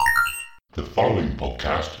The following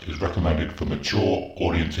podcast is recommended for mature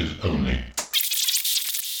audiences only.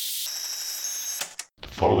 The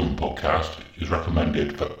following podcast is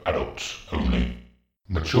recommended for adults only.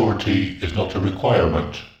 Maturity is not a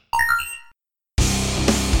requirement.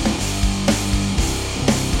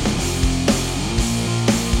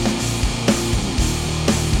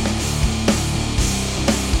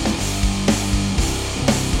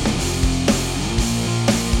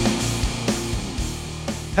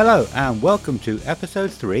 Hello and welcome to episode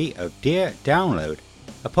 3 of Dear Download,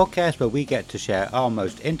 a podcast where we get to share our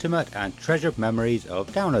most intimate and treasured memories of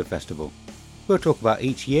Download Festival. We'll talk about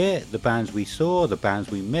each year, the bands we saw, the bands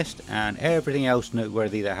we missed, and everything else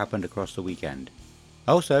noteworthy that happened across the weekend.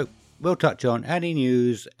 Also, we'll touch on any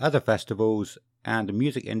news, other festivals, and the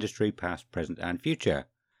music industry past, present and future.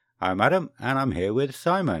 I'm Adam and I'm here with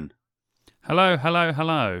Simon. Hello.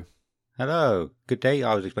 Hello, good day.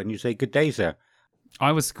 I was expecting you to say good day, sir.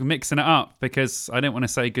 I was mixing it up because I didn't want to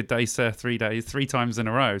say good day, sir, 3 times in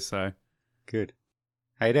a row, so. Good.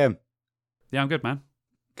 How you doing? Yeah, I'm good, man.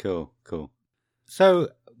 Cool. So,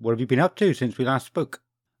 what have you been up to since we last spoke?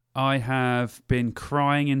 I have been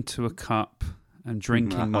crying into a cup and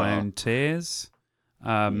drinking my own tears.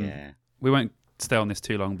 Yeah. We won't stay on this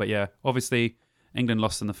too long, but yeah, obviously England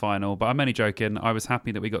lost in the final, but I'm only joking. I was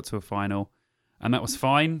happy that we got to a final, and that was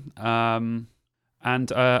fine.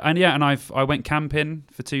 I went camping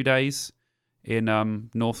for 2 days in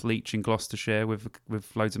North Leach in Gloucestershire with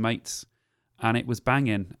loads of mates, and it was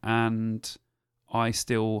banging. And I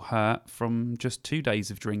still hurt from just 2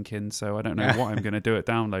 days of drinking, so I don't know what I'm going to do at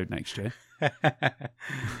Download next year.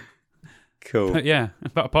 Cool. But yeah,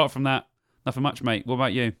 but apart from that, nothing much, mate. What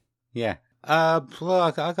about you? Yeah. Well,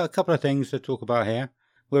 I got a couple of things to talk about here.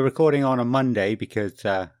 We're recording on a Monday because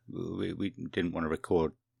we didn't want to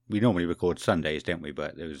record. We normally record Sundays, don't we?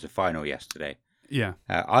 But there was a final yesterday. Yeah.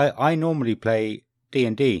 I normally play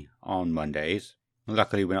D&D on Mondays.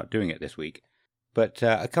 Luckily, we're not doing it this week. But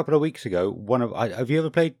a couple of weeks ago, have you ever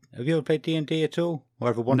played D&D at all, or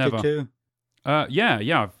ever wanted Never. to?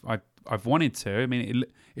 Yeah. I've wanted to. I mean,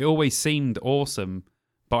 it always seemed awesome,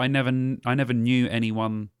 but I never knew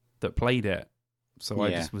anyone that played it, so I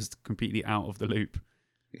just was completely out of the loop.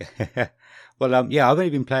 Well, I've only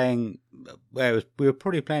been playing. We were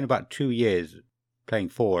probably playing about 2 years, playing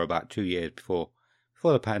for about 2 years before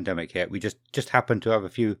the pandemic hit. We just happened to have a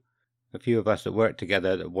few of us that worked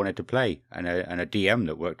together that wanted to play, and a DM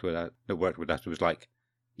that worked with us was like,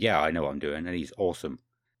 "Yeah, I know what I'm doing," and he's awesome.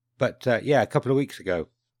 But a couple of weeks ago,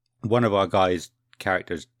 one of our guys'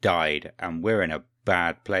 characters died, and we're in a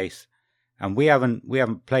bad place, and we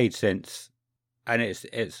haven't played since. And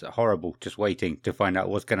it's horrible just waiting to find out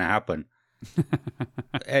what's going to happen.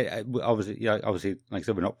 Obviously, like I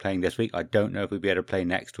said, we're not playing this week. I don't know if we'll be able to play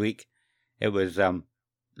next week. It was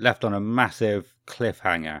left on a massive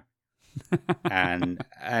cliffhanger, and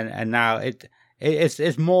now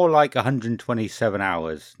it's more like 127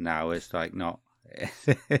 hours now. It's like not.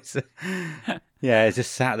 It's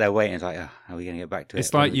just sat there waiting. It's like, oh, are we going to get back to it?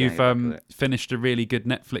 It's like you've finished a really good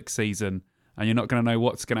Netflix season, and you're not going to know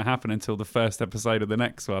what's going to happen until the first episode of the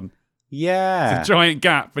next one. Yeah. It's a giant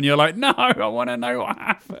gap, and you're like, no, I want to know what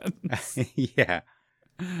happens. Yeah.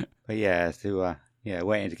 But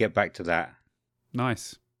waiting to get back to that.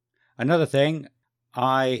 Nice. Another thing,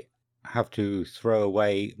 I have to throw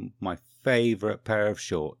away my favourite pair of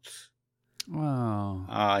shorts. Wow.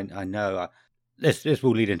 I know. This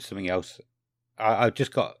will lead into something else. I've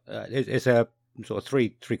just got, it's a sort of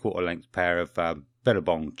three-quarter length pair of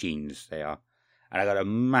Billabong jeans, they are. And I got a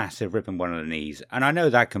massive rip in one of the knees. And I know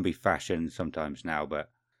that can be fashion sometimes now,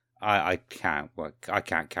 but I can't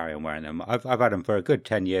carry on wearing them. I've had them for a good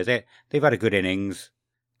 10 years. They've had a good innings.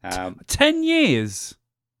 10 years?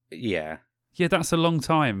 Yeah. Yeah, that's a long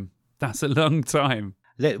time. They've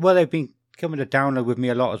been coming to Download with me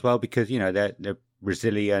a lot as well because, they're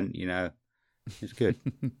resilient, It's good.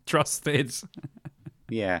 Trusted.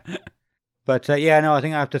 Yeah. But, I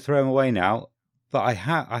think I have to throw them away now. But I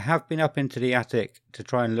have been up into the attic to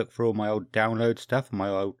try and look for all my old Download stuff, my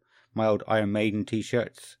old Iron Maiden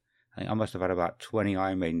t-shirts. I think I must have had about 20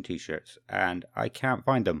 Iron Maiden t-shirts, and I can't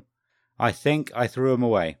find them. I think I threw them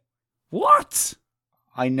away. What?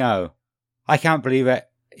 I know. I can't believe it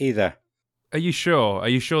either. Are you sure? Are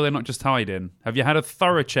you sure they're not just hiding? Have you had a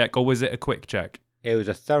thorough check, or was it a quick check? It was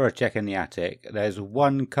a thorough check in the attic. There's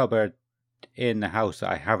one cupboard in the house that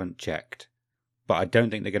I haven't checked. But I don't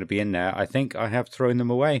think they're going to be in there. I think I have thrown them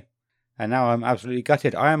away. And now I'm absolutely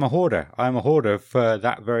gutted. I am a hoarder. I'm a hoarder for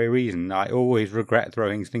that very reason. I always regret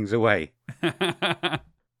throwing things away.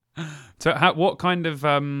 So what kind of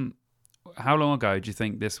How long ago do you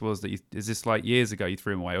think this was? Is this like years ago you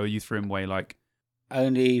threw them away, or you threw them away like?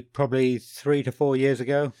 Only probably 3 to 4 years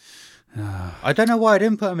ago. I don't know why I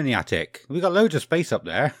didn't put them in the attic. We got loads of space up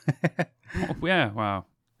there. Yeah, wow.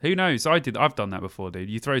 Who knows? I've done that before, dude.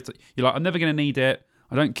 You're like, I'm never going to need it.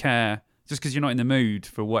 I don't care. Just because you're not in the mood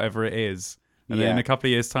for whatever it is. And then in a couple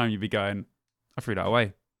of years' time, you'd be going, I threw that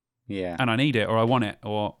away. Yeah. And I need it, or I want it,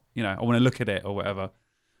 or, I want to look at it, or whatever.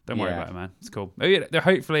 Don't worry about it, man. It's cool.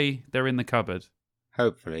 Hopefully, they're in the cupboard.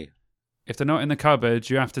 Hopefully. If they're not in the cupboard,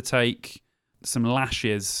 you have to take some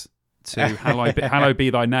lashes to Hallowed Be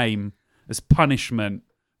Thy Name as punishment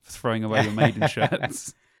for throwing away your Maiden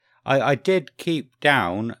shirts. I did keep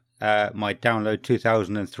down my Download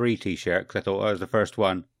 2003 t-shirt because I thought I was the first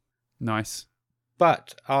one. Nice.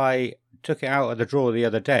 But I took it out of the drawer the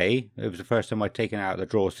other day. It was the first time I'd taken it out of the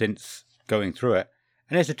drawer since going through it.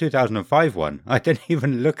 And it's a 2005 one. I didn't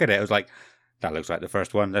even look at it. I was like, that looks like the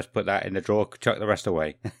first one. Let's put that in the drawer, chuck the rest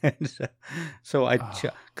away. So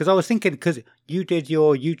because I was thinking, because you did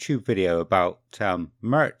your YouTube video about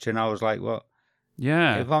merch, and I was like, well,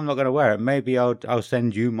 yeah, if I'm not going to wear it, maybe I'll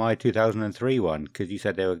send you my 2003 one, because you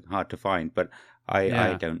said they were hard to find, but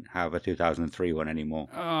I don't have a 2003 one anymore.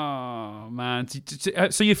 Oh man!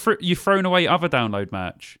 So you've thrown away other Download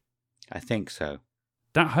merch? I think so.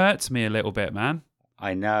 That hurts me a little bit, man.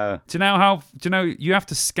 I know. Do you know you have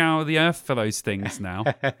to scour the earth for those things now?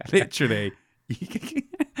 Literally.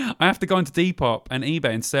 I have to go into Depop and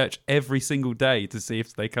eBay and search every single day to see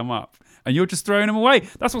if they come up. And you're just throwing them away.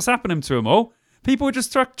 That's what's happening to them all. People are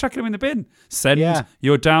just chucking them in the bin. Send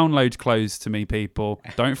your Download clothes to me, people.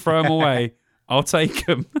 Don't throw them away. I'll take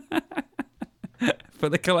them. For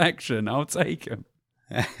the collection, I'll take them.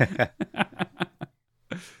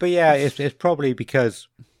 But yeah, it's probably because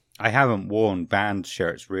I haven't worn band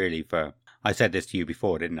shirts really for... I said this to you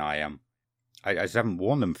before, didn't I? I just haven't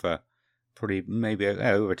worn them for probably maybe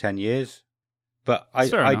over 10 years. But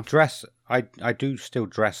I dress... I do still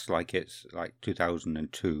dress like it's like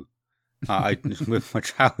 2002. With my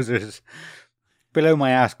trousers below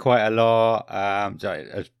my ass quite a lot,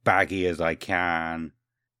 as baggy as I can.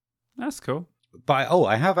 That's cool. But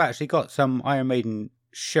I have actually got some Iron Maiden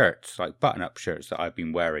shirts, like button-up shirts that I've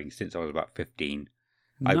been wearing since I was about 15.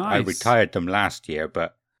 Nice. I retired them last year,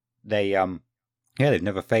 but they've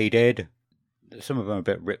never faded. Some of them are a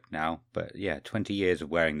bit ripped now, but 20 years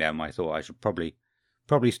of wearing them, I thought I should probably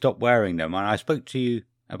stop wearing them. And I spoke to you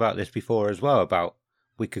about this before as well, about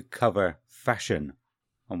we could cover fashion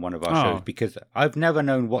on one of our shows, because I've never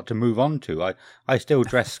known what to move on to. I still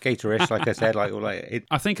dress skaterish, like I said.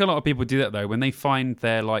 I think a lot of people do that though when they find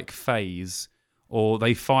their like phase, or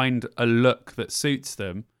they find a look that suits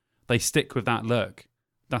them. They stick with that look.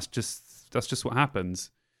 That's just what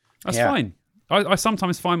happens. That's fine. I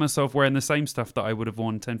sometimes find myself wearing the same stuff that I would have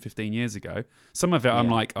worn 10, 15 years ago. Some of it I'm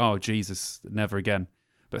like, oh, Jesus, never again.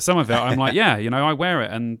 But some of it I'm like, I wear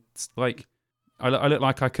it. And it's like, I look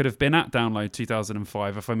like I could have been at Download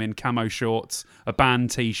 2005 if I'm in camo shorts, a band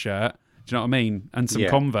T-shirt, do you know what I mean? And some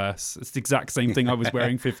Converse. It's the exact same thing I was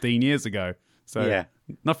wearing 15 years ago. So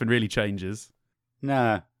nothing really changes.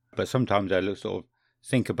 No, but sometimes I sort of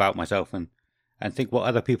think about myself and think what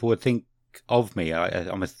other people would think of me.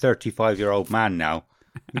 I'm a 35-year-old man now,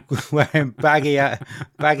 wearing baggy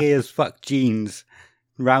as fuck jeans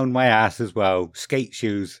round my ass as well, skate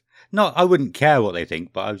shoes. I wouldn't care what they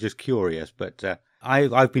think, but I was just curious. But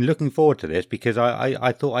I've been looking forward to this because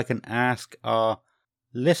I thought I can ask our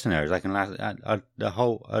listeners. I can ask the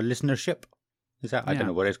whole listenership. Is that I don't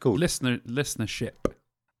know what it's called. Listenership.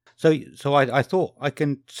 So I thought I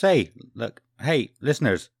can say, look, hey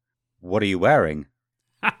listeners, what are you wearing?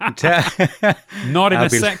 Not in a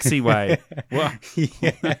sexy way.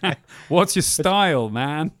 What's your style,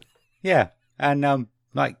 man? Yeah, and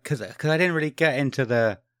because I didn't really get into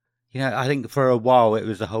the, I think for a while it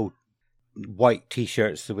was the whole white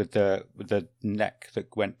t-shirts with the neck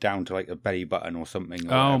that went down to like a belly button or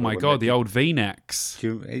something. Oh my god, the old V-necks. Do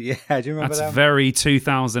you remember that? That's very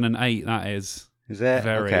 2008. That is. Is it?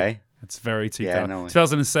 Very. Okay. It's very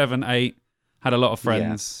 2007, 8. Had a lot of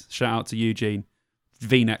friends. Yeah. Shout out to Eugene.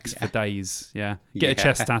 V-necks for days. Yeah. Get a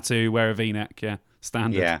chest tattoo. Wear a V-neck. Yeah.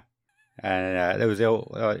 Standard. Yeah. And there was the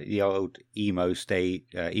old emo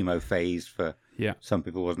phase for some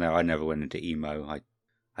people, wasn't there? I never went into emo.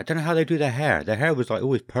 I don't know how they do their hair. Their hair was like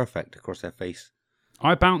always perfect across their face.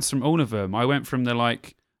 I bounced from all of them. I went from the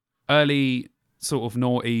like early sort of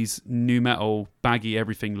noughties, new metal, baggy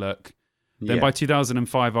everything look. Then by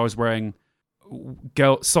 2005, I was wearing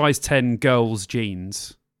size 10 girls'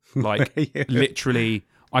 jeans. Like, literally,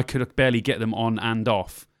 I could barely get them on and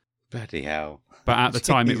off. Bloody hell. But at the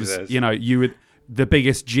time, it was, the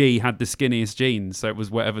biggest G had the skinniest jeans, so it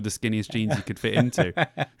was whatever the skinniest jeans you could fit into.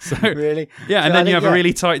 So Really? yeah, and So I then you think, have a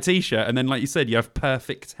really tight t-shirt, and then like you said, you have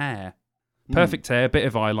perfect hair, a bit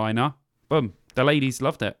of eyeliner. Boom, the ladies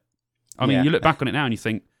loved it. I mean, Yeah. you look back on it now and you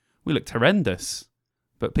think we looked horrendous,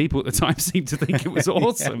 but people at the time seemed to think it was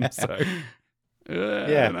awesome. So I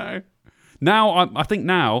don't know. Now I think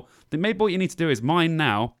maybe what you need to do is my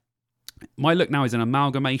look now is an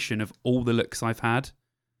amalgamation of all the looks I've had.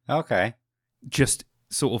 Okay. Just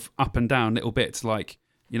sort of up and down little bits, like,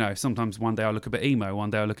 you know, sometimes one day I'll look a bit emo,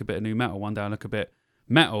 one day I'll look a bit of new metal, one day I'll look a bit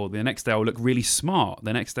metal, the next day I'll look really smart,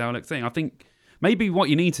 the next day I'll look thing. I think maybe what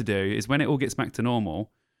you need to do is when it all gets back to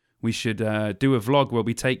normal, we should do a vlog where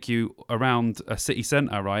we take you around a city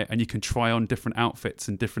centre, right? And you can try on different outfits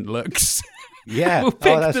and different looks. Yeah. We'll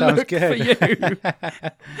pick that the sounds look good. for you.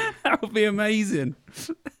 That would be amazing.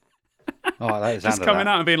 Oh, that is Just coming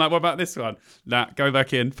out and being like, what about this one? Nah, go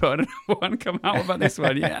back in, put on another one, come out, what about this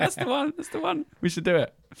one? Yeah, that's the one. We should do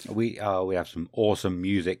it. We have some awesome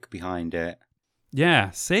music behind it.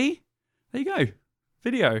 Yeah, see? There you go.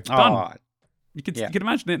 Video, done. Oh, You can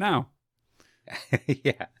imagine it now.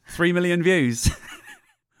 yeah. 3 million views.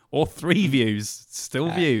 Or 3 views.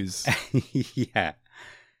 Still views. Yeah.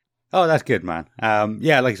 Oh, that's good, man.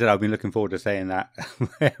 Yeah, like I said, I've been looking forward to saying that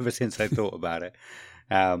ever since I thought about it.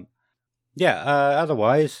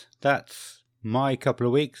 Otherwise, that's my couple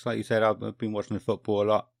of weeks. Like you said, I've been watching the football a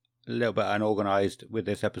lot. A little bit unorganised with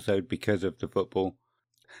this episode because of the football.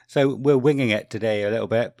 So we're winging it today a little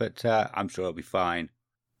bit, but I'm sure it'll be fine.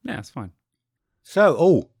 Yeah, it's fine.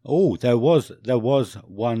 So, there was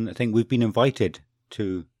one thing. We've been invited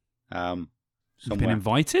to somewhere. You've been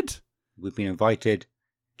invited? We've been invited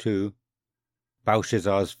to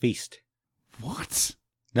Belshazzar's feast. What?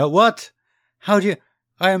 No, what? How do you...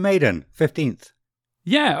 Iron Maiden, 15th.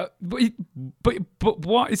 Yeah, but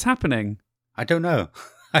what is happening? I don't know.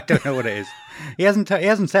 I don't know what it is. He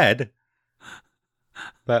hasn't said,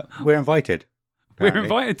 but we're invited. We're apparently.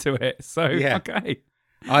 invited to it, so Yeah. okay.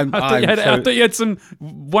 I I thought you had some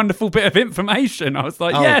wonderful bit of information. I was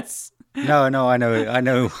like, Oh. yes. No, I know.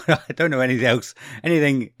 I don't know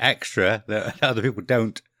anything extra that other people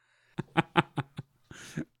don't.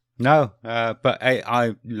 No, but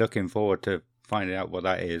I'm looking forward to finding out what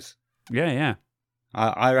that is. Yeah.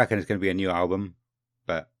 I reckon it's going to be a new album,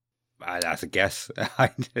 but that's a guess.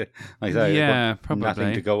 Like I say, Yeah, I've got nothing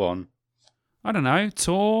probably. to go on. I don't know.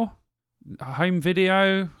 Tour, home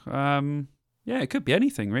video. Yeah, it could be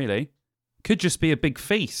anything really. Could just be a big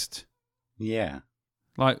feast. Yeah.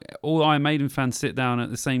 Like all Iron Maiden fans sit down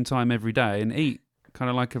at the same time every day and eat, kind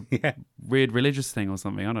of like a Yeah. weird religious thing or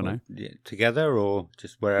something. I don't know. Together or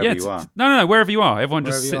just wherever you are? No, wherever you are. Everyone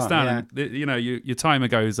Wherever just you sits are, down and, you know, your timer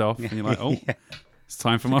goes off and you're like, oh, Yeah. it's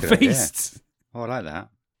time for my That's a good idea. feast. Oh, I like that.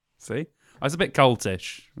 See? I was a bit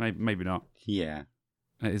cultish. Maybe not. Yeah.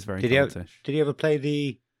 It is very Did you cultish. ever play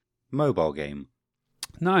the mobile game?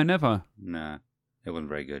 No, never. No, it wasn't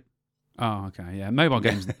very good. Oh, okay. Yeah. Mobile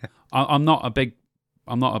games. I'm not a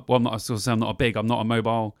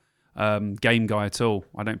mobile game guy at all.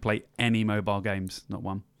 I don't play any mobile games. Not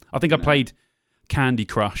one. I think I played Candy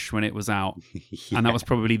Crush when it was out. Yeah. And that was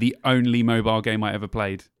probably the only mobile game I ever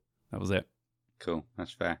played. That was it. Cool.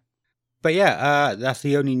 That's fair. But yeah, that's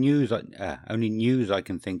the only news I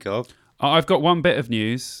can think of. I've got one bit of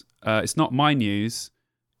news. It's not my news.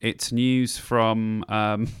 It's news from...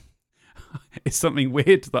 it's something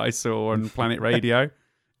weird that I saw on Planet Radio.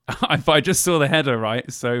 I just saw the header,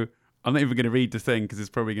 right? So I'm not even going to read the thing because it's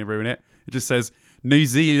probably going to ruin it. It just says, New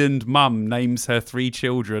Zealand mum names her 3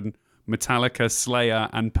 children Metallica, Slayer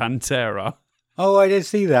and Pantera. Oh, I did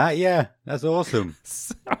see that. Yeah, that's awesome.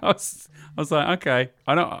 So I was like, okay.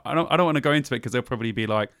 I don't want to go into it because they'll probably be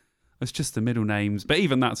like, it's just the middle names. But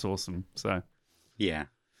even that's awesome. So Yeah.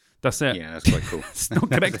 that's it. Yeah, that's quite cool. It's not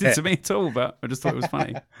connected to me at all, but I just thought it was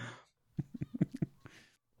funny.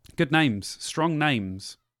 Good names. Strong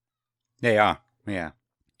names. They are. Yeah.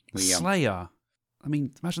 Slayer. I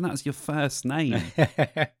mean, imagine that as your first name.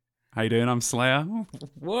 How you doing? I'm Slayer.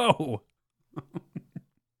 Whoa.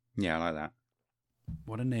 Yeah, I like that.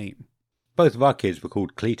 What a name. Both of our kids were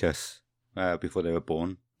called Cletus before they were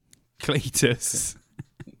born. Cletus.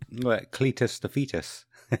 Well, Cletus the fetus.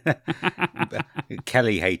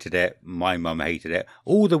 Kelly hated it. My mum hated it.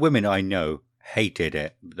 All the women I know hated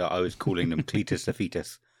it that I was calling them Cletus the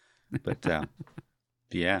fetus. But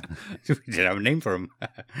yeah, we didn't have a name for him.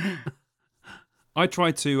 I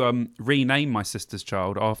tried to rename my sister's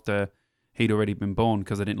child after he'd already been born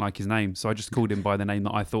because I didn't like his name. So I just called him by the name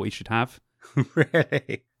that I thought he should have.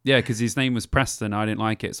 Really? Yeah, because his name was Preston. I didn't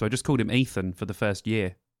like it. So I just called him Ethan for the first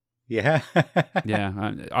year. Yeah.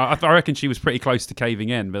 Yeah, I reckon she was pretty close to caving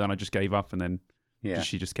in, but then I just gave up, and then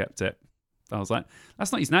she just kept it. I was like,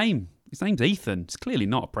 that's not his name. His name's Ethan. It's clearly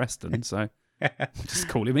not Preston, so just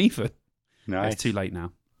call him Ethan. Nice. It's too late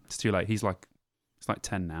now. It's too late. It's like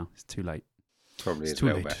 10 now. It's too late. Probably it's is too a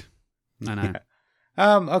little late. bit. I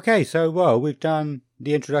know. Okay, so we've done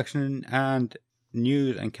the introduction and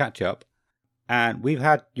news and catch up, and we've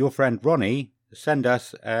had your friend Ronnie send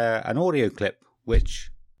us an audio clip,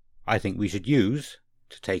 which I think we should use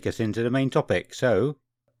to take us into the main topic. So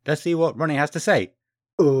let's see what Ronnie has to say.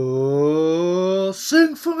 Oh,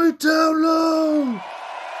 sing for me down low.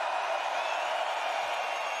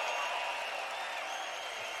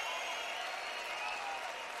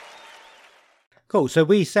 Cool. So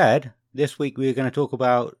we said this week we were going to talk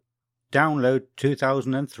about Download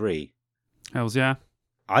 2003. Hells yeah.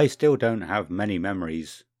 I still don't have many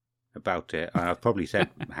memories about it. I've probably said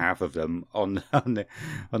half of them on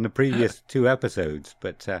the previous 2 episodes,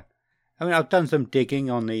 but I mean I've done some digging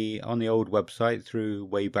on the old website through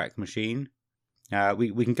Wayback Machine.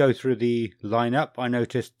 We can go through the lineup. I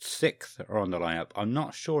noticed Sixth are on the lineup. I'm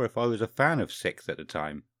not sure if I was a fan of Sixth at the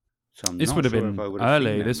time, so I'm This not would have sure been if I would have seen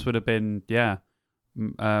early. them. This would have been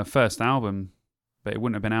first album, but it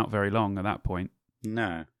wouldn't have been out very long at that point.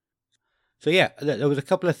 No. So yeah, there was a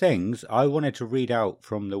couple of things I wanted to read out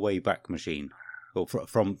from the Wayback Machine, or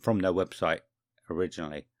from their website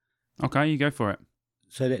originally. Okay, you go for it.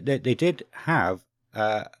 So they did have,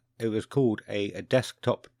 it was called a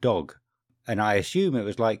desktop dog. And I assume it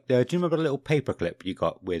was like, do you remember the little paperclip you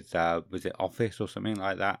got with, was it Office or something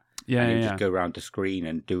like that? Yeah, and he would yeah. just go around the screen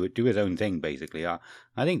and do his own thing, basically. I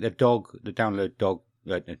think the download dog,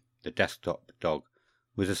 the desktop dog,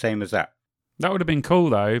 was the same as that. That would have been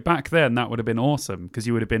cool though. Back then, that would have been awesome because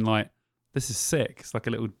you would have been like, "This is sick." It's like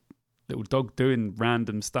a little dog doing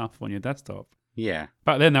random stuff on your desktop. Yeah.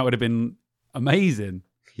 Back then, that would have been amazing.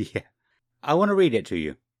 Yeah. I want to read it to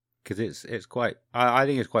you because it's quite. I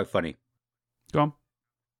think it's quite funny. Go on.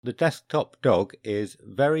 The desktop dog is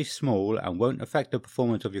very small and won't affect the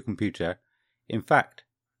performance of your computer. In fact,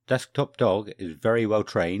 desktop dog is very well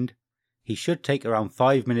trained. He should take around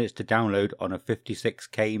 5 minutes to download on a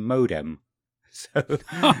 56k modem. So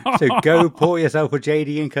go pour yourself a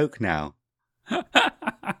JD and Coke now.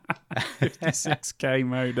 56k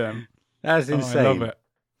modem. That's insane. I love it.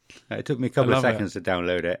 It took me a couple of seconds to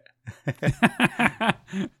download it.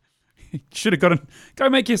 Should have go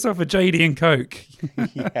make yourself a JD and Coke.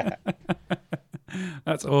 Yeah.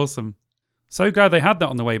 That's awesome. So glad they had that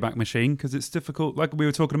on the Wayback Machine because it's difficult. Like we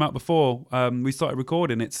were talking about before, we started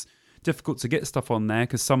recording. It's difficult to get stuff on there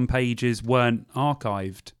because some pages weren't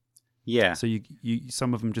archived. Yeah. So you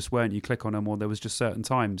some of them just weren't. You click on them, or there was just certain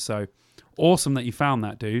times. So awesome that you found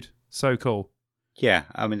that, dude. So cool. Yeah.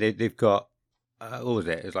 I mean, they've got what was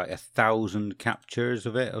it? It's like 1,000 captures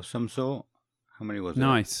of it of some sort. How many was it?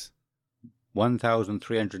 Nice.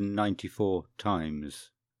 1,394 times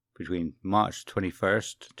between March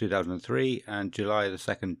 21st, 2003 and July the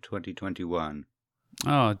 2nd, 2021.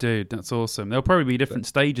 Oh, dude, that's awesome. There'll probably be different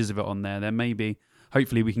stages of it on there. There may be,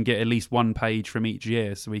 hopefully we can get at least one page from each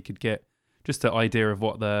year so we could get just an idea of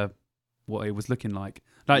what it was looking like.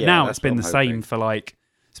 Like now it's been the same for like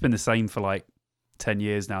 10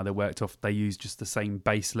 years now. They use just the same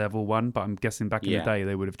base level one, but I'm guessing back in the day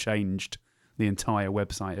they would have changed the entire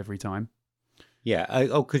website every time. Yeah.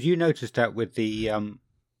 Because you noticed that with the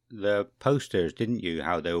posters, didn't you?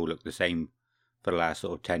 How they all look the same for the last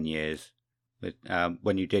sort of 10 years. With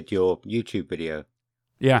when you did your YouTube video.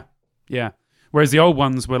 Yeah. Whereas the old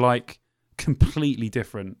ones were like completely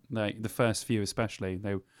different. Like the first few, especially,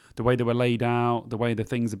 the way they were laid out, the way the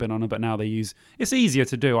things have been on them. But now it's easier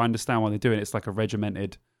to do. I understand why they're doing it. It's like a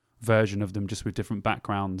regimented version of them, just with different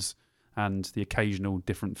backgrounds and the occasional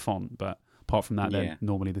different font. But apart from that, they're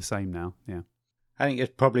normally the same now. Yeah. I think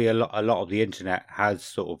it's probably a lot of the internet has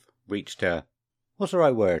sort of reached what's the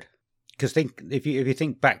right word? Because if you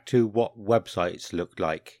think back to what websites looked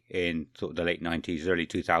like in sort of the late 90s, early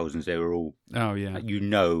 2000s, they were all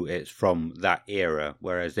it's from that era.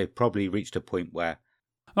 Whereas they've probably reached a point where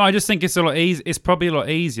I just think it's a lot easy. It's probably a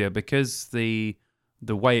lot easier because the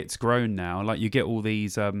way it's grown now. Like you get all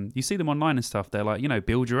these, you see them online and stuff. They're like,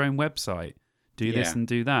 build your own website, do this and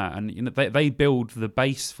do that, and they build the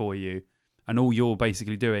base for you. And all you're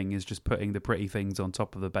basically doing is just putting the pretty things on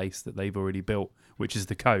top of the base that they've already built, which is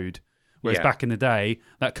the code. Whereas back in the day,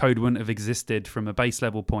 that code wouldn't have existed from a base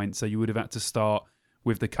level point, so you would have had to start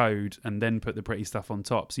with the code and then put the pretty stuff on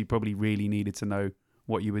top. So you probably really needed to know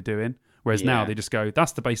what you were doing. Whereas now they just go,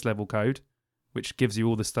 that's the base level code, which gives you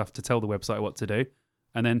all the stuff to tell the website what to do.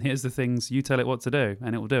 And then here's the things, you tell it what to do,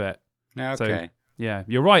 and it will do it. Okay. So, Yeah,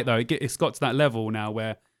 you're right though. It's got to that level now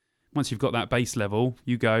where once you've got that base level,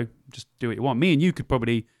 you go just do what you want. Me and you could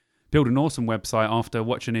probably build an awesome website after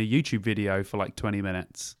watching a YouTube video for like 20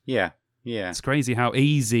 minutes. Yeah. It's crazy how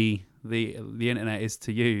easy the internet is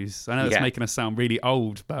to use. I know it's making us sound really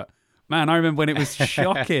old, but man, I remember when it was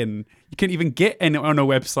shocking. You couldn't even get in on a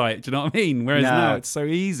website. Do you know what I mean? Whereas now it's so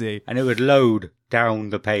easy. And it would load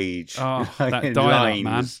down the page. Oh, that dial-up,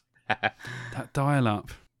 man. That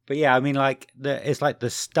dial-up. But yeah, I mean, like it's like the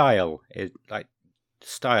style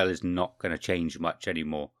is not going to change much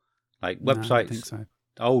anymore. Like websites, No, I don't think so.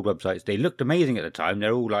 old websites, they looked amazing at the time.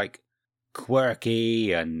 They're all like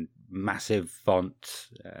quirky and massive fonts,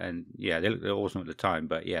 and yeah, they looked awesome at the time.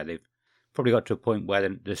 But yeah, they've probably got to a point where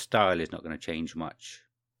the style is not going to change much.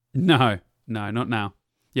 No, not now.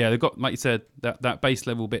 Yeah, they've got, like you said, that base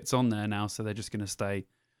level bits on there now, so they're just going to stay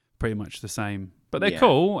pretty much the same. But they're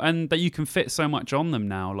cool, and that you can fit so much on them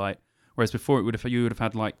now. Like, whereas before you would have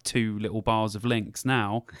had like 2 little bars of links.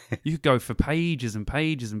 Now you could go for pages and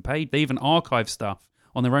pages and pages. They even archive stuff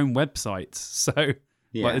on their own websites. So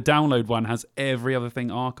like the download one has every other thing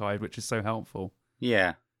archived, which is so helpful.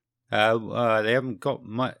 Yeah. They haven't got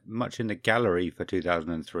much in the gallery for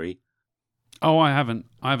 2003. Oh, I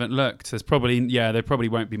haven't looked. There probably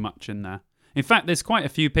won't be much in there. In fact, there's quite a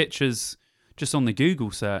few pictures just on the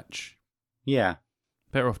Google search. Yeah.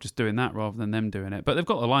 Better off just doing that rather than them doing it. But they've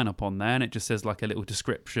got the lineup on there, and it just says like a little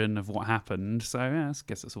description of what happened. So yeah, I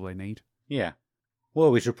guess that's all they need. Yeah.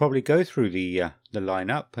 Well, we should probably go through the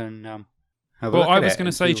lineup and have a look Well, I at was it going to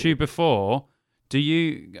and say see to you before,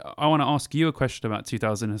 I want to ask you a question about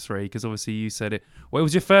 2003, because obviously you said it. Well, it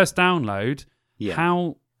was your first download. Yeah.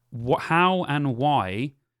 How and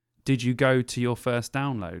why did you go to your first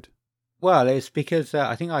download? Well, it's because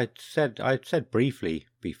I think I said briefly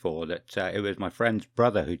before that it was my friend's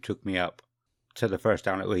brother who took me up to the first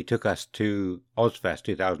download. Well, he took us to Ozfest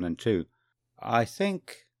 2002. I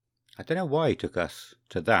don't know why he took us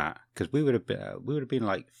to that, because we would have been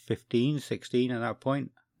like 15, 16 at that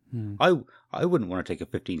point. I wouldn't want to take a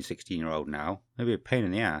 15, 16-year-old now. It'd be a pain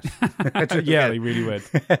in the ass. Yeah, they really would.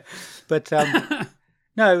 But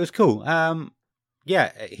no, it was cool.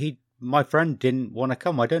 My friend didn't want to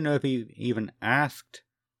come. I don't know if he even asked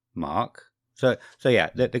Mark. So yeah,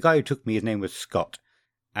 the guy who took me, his name was Scott.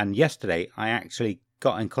 And yesterday I actually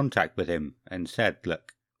got in contact with him and said,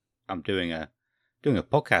 look, I'm doing a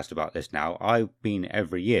podcast about this now. I've been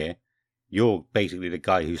every year. You're basically the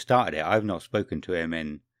guy who started it. I've not spoken to him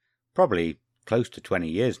in probably close to 20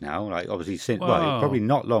 years now. Like obviously since, probably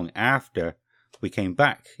not long after we came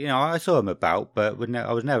back. You know, I saw him about, but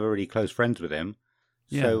I was never really close friends with him.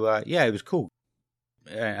 Yeah. So, it was cool.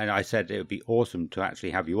 And I said it would be awesome to actually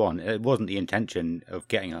have you on. It wasn't the intention of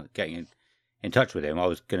getting in touch with him. I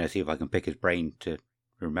was going to see if I can pick his brain to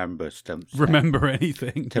remember stuff. Remember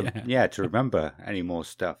anything. To remember any more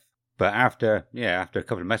stuff. But after a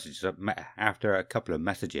couple of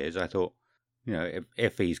messages, I thought, you know,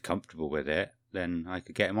 if he's comfortable with it, then I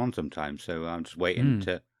could get him on sometime. So I'm just waiting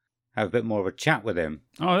to have a bit more of a chat with him.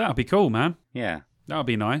 Oh, that'd be cool, man. Yeah. That would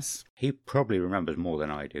be nice. He probably remembers more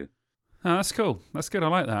than I do. Oh, that's cool. That's good. I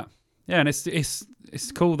like that. Yeah, and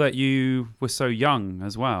it's cool that you were so young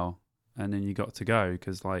as well, and then you got to go,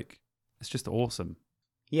 because like it's just awesome.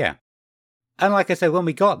 Yeah, and like I said, when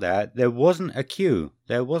we got there wasn't a queue.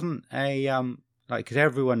 There wasn't a because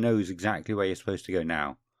everyone knows exactly where you're supposed to go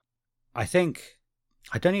now. I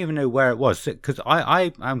don't even know where it was, because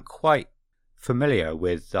I am quite familiar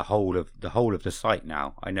with the whole of the site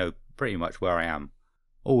now. I know pretty much where I am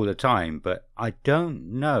all the time, but I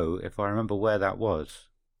don't know if I remember where that was.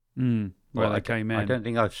 Where they came in. I don't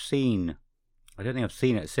think I've seen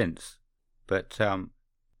it since. But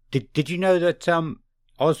did you know that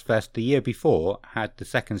Ozfest the year before had the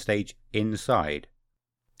second stage inside?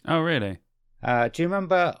 Oh, really? Do you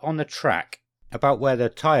remember on the track about where the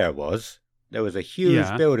tyre was? There was a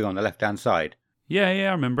huge building on the left-hand side. Yeah,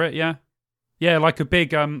 I remember it. Yeah, like a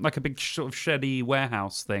big sort of sheddy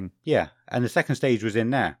warehouse thing. Yeah, and the second stage was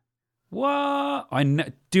in there. What?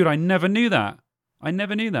 Dude, I never knew that.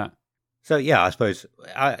 So yeah, I suppose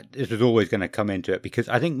this was always going to come into it, because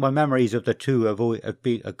I think my memories of the two have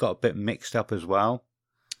got a bit mixed up as well.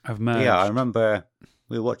 I've merged. Yeah, I remember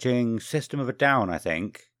we were watching System of a Down, I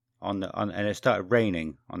think, and it started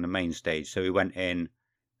raining on the main stage, so we went in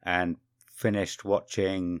and finished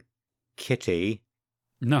watching Kitty.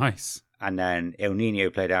 Nice. And then El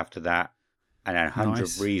Nino played after that, and then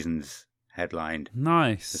 100 Reasons headlined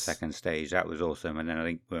the second stage. That was awesome. And then I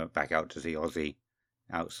think we went back out to see Ozzy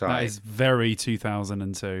outside. That is very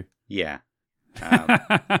 2002. Yeah.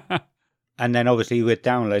 And then obviously with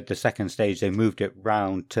Download, the second stage, they moved it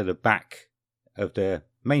round to the back of the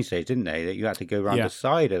main stage, didn't they? That you had to go around Yeah. the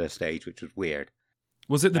side of the stage, which was weird.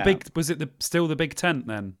 Was it the Um, big? Was it still the big tent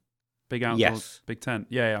then? Big outdoor Yes. big tent.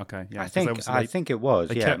 Yeah. Okay. Yeah. I 'cause think obviously I think it was.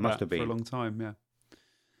 they Yeah, kept it must that have for a been. long time. Yeah.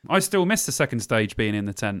 I still miss the second stage being in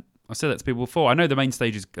the tent. I said that to people before. I know the main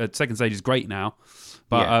stage is second stage is great now,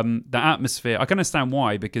 but Yeah. the atmosphere. I can understand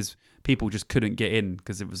why, because people just couldn't get in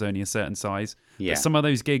because it was only a certain size. Yeah, But some of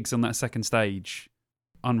those gigs on that second stage,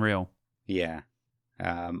 unreal. yeah.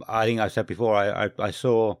 I think I said before. I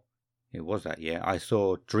saw. It was that year. I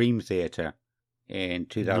saw Dream Theater in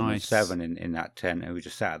 2007 in that tent, and we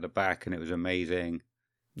just sat at the back, and it was amazing.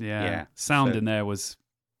 Yeah. Yeah, Sound so- in there was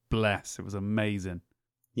bless. It was amazing.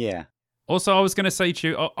 Yeah, Also, I was going to say to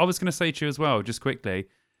you as well, just quickly,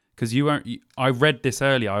 because you weren't. I read this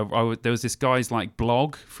earlier. There was this guy's like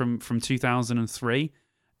blog from 2003.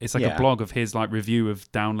 It's like Yeah. a blog of his like review of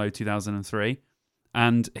Download 2003,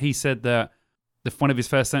 and he said that one of his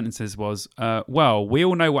first sentences was, "Well, we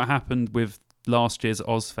all know what happened with last year's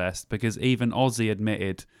Ozfest because even Ozzy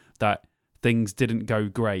admitted that things didn't go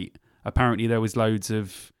great. Apparently, there was loads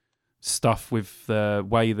of stuff with the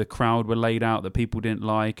way the crowd were laid out that people didn't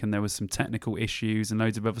like, and there was some technical issues and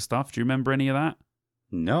loads of other stuff. Do you remember any of that?"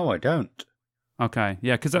 no, I don't. Okay,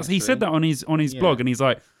 yeah, because he said that on his Yeah. blog, and he's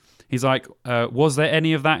like, was there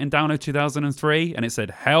any of that in Download 2003? And it said,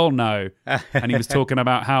 hell no. And he was talking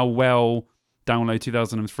about how well Download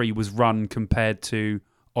 2003 was run compared to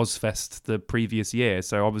Ozfest the previous year.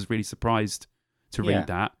 So I was really surprised to read Yeah.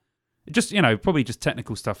 that. Just, probably just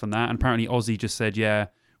technical stuff on that. And apparently Ozzy just said, yeah,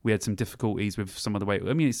 we had some difficulties with some of the way.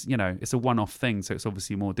 I mean, it's a one-off thing, so it's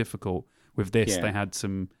obviously more difficult. With this, Yeah. they had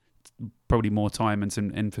some probably more time and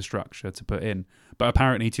some infrastructure to put in. But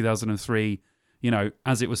apparently 2003,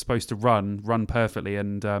 as it was supposed to run perfectly,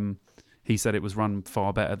 and he said it was run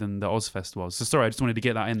far better than the Ozfest was. So sorry, I just wanted to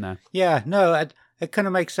get that in there. Yeah, no, it kind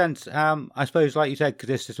of makes sense. I suppose, like you said, because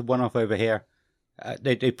this is a one-off over here,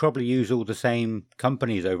 they probably use all the same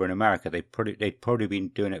companies over in America. They'd probably been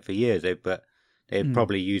doing it for years, but they're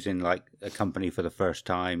probably using like a company for the first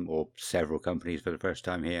time or several companies for the first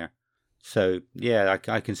time here. So yeah,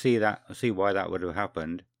 I can see that. I see why that would have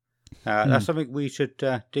happened. That's something we should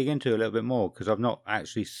dig into a little bit more because I've not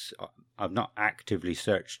actively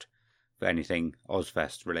searched for anything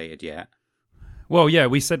Ozfest related yet. Well, yeah,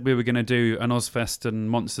 we said we were going to do an Ozfest and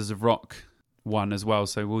Monsters of Rock one as well,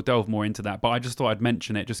 so we'll delve more into that. But I just thought I'd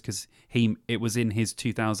mention it just because it was in his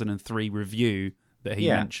 2003 review that he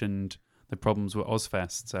mentioned the problems with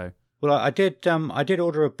Ozfest. So Well, I did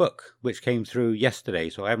order a book which came through yesterday,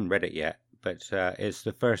 so I haven't read it yet. But it's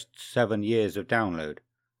the first 7 years of Download.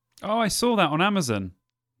 oh, I saw that on Amazon.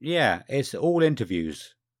 Yeah, it's all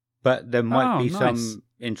interviews, but there might be nice. some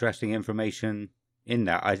interesting information in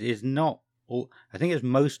that. It's not all. I think it's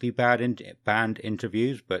mostly band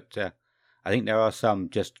interviews, but I think there are some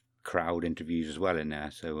just crowd interviews as well in there.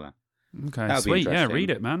 So Okay, that'd be sweet. Yeah, interesting. read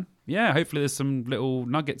it, man. Yeah, hopefully there's some little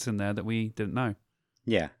nuggets in there that we didn't know.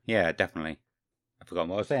 yeah, definitely. I've forgotten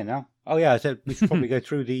what I was saying now. Oh yeah, I said we should probably go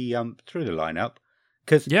through the lineup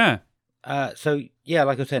because Yeah. So yeah,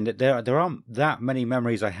 like I was saying, there aren't that many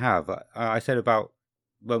memories I have. I said about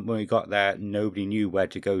when we got there, nobody knew where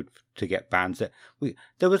to go to get bands.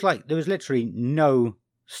 There was literally no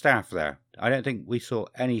staff there. I don't think we saw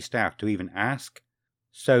any staff to even ask.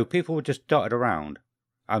 So people were just dotted around.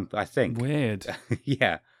 I think. Weird.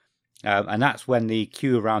 Yeah, and that's when the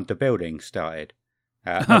queue around the building started.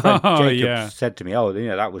 My friend Jacob yeah. said to me, "Oh,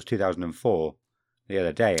 that was 2004." The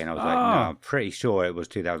other day, and I was like, "No, I'm pretty sure it was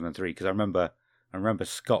 2003 because I remember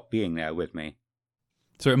Scott being there with me."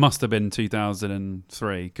 So it must have been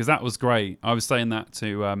 2003 because that was great. I was saying that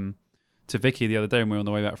to Vicky the other day when we were on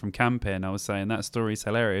the way back from camping. I was saying that story's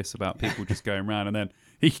hilarious about people just going around and then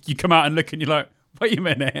you come out and look and you're like, wait a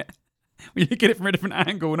minute. We look at it from a different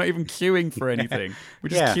angle. We're not even queuing for anything. We're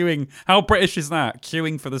just queuing. How British is that?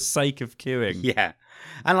 Queuing for the sake of queuing. Yeah,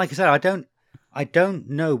 and like I said, I don't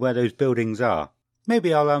know where those buildings are.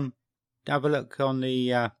 Maybe I'll have a look on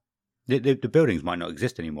the buildings might not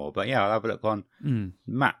exist anymore, but yeah, I'll have a look on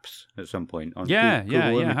maps at some point. On Google have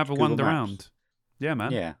a Google wander Maps. around. Yeah,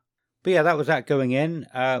 man. Yeah, but yeah, that was that going in.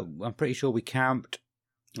 I'm pretty sure we camped.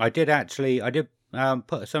 I did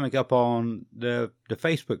put something up on the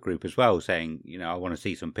Facebook group as well, saying I want to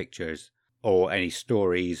see some pictures or any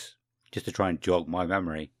stories just to try and jog my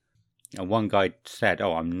memory. And one guy said,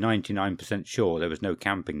 "Oh, I'm 99% sure there was no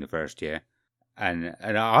camping the first year." And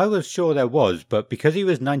I was sure there was, but because he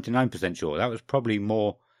was 99% sure, that was probably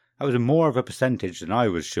more. That was more of a percentage than I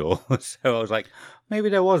was sure. So I was like, maybe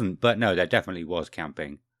there wasn't, but no, there definitely was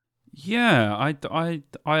camping. Yeah,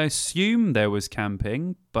 I assume there was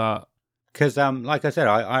camping, but Because like I said,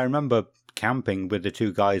 I remember camping with the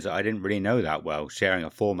two guys that I didn't really know that well, sharing a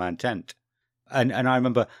 4-man tent. And I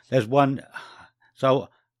remember there's one. So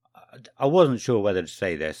I wasn't sure whether to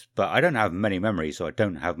say this, but I don't have many memories, so I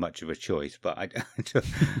don't have much of a choice. But I don't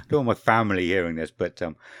want my family hearing this. But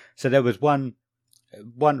so there was one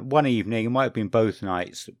evening, it might have been both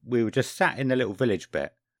nights, we were just sat in the little village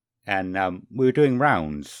bit, and we were doing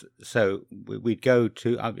rounds. So we'd go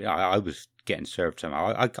to. I was getting served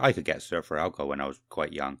somehow. I could get served for alcohol when I was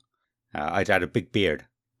quite young. I'd had a big beard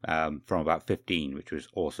from about 15, which was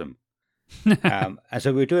awesome. And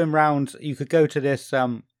so we were doing rounds. You could go to this.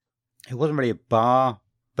 It wasn't really a bar,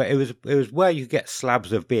 but it was where you could get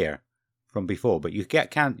slabs of beer from before. But you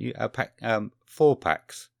could get 4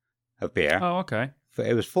 packs of beer. Oh, okay.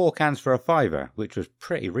 It was 4 cans for $5, which was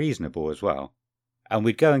pretty reasonable as well. And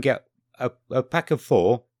we'd go and get a pack of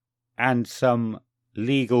 4 and some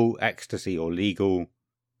legal ecstasy or legal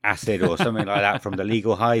acid or something like that from the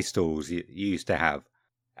legal high stalls you used to have.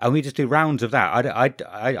 And we just do rounds of that.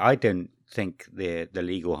 I didn't think the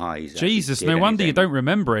legal highs. Jesus, no wonder you don't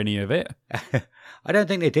remember any of it. I don't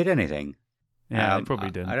think they did anything. Yeah, they probably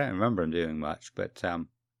didn't. I don't remember them doing much, but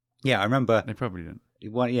yeah, I remember they probably didn't.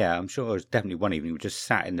 Yeah, I'm sure it was definitely one evening we just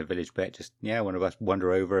sat in the village bit, one of us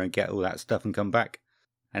wander over and get all that stuff and come back.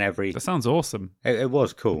 And that sounds awesome. It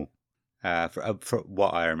was cool for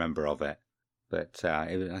what I remember of it, but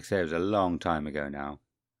it was, like I said, it was a long time ago now,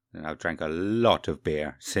 and I've drank a lot of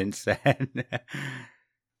beer since then.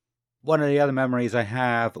 One of the other memories I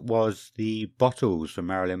have was the bottles from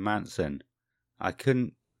Marilyn Manson. I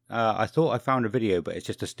thought I found a video, but it's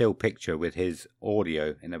just a still picture with his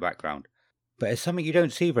audio in the background. But it's something you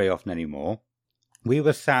don't see very often anymore. We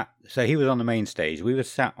were sat, so he was on the main stage. We were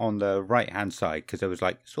sat on the right-hand side because there was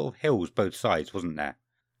like sort of hills both sides, wasn't there?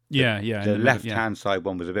 Yeah. The left-hand side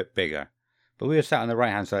one was a bit bigger. But we were sat on the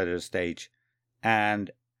right-hand side of the stage,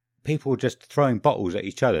 and people were just throwing bottles at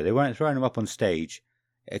each other. They weren't throwing them up on stage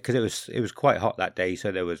because it was quite hot that day,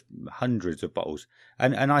 so there was hundreds of bottles.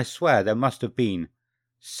 And I swear there must have been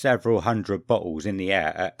several hundred bottles in the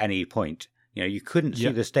air at any point. You know, you couldn't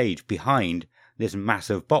see the stage behind this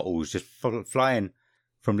massive bottles just flying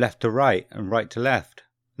from left to right and right to left.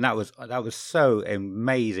 And that was so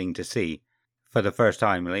amazing to see for the first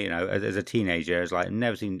time, you know, as a teenager. It's like, I've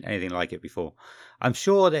never seen anything like it before. I'm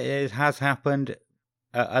sure that it has happened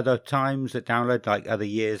at other times at Download, like other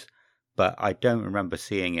years, but I don't remember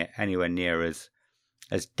seeing it anywhere near as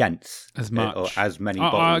dense as much or as many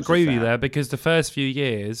bottles. I agree with you there, because the first few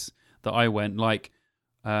years that I went, like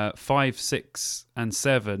 5, 6, and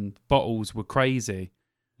 7, bottles were crazy.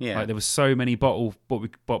 Yeah, like there was so many bottle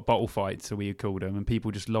fights, so we called them, and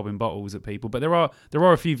people just lobbing bottles at people. But there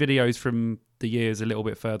are a few videos from the years a little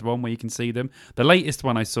bit further on where you can see them. The latest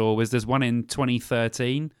one I saw was there's one in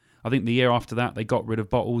 2013. I think the year after that they got rid of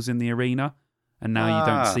bottles in the arena, and now you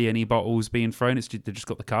don't see any bottles being thrown. They've just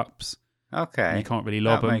got the cups. Okay, and you can't really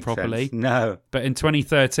lob them properly. Sense. No, but in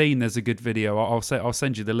 2013 there's a good video. I'll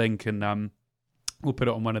send you the link, and we'll put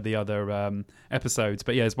it on one of the other episodes.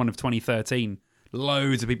 But yeah, it's one of 2013.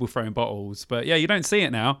 Loads of people throwing bottles. But yeah, you don't see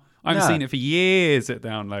it now. I haven't seen it for years at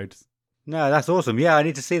Download. No, that's awesome. Yeah, I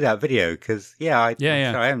need to see that video because, I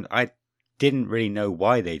didn't really know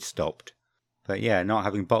why they'd stopped. But yeah, not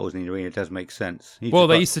having bottles in the arena does make sense.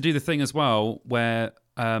 They used to do the thing as well where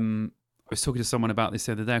I was talking to someone about this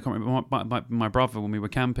the other day. I can't remember, my brother, when we were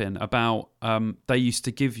camping, about they used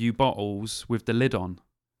to give you bottles with the lid on.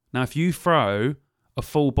 Now, if you throw a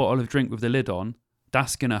full bottle of drink with the lid on,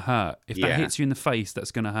 that's going to hurt. If that hits you in the face,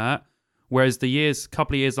 that's going to hurt. Whereas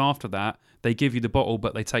couple of years after that, they give you the bottle,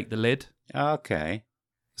 but they take the lid. Okay.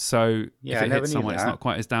 So if it hits someone, it's not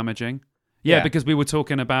quite as damaging. Yeah, because we were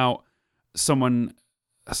talking about someone,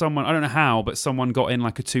 I don't know how, but someone got in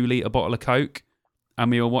like a 2-litre bottle of Coke, and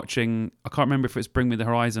we were watching, I can't remember if it was Bring Me the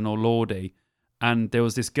Horizon or Lordy, and there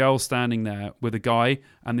was this girl standing there with a guy,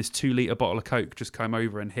 and this 2-litre bottle of Coke just came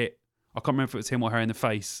over and hit. I can't remember if it was him or her in the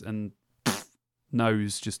face, and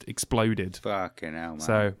nose just exploded. Fucking hell, man.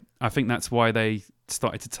 So I think that's why they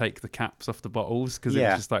started to take the caps off the bottles, because it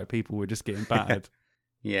was just like people were just getting battered.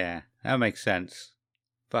 Yeah, that makes sense.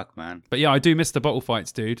 Fuck, man. But yeah, I do miss the bottle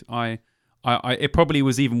fights, dude. It probably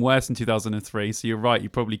was even worse in 2003, so you're right, you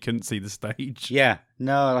probably couldn't see the stage. Yeah,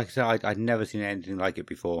 no, like I said, I'd never seen anything like it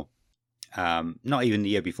before. Not even the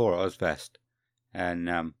year before at Ozfest. And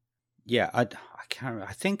I can't.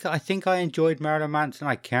 I think I enjoyed Marilyn Manson.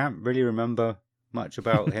 I can't really remember much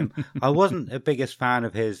about him. I wasn't the biggest fan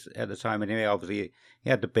of his at the time anyway. Obviously, he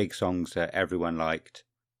had the big songs that everyone liked.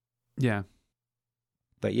 Yeah.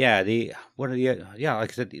 But yeah,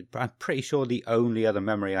 like I said, I'm pretty sure the only other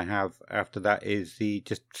memory I have after that is the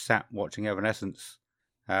just sat watching Evanescence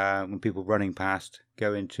when people running past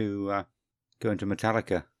go into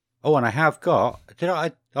Metallica. Oh, and I have got.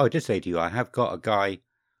 I did say to you, I have got a guy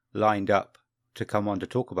lined up to come on to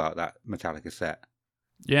talk about that Metallica set.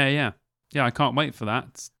 Yeah. I can't wait for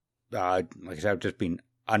that. Like I said, I've just been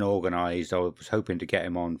unorganised. I was hoping to get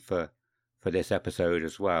him on for this episode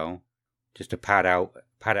as well, just to pad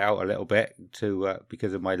it out a little bit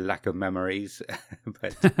because of my lack of memories.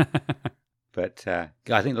 but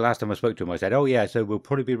I think the last time I spoke to him, I said, "Oh yeah, so we'll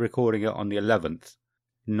probably be recording it on the 11th."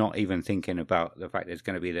 Not even thinking about the fact that it's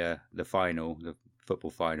going to be the final, the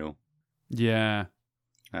football final. Yeah.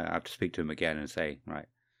 I have to speak to him again and say, right,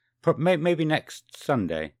 maybe next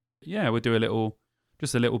Sunday. Yeah, we'll do a little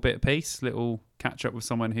bit piece, little catch up with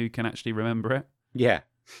someone who can actually remember it. Yeah,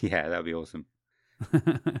 that'd be awesome.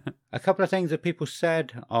 A couple of things that people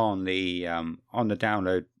said on the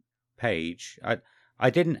download page. I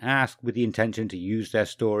didn't ask with the intention to use their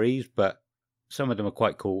stories, but some of them are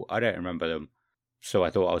quite cool. I don't remember them, so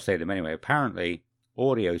I thought I'll say them anyway. Apparently,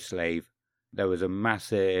 Audioslave, there was a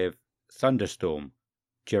massive thunderstorm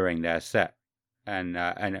during their set, and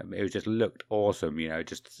it just looked awesome.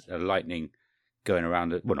 Just lightning going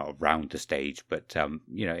around not around the stage, but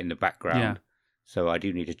in the background. Yeah. So I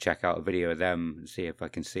do need to check out a video of them and see if I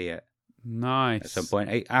can see it. Nice. At some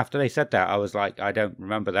point. After they said that, I was like, I don't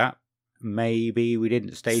remember that. Maybe we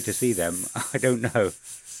didn't stay to see them. I don't know.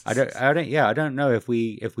 I don't know if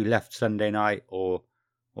we left Sunday night or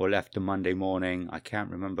left the Monday morning. I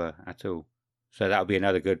can't remember at all. So that would be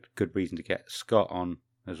another good reason to get Scott on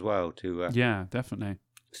as well to yeah, definitely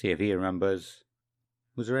see if he remembers.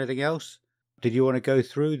 Was there anything else? Did you want to go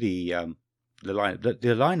through the lineup?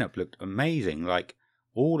 The lineup looked amazing. Like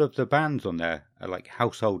all of the bands on there are like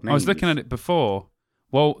household names. I was looking at it before.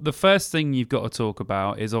 Well, the first thing you've got to talk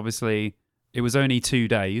about is obviously it was only 2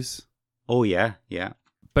 days. Oh yeah.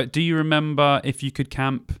 But do you remember if you could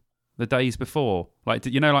camp the days before? Like,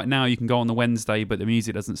 like now you can go on the Wednesday, but the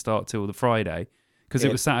music doesn't start till the Friday. Because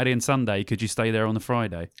it was Saturday and Sunday. Could you stay there on the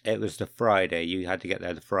Friday? It was the Friday. You had to get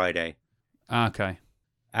there the Friday. Okay.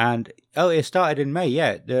 And, it started in May,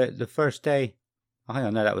 yeah. The first day, hang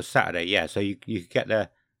on, no, that was Saturday, yeah. So you could get there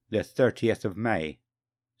the 30th of May.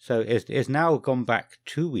 So it's now gone back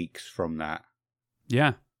 2 weeks from that.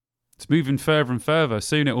 Yeah. It's moving further and further.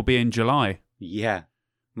 Soon it will be in July. Yeah.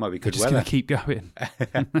 Might be good weather. weather. Just going to keep going.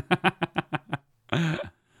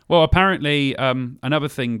 Well, apparently, another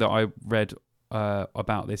thing that I read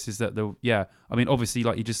about this is that obviously,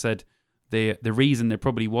 like you just said, the reason there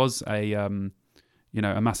probably was a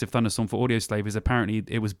massive thunderstorm for Audioslave is apparently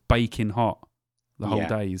it was baking hot the whole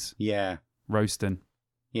days. Yeah. Roasting.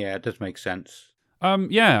 Yeah, it does make sense. I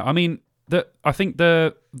think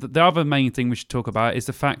the other main thing we should talk about is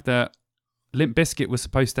the fact that Limp Bizkit was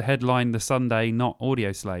supposed to headline the Sunday, not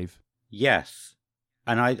Audioslave. Yes.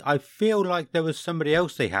 And I feel like there was somebody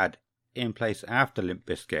else they had in place after Limp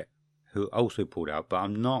Bizkit who also pulled out, but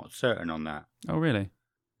I'm not certain on that. Oh, really?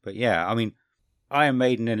 But yeah, I mean, Iron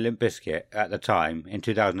Maiden and Limp Bizkit at the time in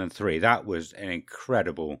 2003, that was an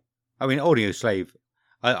incredible. I mean, Audioslave.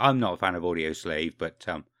 I'm not a fan of Audioslave, but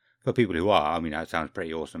for people who are, I mean, that sounds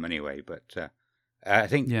pretty awesome anyway. But I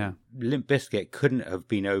think Limp Bizkit couldn't have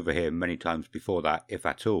been over here many times before that, if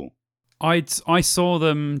at all. I saw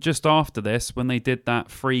them just after this when they did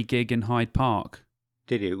that free gig in Hyde Park.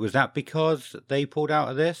 Did you? Was that because they pulled out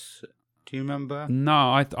of this? Do you remember?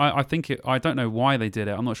 No, I think I don't know why they did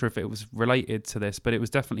it. I'm not sure if it was related to this, but it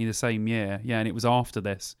was definitely the same year. Yeah, and it was after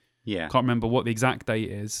this. Yeah. Can't remember what the exact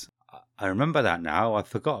date is. I remember that now. I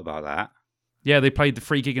forgot about that. Yeah, they played the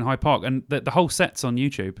free gig in Hyde Park, and the whole set's on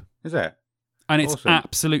YouTube. Is it? And it's awesome.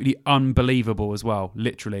 Absolutely unbelievable as well.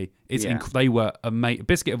 Literally, they were amazing.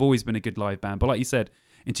 Bizkit have always been a good live band, but like you said,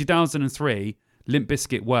 in 2003, Limp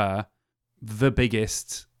Bizkit were the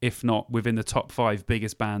biggest, if not within the top 5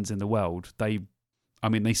 biggest bands in the world. They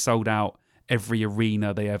sold out every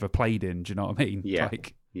arena they ever played in. Do you know what I mean? Yeah.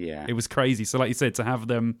 Yeah. It was crazy. So like you said, to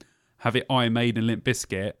have it Iron Maiden and Limp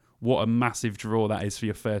Bizkit, what a massive draw that is for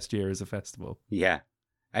your first year as a festival. Yeah.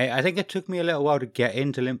 I think it took me a little while to get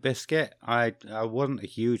into Limp Bizkit. I wasn't a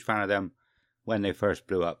huge fan of them when they first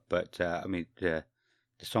blew up, but the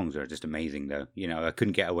songs are just amazing though. I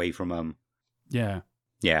couldn't get away from them. Yeah.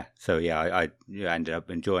 Yeah, so I ended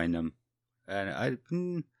up enjoying them,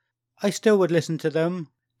 and I still would listen to them.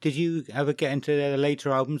 Did you ever get into their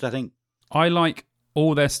later albums? I think I like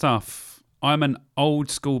all their stuff. I'm an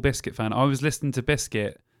old school Bizkit fan. I was listening to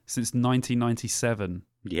Bizkit since 1997.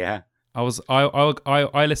 Yeah, I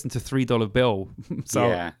listened to $3 Bill, so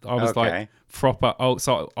yeah. I was like proper. Oh,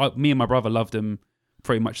 so me and my brother loved them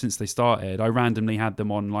pretty much since they started. I randomly had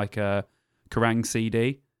them on like a Kerrang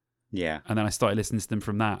CD. Yeah. And then I started listening to them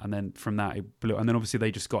from that, and then from that it blew. And then obviously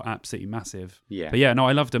they just got absolutely massive. Yeah. But yeah, no,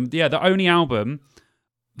 I loved them. Yeah, the only album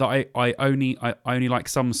that I only like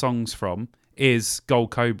some songs from is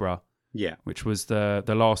Gold Cobra, Yeah. which was the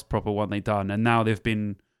last proper one they done. And now they've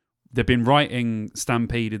been writing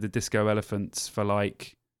Stampede of the Disco Elephants for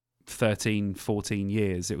like 13, 14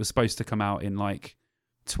 years. It was supposed to come out in like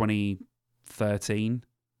 2013,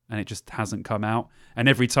 and it just hasn't come out. And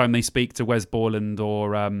every time they speak to Wes Borland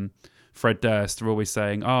or Fred Durst, they're always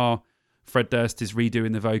saying, "Oh, Fred Durst is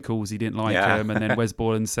redoing the vocals. He didn't like them." And then Wes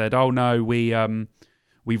Borland said, "Oh no, we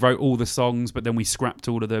wrote all the songs, but then we scrapped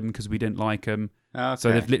all of them because we didn't like them." Okay.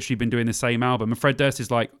 So they've literally been doing the same album. And Fred Durst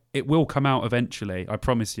is like, "It will come out eventually, I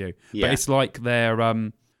promise you." Yeah. But it's like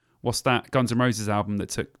their what's that Guns N' Roses album that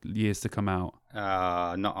took years to come out?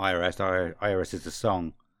 Not IRS. IRS is the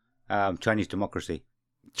song. Chinese Democracy.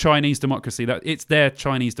 Chinese Democracy. That it's their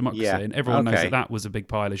Chinese Democracy, Yeah. and everyone knows Okay. that was a big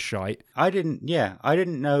pile of shite. I didn't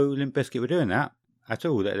know Limp Bizkit were doing that at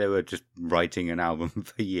all. That they were just writing an album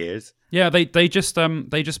for years. Yeah, they just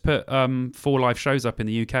put 4 live shows up in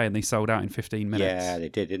the UK, and they sold out in 15 minutes. Yeah, they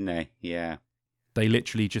did, didn't they? Yeah. They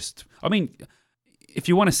literally just. I mean, if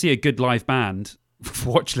you want to see a good live band,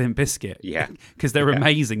 watch Limp Bizkit. Yeah. Because they're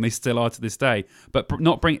amazing. They still are to this day. But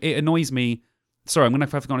it annoys me. Sorry, I'm going to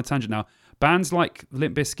have to go on a tangent now. Bands like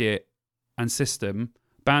Limp Bizkit and System,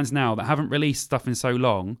 bands now that haven't released stuff in so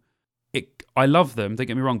long, I love them, don't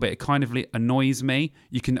get me wrong, but it kind of annoys me.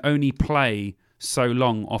 You can only play so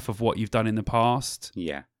long off of what you've done in the past.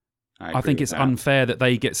 Yeah. I think it's unfair that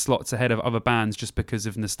they get slots ahead of other bands just because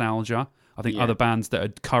of nostalgia. I think other bands that are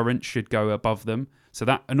current should go above them. So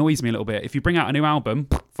that annoys me a little bit. If you bring out a new album,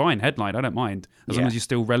 fine, headline, I don't mind. As long as you're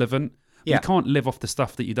still relevant. Yeah. You can't live off the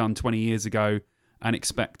stuff that you've done 20 years ago and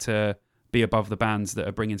expect to be above the bands that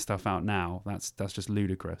are bringing stuff out now. That's just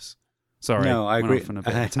ludicrous. Sorry. No, I went agree. off on a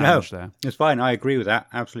bit of a tangent there. It's fine. I agree with that.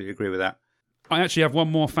 Absolutely agree with that. I actually have one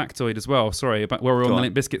more factoid as well. Sorry, about where we're on Go the on.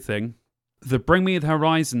 Limp Bizkit thing. The Bring Me the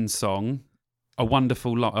Horizon song, A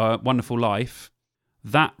Wonderful Life,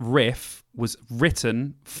 that riff was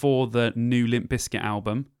written for the new Limp Bizkit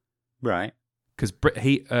album Right. because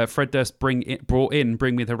Fred Durst brought in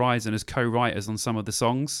Bring Me the Horizon as co-writers on some of the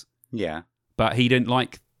songs, Yeah. but he didn't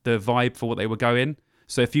like the vibe for what they were going.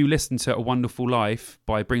 So if you listen to A Wonderful Life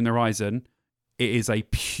by Bring the Horizon, it is a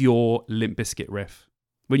pure Limp Bizkit riff.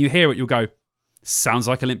 When you hear it, you'll go, sounds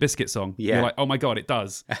like a Limp Bizkit song. Yeah. You're like, oh my God, it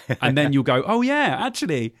does. And then you'll go, oh yeah,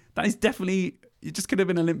 actually, that is definitely, it just could have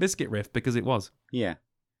been a Limp Bizkit riff because it was. Yeah.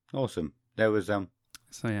 Awesome. There was So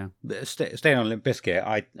yeah. staying on Limp Bizkit.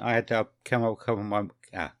 I had to come off.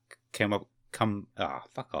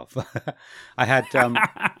 Fuck off. I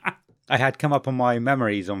had come up on my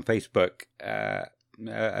memories on Facebook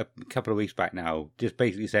a couple of weeks back now, just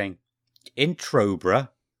basically saying, intro, bruh.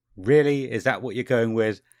 Really? Is that what you're going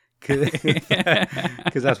with?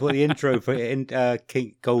 Because that's what the intro for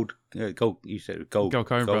King Gold. You said Gold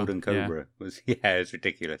Cobra. Golden Cobra was. Yeah, it's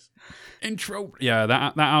ridiculous. Intro. Yeah,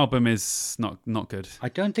 that album is not good. I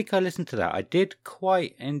don't think I listened to that. I did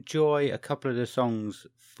quite enjoy a couple of the songs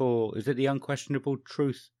for. Is it The Unquestionable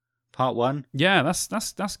Truth Part 1? Yeah, that's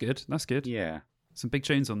good. That's good. Yeah. Some big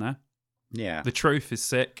tunes on there. Yeah. The Truth is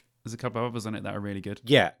sick. There's a couple of others on it that are really good.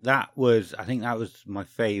 Yeah, I think that was my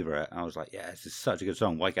favourite. I was like, yeah, this is such a good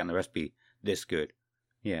song. Why can't the rest be this good?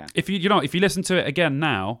 Yeah. If you listen to it again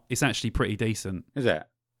now, it's actually pretty decent Is it?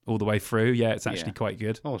 all the way through. Yeah, it's actually Yeah. quite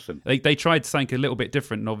good. Awesome. They tried something a little bit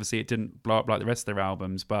different, and obviously it didn't blow up like the rest of their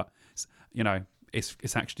albums, but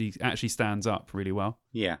it's actually stands up really well.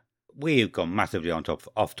 Yeah. We've gone massively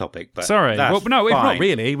off topic, but Sorry, that's well, no, fine. not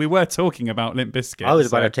really. We were talking about Limp Bizkit. I was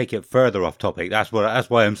about so- to take it further off topic. That's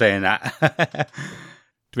why I'm saying that.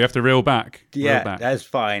 Do we have to reel back? Yeah, Reel back. that's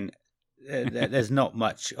fine. There's not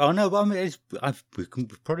much. Oh no, but I mean,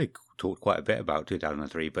 we've probably talked quite a bit about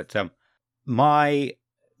 2003. But my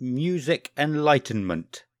music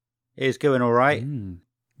enlightenment is going all right.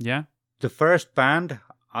 Yeah. The first band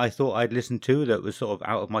I thought I'd listen to that was sort of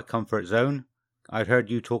out of my comfort zone. I'd heard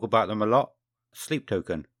you talk about them a lot. Sleep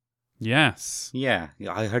Token. Yes. Yeah,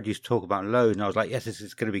 I heard you talk about them loads, and I was like, yes, this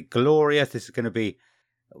is going to be glorious. This is going to be.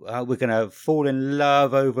 We're going to fall in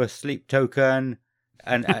love over Sleep Token,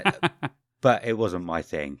 and but it wasn't my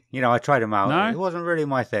thing. I tried them out. No? It wasn't really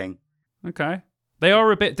my thing. Okay. They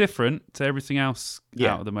are a bit different to everything else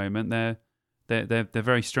Yeah. out at the moment. They're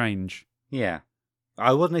very strange. Yeah,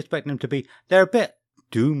 I wasn't expecting them to be. They're a bit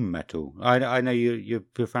doom metal. I know you're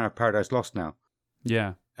a fan of Paradise Lost now,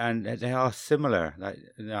 Yeah. and they are similar.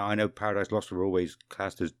 I know Paradise Lost were always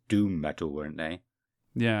classed as doom metal, weren't they?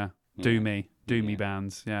 Yeah. Yeah. Doomy Yeah.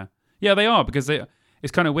 bands. Yeah. Yeah, they are because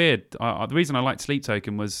it's kind of weird. The reason I liked Sleep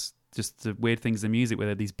Token was just the weird things in music where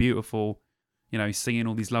they're these beautiful, singing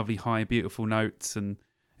all these lovely high beautiful notes and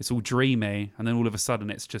it's all dreamy, and then all of a sudden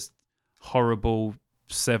it's just horrible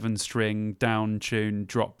 7-string down tune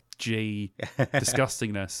drop G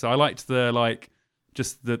disgustingness. So I liked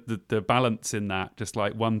just the balance in that, just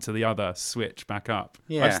like one to the other, switch back up.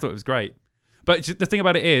 Yeah. I just thought it was great. But the thing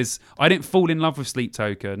about it is, I didn't fall in love with Sleep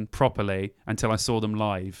Token properly until I saw them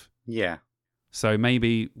live. Yeah. So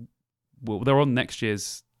maybe they're on next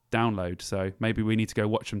year's download. So maybe we need to go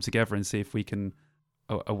watch them together and see if we can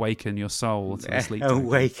awaken your soul to the Sleep Token.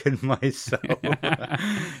 Awaken my soul.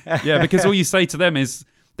 Yeah, because all you say to them is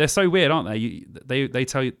they're so weird, aren't they? They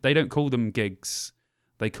tell you they don't call them gigs.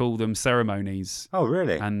 They call them ceremonies. Oh,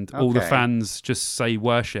 really? And all the Okay. fans just say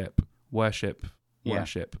worship. Yeah.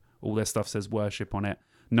 All their stuff says worship on it.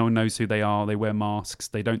 No one knows who they are. They wear masks.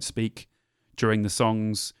 They don't speak during the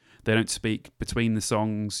songs. They don't speak between the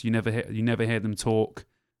songs. You never hear them talk.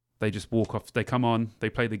 They just walk off. They come on.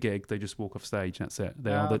 They play the gig. They just walk off stage. That's it.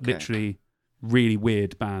 They are Okay. literally really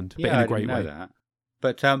weird band, but Yeah, in a I great didn't know way.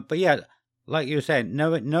 that. But yeah, like you were saying,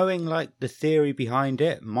 knowing like the theory behind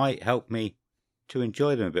it might help me to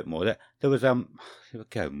enjoy them a bit more. There was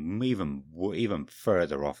okay, even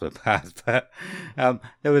further off the path, but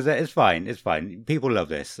it's fine. People love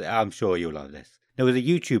this. I'm sure you'll love this. There was a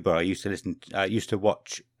YouTuber I used to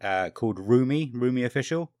watch called Rumi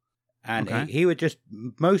Official, and Okay. he would just,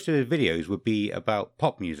 most of his videos would be about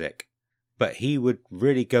pop music, but he would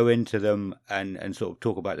really go into them and sort of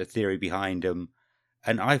talk about the theory behind them.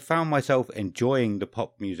 And I found myself enjoying the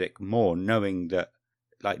pop music more, knowing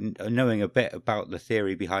a bit about the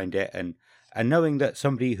theory behind it, and knowing that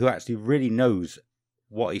somebody who actually really knows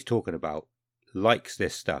what he's talking about likes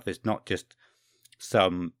this stuff. It's not just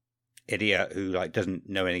some idiot who like doesn't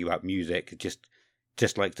know anything about music,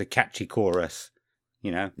 just likes the catchy chorus,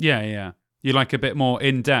 Yeah. You like a bit more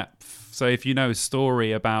in depth. So if you know a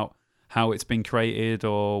story about how it's been created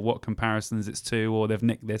or what comparisons it's to, or they've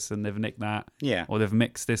nicked this and they've nicked that, Yeah. or they've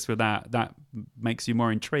mixed this with that makes you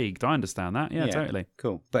more intrigued. I understand that. Yeah, totally.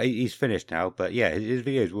 Cool. But he's finished now. But yeah, his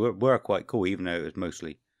videos were quite cool, even though it was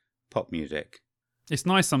mostly pop music. It's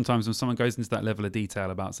nice sometimes when someone goes into that level of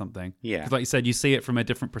detail about something. Yeah. Because like you said, you see it from a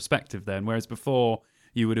different perspective then, whereas before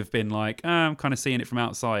you would have been like, I'm kind of seeing it from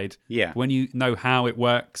outside. Yeah. When you know how it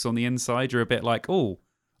works on the inside, you're a bit like, oh,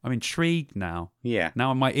 I'm intrigued now. Yeah.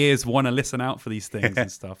 Now my ears want to listen out for these things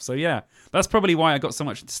and stuff. So yeah, that's probably why I got so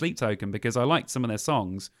much into Sleep Token, because I liked some of their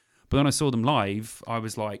songs. But when I saw them live, I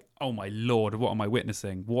was like, oh my Lord, what am I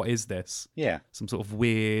witnessing? What is this? Yeah. Some sort of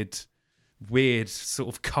weird sort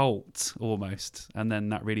of cult almost. And then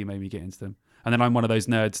that really made me get into them. And then I'm one of those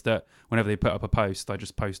nerds that whenever they put up a post, I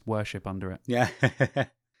just post worship under it. Yeah.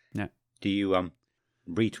 Yeah. Do you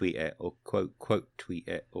retweet it or quote tweet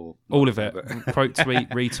it or All of it. whatever? Quote tweet,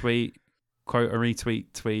 retweet, quote a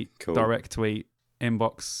retweet, tweet, Cool. direct tweet,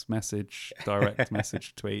 inbox message, direct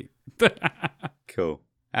message tweet. Cool.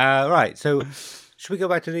 Right. So, should we go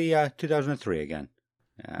back to the 2003 again?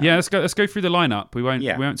 Yeah, let's go through the lineup. We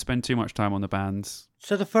won't spend too much time on the bands.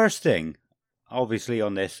 So the first thing, obviously,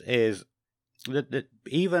 on this is that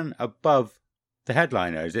even above the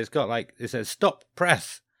headliners, it says "Stop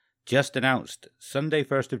Press." Just announced Sunday,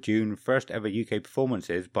 1st of June, first ever UK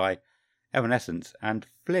performances by Evanescence and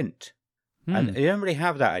Flint. And you don't really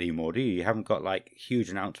have that anymore, do you? You haven't got like huge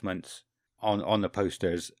announcements on the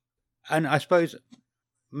posters. And I suppose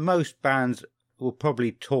most bands will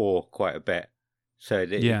probably tour quite a bit, so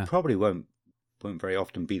it probably won't very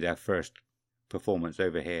often be their first performance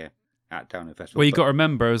over here at Download Festival. Well, you got to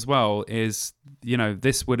remember as well is,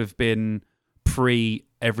 this would have been pre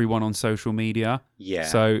everyone on social media. Yeah.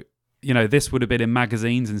 So, this would have been in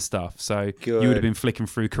magazines and stuff. So you would have been flicking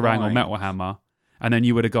through Kerrang or Right. Metal Hammer, and then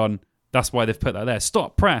you would have gone, that's why they've put that there.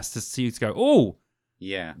 Stop Press, to see you to go, oh,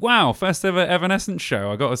 Yeah. wow, first ever Evanescence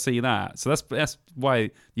show. I got to see that. So that's why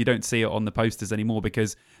you don't see it on the posters anymore,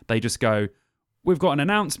 because they just go, we've got an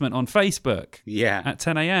announcement on Facebook Yeah. at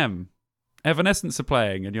 10 a.m. Evanescence are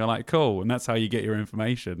playing, and you're like, cool, and that's how you get your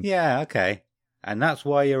information. Yeah, okay. And that's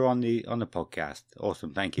why you're on the podcast.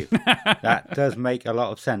 Awesome, thank you. That does make a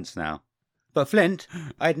lot of sense now. But Flint,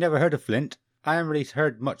 I'd never heard of Flint. I haven't really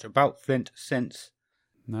heard much about Flint since.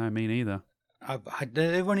 No, me neither.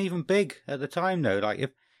 They weren't even big at the time, though.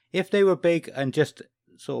 Like if they were big and just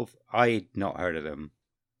sort of I'd not heard of them,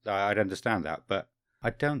 I'd understand that. But I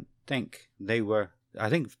don't think they were. I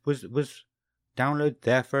think was Download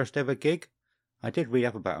their first ever gig. I did read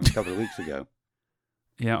up about them a couple of weeks ago.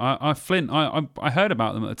 Yeah, Flint. I heard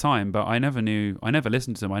about them at the time, but I never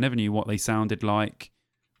listened to them. I never knew what they sounded like,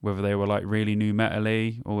 whether they were like really new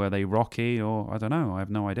metal-y or were they rocky, or I don't know. I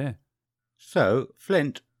have no idea. So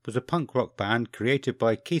Flint was a punk rock band created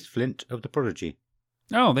by Keith Flint of The Prodigy.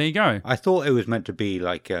 Oh, there you go. I thought it was meant to be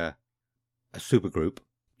like a supergroup.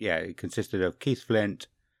 Yeah, it consisted of Keith Flint,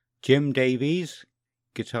 Jim Davies,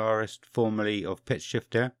 guitarist formerly of Pitch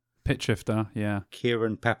Shifter, yeah.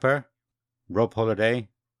 Kieran Pepper, Rob Holiday,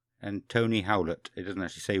 and Tony Howlett. It doesn't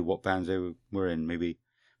actually say what bands they were in. Maybe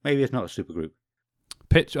it's not a supergroup.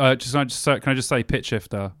 Can I just say Pitch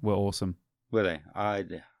Shifter were awesome. Were they?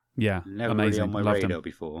 Yeah, never amazing. really on my Loved radar them.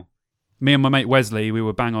 before. Me and my mate Wesley, we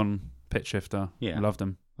were bang on Pitch Shifter. Yeah. Loved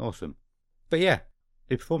them. Awesome. But yeah,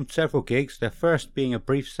 they performed several gigs, their first being a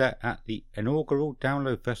brief set at the inaugural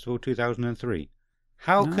Download Festival 2003.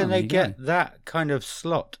 How can they get that kind of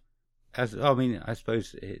slot? I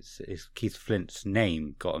suppose it's Keith Flint's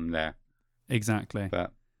name got them there. Exactly.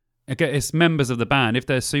 But again, it's members of the band. If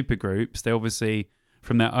they're supergroups, they obviously,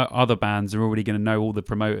 from their other bands, are already going to know all the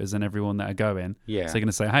promoters and everyone that are going. yeah, So they're going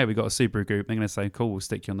to say, hey, we got a supergroup. They're going to say, cool, we'll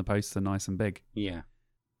stick you on the poster nice and big. yeah,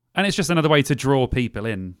 And it's just another way to draw people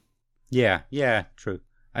in. yeah, true.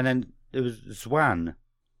 And then there was Zwan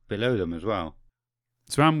below them as well.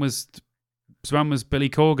 Zwan was Billy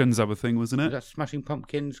Corgan's other thing, wasn't Was it? that Smashing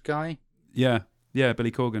Pumpkins guy? Yeah,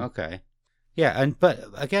 Billy Corgan. Okay. Yeah, but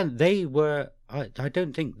again, they were. I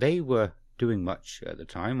don't think they were doing much at the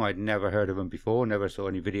time. I'd never heard of them before. Never saw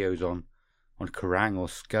any videos on Kerrang or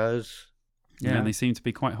Scuzz. Yeah, and they seem to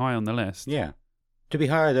be quite high on the list. Yeah, to be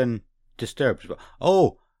higher than Disturbed.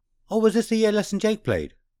 Oh, was this the year Less Than Jake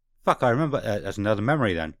played? Fuck, I remember. That's another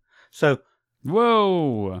memory then. So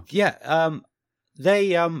Whoa. yeah,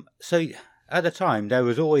 they so at the time there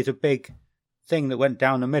was always a big thing that went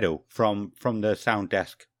down the middle from the sound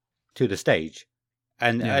desk to the stage,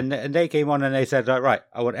 and they came on and they said, right,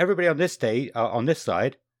 I want everybody on this stage on this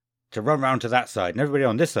side to run round to that side, and everybody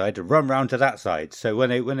on this side to run round to that side. So when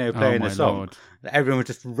they were playing the song, Lord. everyone was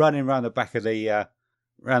just running around the back of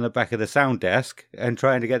the sound desk and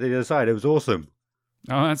trying to get to the other side. It was awesome.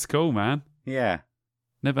 Oh, that's cool, man. Yeah,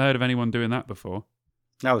 Never heard of anyone doing that before.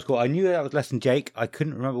 that was cool. I knew that was Less Than Jake. I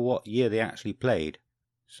couldn't remember what year they actually played.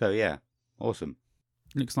 So yeah, awesome.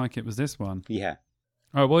 Looks like it was this one. Yeah.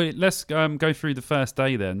 All right, well, let's go through the first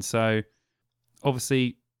day then. So,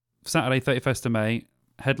 obviously, Saturday, 31st of May,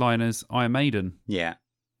 headliners, Iron Maiden. Yeah.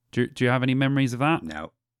 Do you have any memories of that?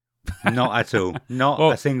 No. Not at all. Not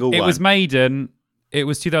Well, a single one. It was Maiden. It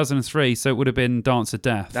was 2003, so it would have been Dance of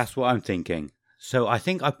Death. That's what I'm thinking. So I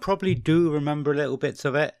think I probably do remember little bits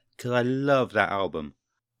of it because I love that album.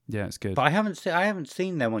 Yeah, it's good. But I haven't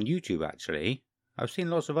seen them on YouTube actually. I've seen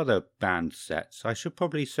lots of other band sets. I should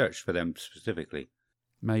probably search for them specifically.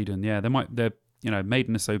 Maiden, yeah,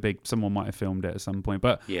 Maiden are so big, someone might have filmed it at some point.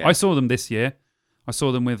 But Yeah. I saw them this year. I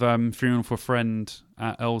saw them with Funeral for a Friend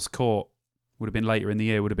at Earl's Court. Would have been later in the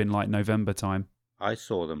year. Would have been like November time. I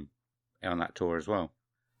saw them on that tour as well.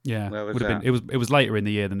 Yeah, Where was would have that? been. It was later in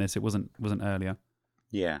the year than this. It wasn't earlier.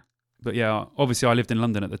 Yeah. But yeah, obviously I lived in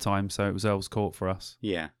London at the time, so it was Earl's Court for us.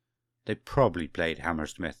 Yeah. They probably played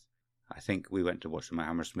Hammersmith. I think we went to watch them at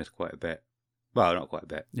Hammersmith quite a bit. Well, not quite a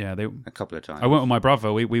bit. Yeah, A couple of times. I went with my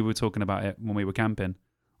brother. We were talking about it when we were camping. I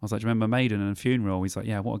was like, do you remember Maiden and Funeral? He's like,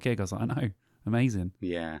 yeah, what a gig. I was like, I know. Amazing.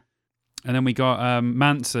 Yeah. And then we got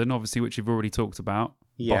Manson, obviously, which you've already talked about.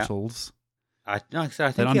 Yeah. Bottles. I think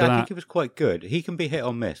under that- he was quite good. He can be hit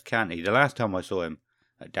or miss, can't he? The last time I saw him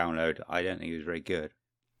at Download, I don't think he was very good.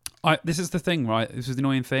 This is the thing, right? This was the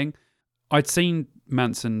annoying thing. I'd seen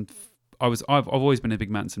Manson. I've always been a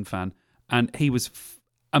big Manson fan, and he was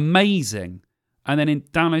amazing. And then in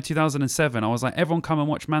Download 2007, I was like, everyone come and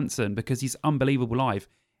watch Manson because he's unbelievable live.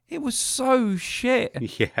 It was so shit.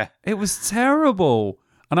 Yeah. It was terrible.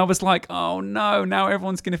 And I was like, oh no, now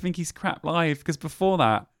everyone's going to think he's crap live because before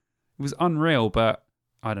that, it was unreal. But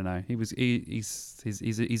I don't know.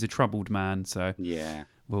 He's a troubled man, so Yeah.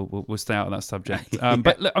 we'll stay out of that subject.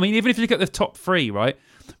 But look, I mean, even if you look at the top three, right?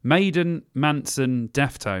 Maiden, Manson,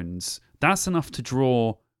 Deftones. That's enough to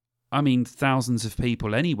draw, I mean, thousands of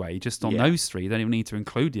people anyway, just on those three. They don't even need to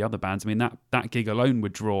include the other bands. I mean, that gig alone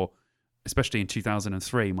would draw, especially in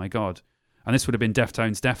 2003, my God. And this would have been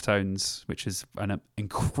Deftones, which is an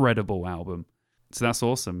incredible album. So that's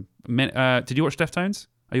awesome. Did you watch Deftones?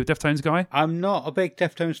 Are you a Deftones guy? I'm not a big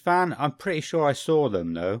Deftones fan. I'm pretty sure I saw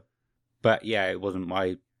them, though. But yeah, it wasn't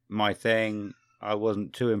my thing. I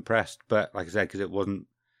wasn't too impressed. But like I said, because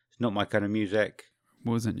it's not my kind of music.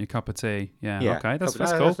 Wasn't your cup of tea? Yeah. Yeah. Okay, that's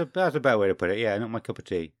cool. That's a better way to put it. Yeah, not my cup of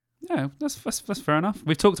tea. Yeah, that's fair enough.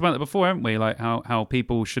 We've talked about that before, haven't we? Like how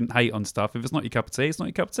people shouldn't hate on stuff. If it's not your cup of tea, it's not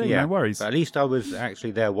your cup of tea. Yeah, No worries. But at least I was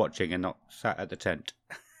actually there watching and not sat at the tent.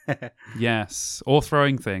 Yes, or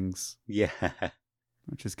throwing things, Yeah.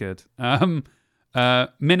 which is good.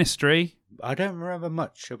 Ministry. I don't remember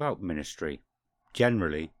much about Ministry,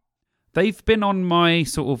 generally. They've been on my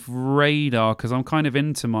sort of radar because I'm kind of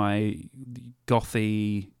into my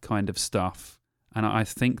gothy kind of stuff. And I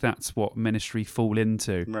think that's what Ministry fall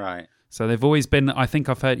into. Right. So they've always been, I think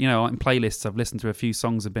I've heard, in playlists, I've listened to a few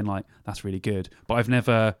songs and been like, that's really good. But I've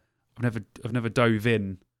never dove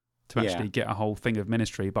in to actually get a whole thing of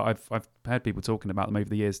Ministry. But I've heard people talking about them over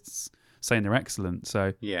the years, saying they're excellent.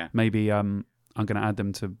 So maybe I'm going to add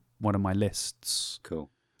them to one of my lists. Cool.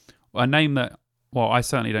 A name that, I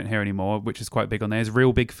certainly don't hear anymore, which is quite big on there, is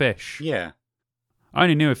Real Big Fish. Yeah. I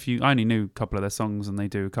only knew a couple of their songs, and they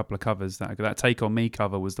do a couple of covers. That Take On Me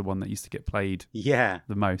cover was the one that used to get played the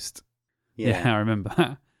most. Yeah, I remember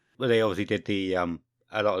that. Well, they obviously did the a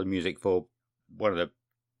lot of the music for one of the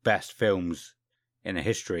best films in the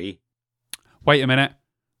history. Wait a minute.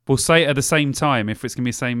 We'll say it at the same time if it's going to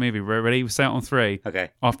be the same movie. Ready? We'll say it on 3.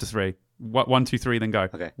 Okay. After 3. 1, 2, 3, then go.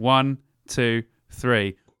 Okay. 1, 2,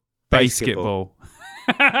 3. Basketball.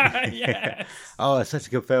 Yes. Oh, it's such a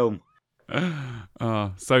good film.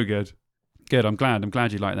 Oh, so good. Good. I'm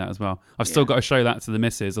glad you like that as well. I've still got to show that to the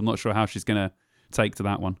missus. I'm not sure how she's going to take to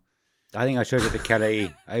that one. I think I showed it to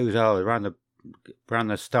Kelly. It was around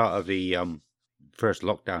the start of the first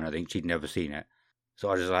lockdown. I think she'd never seen it,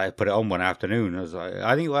 so I put it on one afternoon. I was like,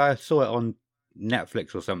 I think I saw it on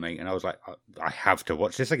Netflix or something, and I was like, I have to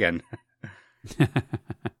watch this again.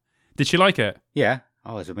 Did she like it? Yeah.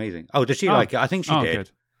 Oh, it's amazing. Oh, did she like it? I think she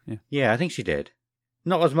did. Good. Yeah, I think she did.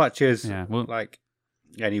 Not as much as like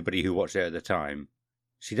anybody who watched it at the time.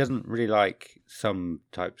 She doesn't really like some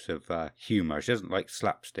types of humour. She doesn't like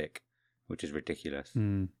slapstick, which is ridiculous.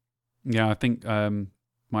 Yeah, I think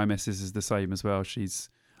my missus is the same as well.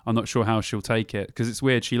 I'm not sure how she'll take it because it's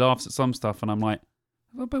weird. She laughs at some stuff, and I'm like,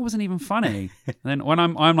 but it wasn't even funny. And then when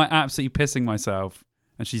I'm like absolutely pissing myself,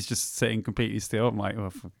 and she's just sitting completely still, I'm like,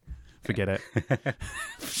 oh, forget it,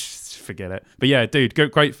 forget it. But yeah, dude,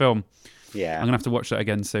 great film. Yeah, I'm gonna have to watch that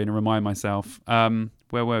again soon and remind myself.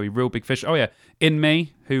 Where were we? Real Big Fish. Oh yeah, In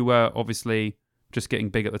Me, who were obviously just getting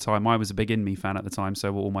big at the time. I was a big In Me fan at the time, so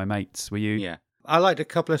were all my mates. Were you? Yeah, I liked a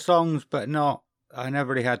couple of songs, but not. I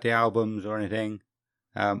never really had the albums or anything.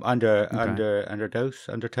 Underdose.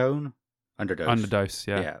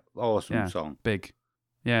 Yeah, awesome song. Big.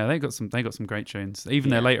 Yeah, they got some great tunes.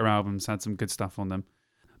 Even their later albums had some good stuff on them.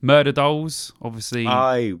 Murder Dolls, obviously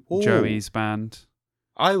Joey's band.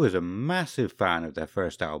 I was a massive fan of their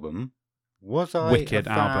first album. Was I Wicked a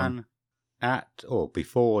fan album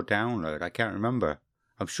before Download? I can't remember.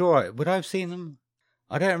 I'm sure would I have seen them?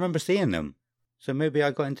 I don't remember seeing them. So maybe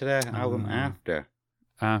I got into their album after.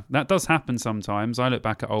 That does happen sometimes. I look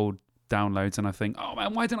back at old Downloads and I think, oh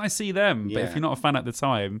man, why didn't I see them? Yeah. But if you're not a fan at the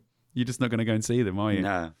time, you're just not going to go and see them, are you?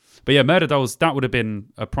 No. But yeah, Murder Dolls, that would have been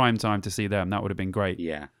a prime time to see them. That would have been great.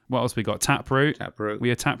 Yeah. What else we got? Taproot. Were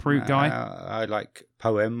you a Taproot guy? I like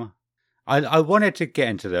Poem. I wanted to get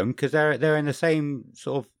into them because they're in the same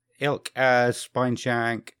sort of ilk as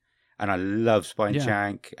Spineshank, and I love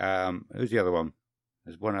Spineshank. Who's the other one?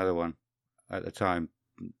 There's one other one at the time.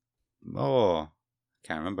 Oh,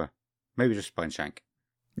 can't remember. Maybe just Spineshank.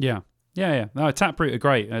 Yeah. No, Taproot are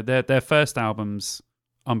great. Their first album's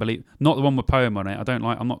unbelievable. Not the one with Poem on it.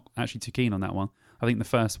 I'm not actually too keen on that one. I think the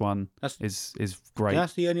first one is great.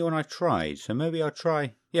 That's the only one I tried. So maybe I'll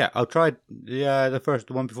try. Yeah, I'll try the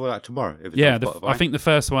one before that tomorrow. If it's I think the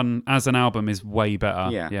first one as an album is way better.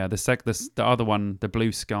 Yeah. The other one, the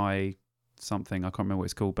Blue Sky something, I can't remember what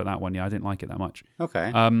it's called, but that one, I didn't like it that much.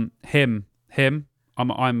 Okay. Him.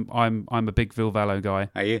 I'm a big Vil Vallo guy.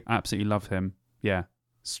 Are you? Absolutely love him. Yeah.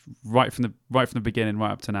 Right from the beginning,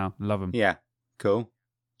 right up to now, love him. Yeah. Cool.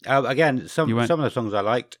 Again, some of the songs I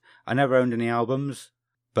liked. I never owned any albums,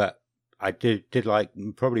 but I did like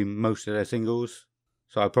probably most of their singles,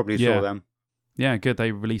 so I probably saw them. Yeah, good.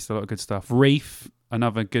 They released a lot of good stuff. Reef,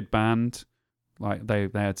 another good band. Like they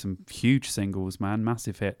had some huge singles, man,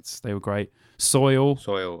 massive hits. They were great. Soil,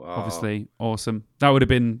 obviously awesome. That would have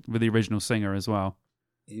been with the original singer as well.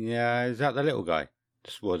 Yeah, is that the little guy?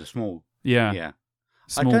 The small. Yeah.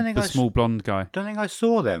 Small blonde guy. I don't think I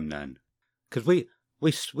saw them then, because we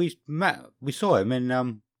saw him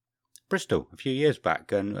in Bristol a few years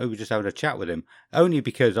back, and we were just having a chat with him. Only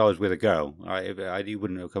because I was with a girl. He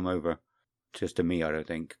wouldn't have come over just to me, I don't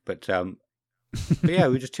think. But yeah,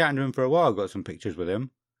 we were just chatting to him for a while. Got some pictures with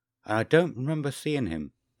him, and I don't remember seeing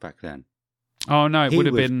him back then. Oh no, it would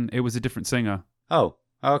have been. It was a different singer. Oh,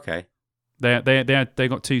 okay. They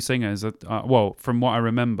got two singers. Well, from what I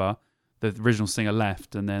remember, the original singer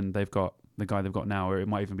left, and then they've got the guy they've got now, or it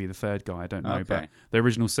might even be the third guy. I don't know, but the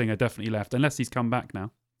original singer definitely left, unless he's come back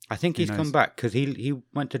now. I think he's come back because he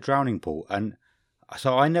went to Drowning Pool, and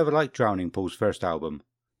So I never liked Drowning Pool's first album,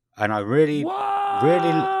 and I really, What?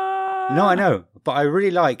 really, no, I know, but I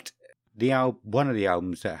really liked one of the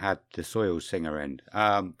albums that had the Soil singer in.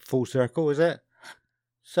 Full Circle, is it?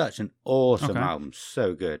 Such an awesome album,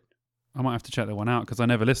 so good. I might have to check that one out because I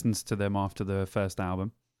never listened to them after the first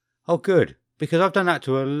album. Oh, good. Because I've done that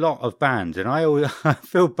to a lot of bands, and I always I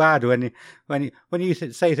feel bad when you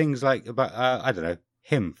say things like about I don't know,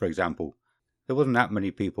 Him, for example. There wasn't that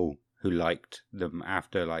many people who liked them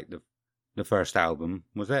after like the first album,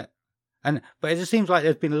 was it? But it just seems like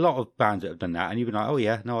there's been a lot of bands that have done that, and you've been like, oh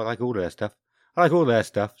yeah, no, I like all their stuff. I like all their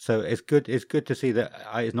stuff, so it's good. It's good to see that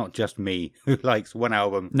it's not just me who likes one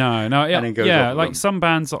album. No, yeah, and then goes off like them. some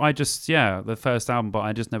bands, the first album, but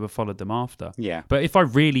I just never followed them after. Yeah, But if I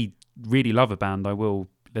really, really love a band, I will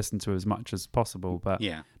listen to as much as possible. But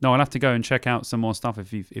yeah, no, I'll have to go and check out some more stuff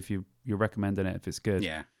if you're recommending it if it's good.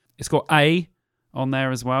 yeah, It's got A on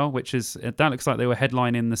there as well, which is that looks like they were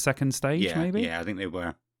headlining the second stage. yeah, maybe. yeah. I think they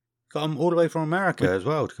were. Got them all the way from America as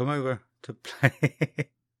well to come over to play.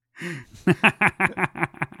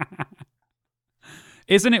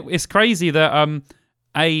 Isn't it? It's crazy that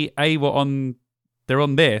A were on. They're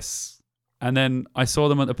on this, and then I saw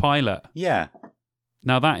them at the pilot. Yeah,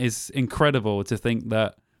 Now that is incredible to think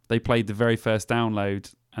that they played the very first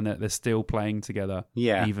download and that they're still playing together.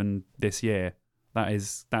 yeah. Even this year,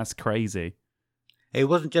 that's crazy. It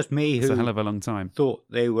wasn't just me It's a hell who of a long time. thought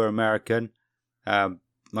they were American.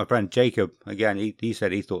 My friend Jacob, again, he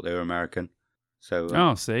said he thought they were American. So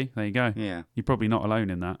Oh, see, there you go. yeah. You're probably not alone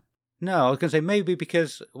in that. No, I was going to say maybe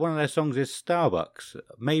because one of their songs is Starbucks.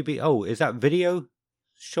 Maybe. Oh, is that video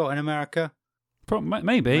shot in America?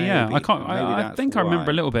 Maybe, yeah. I can't. Maybe I that's think I remember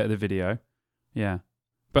why. a little bit of the video. Yeah,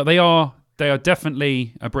 but they are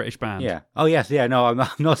definitely a British band. Yeah. Oh yes, yeah. No, I'm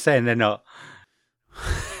not saying they're not.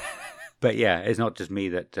 But yeah, it's not just me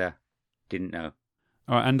that didn't know.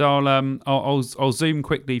 All right, and I'll zoom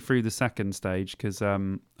quickly through the second stage because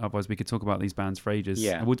otherwise we could talk about these bands for ages.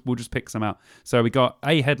 Yeah. We'll just pick some out. So we got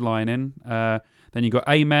A headlining, then you got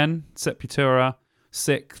Amen, Sepultura,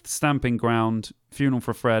 Sixth, Stamping Ground, Funeral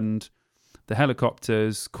for a Friend, The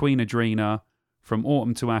Helicopters, Queen Adrena, From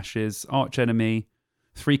Autumn to Ashes, Arch Enemy,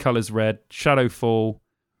 Three Colours Red, Shadowfall,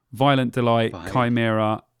 Violent Delight, Right.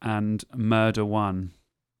 Chimera, and Murder One.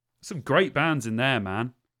 Some great bands in there,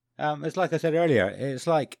 man. It's like I said earlier. It's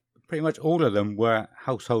like pretty much all of them were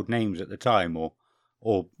household names at the time,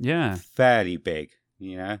 or Yeah. fairly big.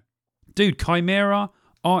 You know. Dude, Chimera,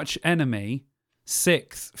 Arch Enemy,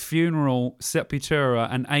 Sixth, Funeral, Sepultura,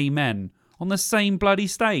 and Amen on the same bloody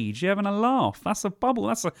stage. You're having a laugh. That's a bubble.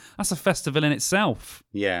 That's a festival in itself.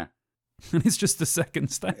 Yeah. And it's just the second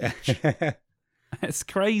stage. It's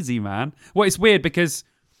crazy, man. Well, it's weird because,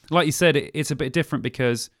 like you said, it's a bit different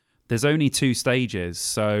because there's only two stages.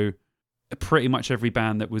 So pretty much every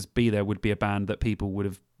band that would be there would be a band that people would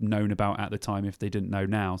have known about at the time if they didn't know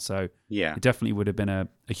now. So Yeah. it definitely would have been a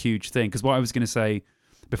huge thing. Because what I was going to say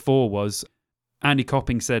before was Andy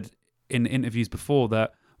Copping said in interviews before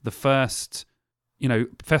that the first,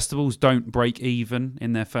 festivals don't break even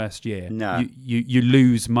in their first year. No. You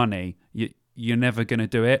lose money. You're never going to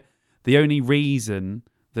do it. The only reason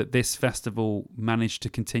that this festival managed to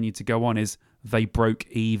continue to go on is they broke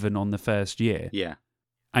even on the first year. Yeah.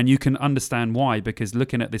 And you can understand why, because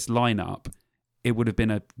looking at this lineup, it would have been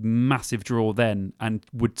a massive draw then and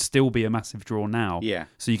would still be a massive draw now. Yeah.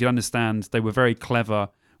 So you can understand they were very clever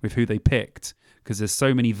with who they picked because there's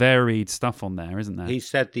so many varied stuff on there, isn't there? He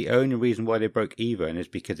said the only reason why they broke even is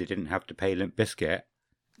because they didn't have to pay Limp Bizkit.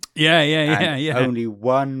 Yeah. Only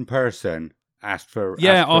one person asked for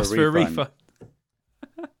a refund.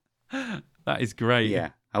 That is great. Yeah.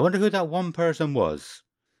 I wonder who that one person was.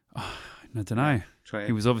 I don't know. Try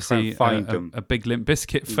He was try obviously and find them. a big Limp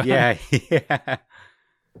Bizkit fan. Yeah, yeah.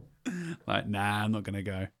 Like, nah, I'm not going to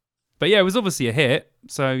go. But yeah, it was obviously a hit.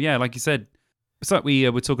 So yeah, like you said, it's like we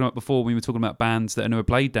were talking about before when we were talking about bands that are never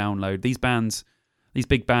played download. These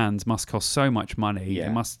big bands must cost so much money. Yeah.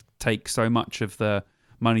 It must take so much of the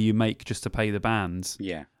money you make just to pay the bands.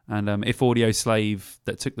 Yeah. And if Audio Slave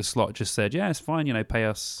that took the slot just said, yeah, it's fine, pay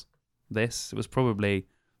us this, it was probably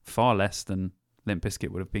far less than Limp Bizkit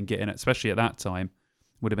would have been getting, especially at that time.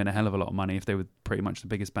 Would have been a hell of a lot of money if they were pretty much the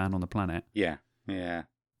biggest band on the planet. Yeah. Yeah.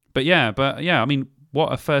 But yeah, I mean,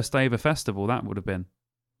 what a first day of a festival that would have been.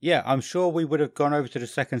 Yeah, I'm sure we would have gone over to the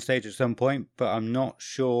second stage at some point, but I'm not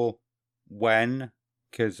sure when.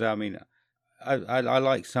 Because, I mean, I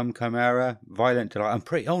like some Chimera, Violent Delight.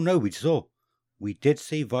 We did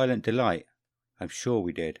see Violent Delight. I'm sure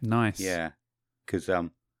we did. Nice. Yeah. Because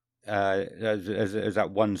there's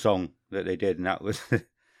that one song that they did, and that was that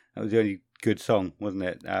was the only good song, wasn't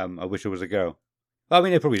it? I Wish I Was a Girl. I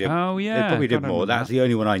mean, they probably did. Oh, yeah. They probably did God, I more. remember That's that. the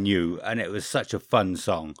only one I knew, and it was such a fun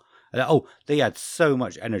song. And, they had so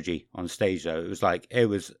much energy on stage, though. It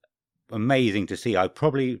was amazing to see.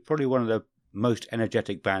 Probably one of the most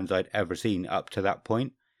energetic bands I'd ever seen up to that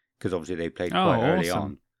point, because obviously they played quite early awesome.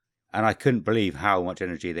 on, and I couldn't believe how much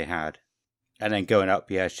energy they had. And then going up,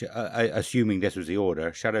 assuming this was the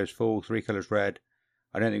order: Shadows Fall, Three Colours Red.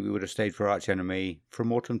 I don't think we would have stayed for Arch Enemy.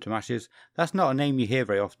 From Autumn to Ashes. That's not a name you hear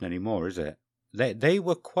very often anymore, is it? They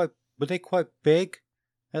were quite big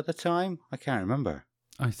at the time? I can't remember.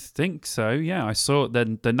 I think so, yeah. I saw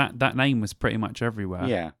that name was pretty much everywhere.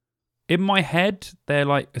 Yeah. In my head, they're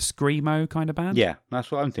like a screamo kind of band. Yeah,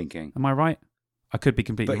 that's what I'm thinking. Am I right? I could be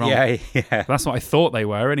completely But wrong. yeah. That's what I thought they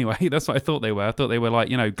were anyway. That's what I thought they were. I thought they were like,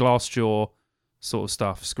 Glassjaw sort of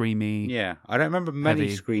stuff, screamy. Yeah, I don't remember many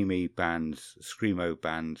Heavy. screamo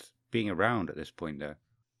bands being around at this point, though.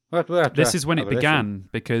 This is when it began,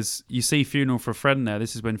 because you see Funeral for a Friend there.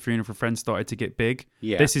 This is when Funeral for a Friend started to get big.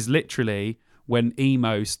 Yeah. This is literally when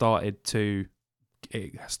emo started to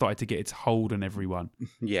get its hold on everyone.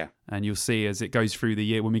 Yeah. And you'll see as it goes through the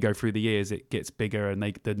year, when we go through the years, it gets bigger and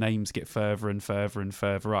the names get further and further and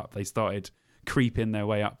further up. They started creeping their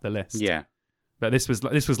way up the list. Yeah. But this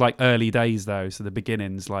was like early days though, so the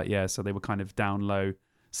beginnings, so they were kind of down low,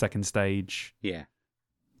 second stage. Yeah.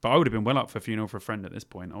 But I would have been well up for Funeral for a Friend at this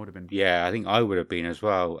point. I would have been. Yeah, I think I would have been as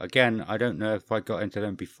well. Again, I don't know if I got into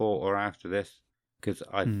them before or after this, because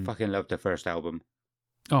I fucking loved the first album.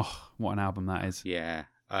 Oh, what an album that is! Yeah.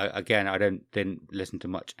 I didn't listen to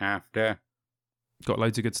much after. Got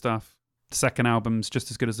loads of good stuff. The second album's just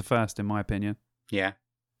as good as the first, in my opinion. Yeah.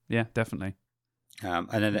 Yeah, definitely. And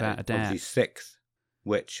then Without a doubt. obviously Sixth,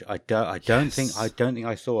 which I don't think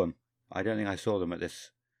I saw them. I don't think I saw them at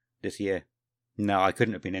this year. No, I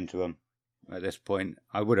couldn't have been into them at this point.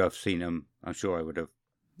 I would have seen them. I'm sure I would have.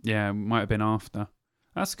 Yeah, it might have been after.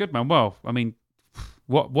 That's good, man. Well, I mean,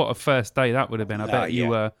 what a first day that would have been. I bet you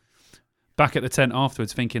were back at the tent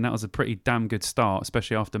afterwards thinking that was a pretty damn good start,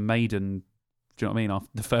 especially after Maiden. Do you know what I mean? After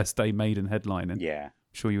the first day Maiden headlining. Yeah. I'm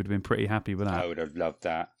sure you would have been pretty happy with that. I would have loved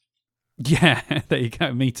that. Yeah, there you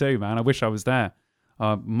go. Me too, man. I wish I was there.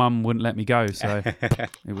 Mum wouldn't let me go, so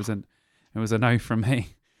it was a no from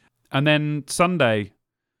me. And then Sunday,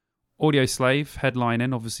 Audio Slave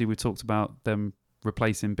headlining. Obviously, we talked about them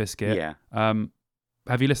replacing Biscuit. Yeah.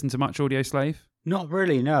 Have you listened to much Audio Slave? Not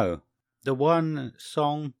really, no. The one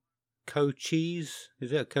song, Cochise,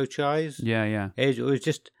 is it Cochise? Yeah, yeah. It was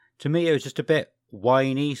just, to me, it was just a bit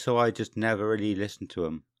whiny, so I just never really listened to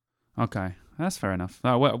them. Okay, that's fair enough.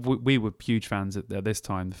 Oh, well, we were huge fans at this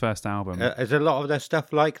time. The first album. Is a lot of their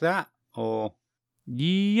stuff like that, or?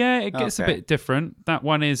 Yeah, it gets a bit different. That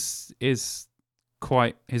one is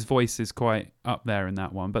quite, his voice is quite up there in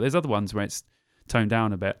that one, but there's other ones where it's toned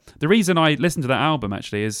down a bit. The reason I listened to that album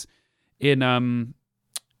actually is in Kerrang,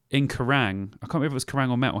 I can't remember if it was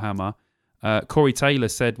Kerrang or Metal Hammer, Corey Taylor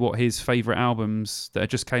said what his favourite albums that had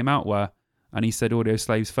just came out were, and he said Audio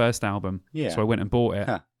Slave's first album. Yeah. So I went and bought it.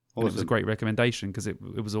 Huh. And it was a great recommendation because it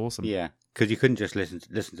was awesome. Yeah, because you couldn't just listen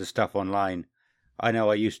to stuff online. I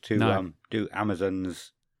know I used to do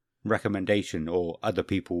Amazon's recommendation, or other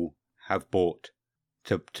people have bought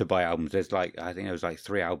to buy albums. There's I think there was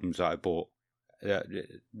 3 albums that I bought that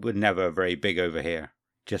were never very big over here,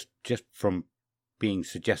 just from being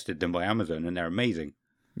suggested them by Amazon, and they're amazing.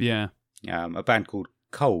 Yeah. A band called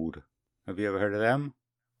Cold. Have you ever heard of them?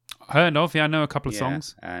 Heard of? Yeah, I know a couple of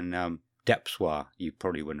songs. And Depswa, you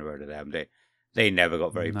probably wouldn't have heard of them. They never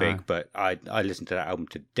got very big, but I listened to that album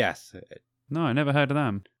to death. No, I never heard of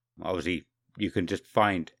them. Obviously, you can just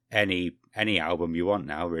find any album you want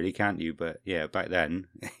now, really, can't you? But yeah, back then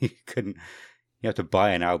you couldn't. You have to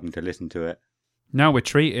buy an album to listen to it. Now we're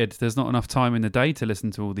treated. There's not enough time in the day to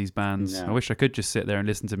listen to all these bands. No. I wish I could just sit there and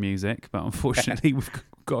listen to music, but unfortunately, we've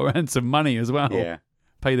got to earn some money as well. Yeah,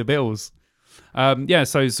 pay the bills. So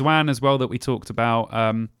Zwan as well that we talked about.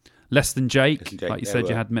 Less Than Jake, like you said,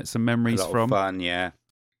 you had met some memories a lot from. of fun, yeah.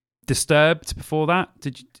 Disturbed before that.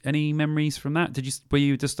 Any memories from that? Were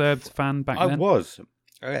you a Disturbed fan back then? I was.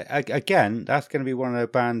 Again, that's going to be one of the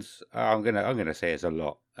bands. I'm gonna say it's a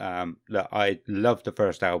lot. That I loved the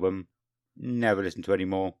first album. Never listened to any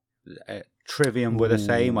more. Trivium were the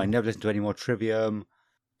same. I never listened to any more Trivium.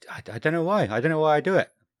 I don't know why. I don't know why I do it.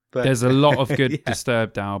 But there's a lot of good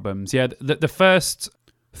Disturbed albums. Yeah, the first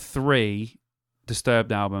 3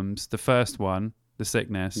 Disturbed albums. The first one, The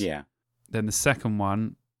Sickness. Yeah. Then the second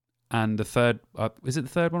one, and the third. Is it the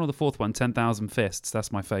third one or the fourth one? 10,000 Fists.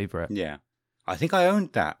 That's my favourite. Yeah. I think I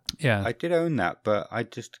owned that. Yeah. I did own that, but I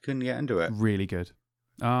just couldn't get into it. Really good.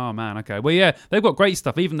 Oh man, okay. Well, yeah, they've got great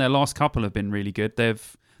stuff. Even their last couple have been really good.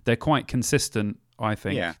 they're quite consistent. I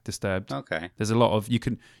think Disturbed. Okay. There's a lot of you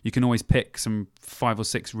can always pick some 5 or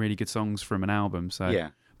 6 really good songs from an album. So Yeah.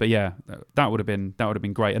 But yeah, that would have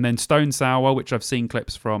been great. And then Stone Sour, which I've seen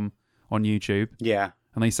clips from on YouTube, Yeah.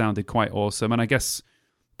 and they sounded quite awesome. And I guess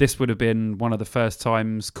this would have been one of the first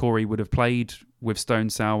times Corey would have played with Stone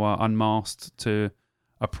Sour unmasked to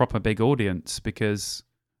a proper big audience,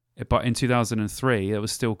 but in 2003 it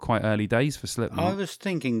was still quite early days for Slipknot. I was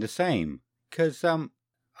thinking the same, because I'm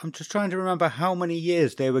just trying to remember how many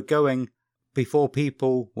years they were going before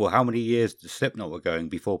people, or how many years the Slipknot were going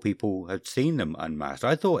before people had seen them unmasked.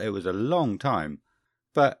 I thought it was a long time,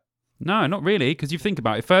 but No, not really, because you think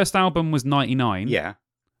about it. First album was 99. yeah.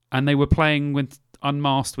 And they were playing with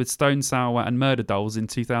unmasked with Stone Sour and Murder Dolls in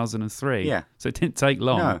 2003. Yeah. So it didn't take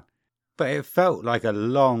long. No, but it felt like a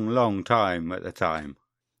long, long time at the time.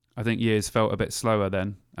 I think years felt a bit slower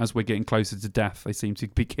then. As we're getting closer to death, they seem to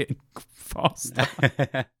be getting faster.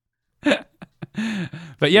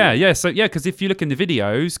 But because if you look in the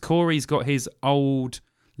videos, Corey's got his old,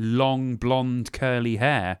 long, blonde, curly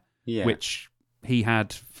hair, Yeah. which he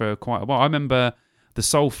had for quite a while. I remember the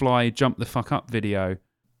Soulfly Jump the Fuck Up video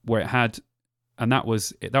where it had, and that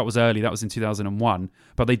was early, that was in 2001,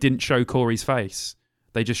 but they didn't show Corey's face.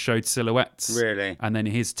 They just showed silhouettes. Really? And then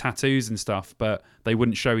his tattoos and stuff, but they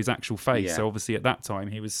wouldn't show his actual face. Yeah. So obviously at that time,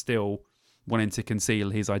 he was still wanting to conceal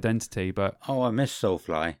his identity. But Oh, I miss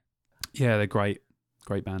Soulfly. yeah, they're great.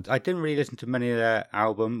 Great band. I didn't really listen to many of their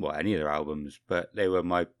any of their albums, but they were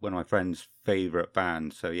one of my friend's favourite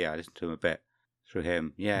bands. So yeah, I listened to them a bit through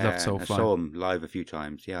him. Yeah, Love I Soulfly. saw them live a few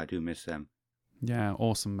times. Yeah, I do miss them. Yeah,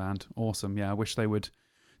 awesome band. Awesome. Yeah, I wish they would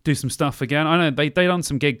do some stuff again. I know they done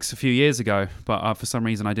some gigs a few years ago, but for some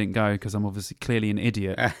reason I didn't go because I'm obviously clearly an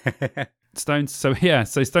idiot. Stone Sour.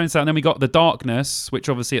 And then we got The Darkness, which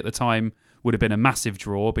obviously at the time would have been a massive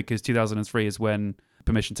draw because 2003 is when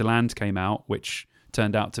Permission to Land came out, which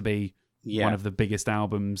turned out to be one of the biggest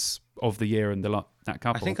albums of the year and that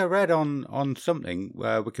couple. I think I read on something,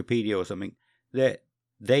 Wikipedia or something, that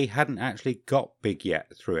they hadn't actually got big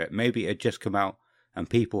yet through it. Maybe it had just come out and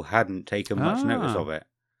people hadn't taken much notice of it.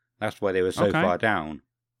 That's why they were so far down.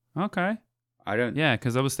 Okay. I don't. Yeah,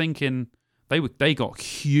 because I was thinking they got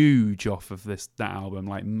huge off of that album,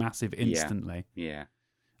 like massive instantly. Yeah.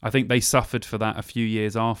 I think they suffered for that a few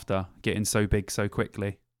years after getting so big so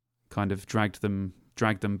quickly. Kind of dragged them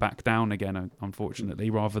back down again,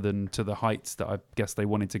 unfortunately, rather than to the heights that I guess they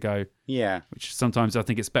wanted to go. Yeah. Which sometimes I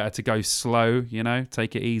think it's better to go slow,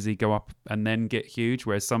 take it easy, go up and then get huge.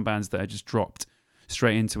 Whereas some bands that are just dropped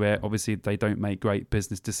straight into it, obviously they don't make great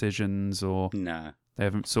business decisions or No. they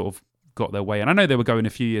haven't sort of got their way. And I know they were going a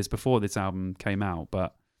few years before this album came out,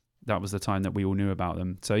 but that was the time that we all knew about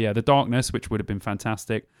them. So yeah, The Darkness, which would have been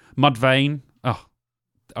fantastic. Mudvayne,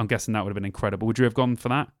 I'm guessing that would have been incredible. Would you have gone for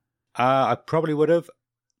that? I probably would have.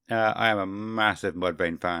 I am a massive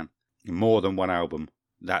Mudvayne fan. More than one album.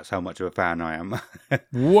 That's how much of a fan I am.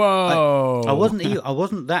 Whoa! I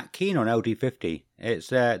wasn't that keen on LD50. It's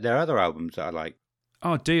their other albums that I like.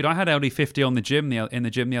 Oh, dude, I had LD50 in the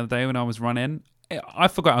gym the other day when I was running. I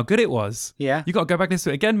forgot how good it was. Yeah. You got to go back and listen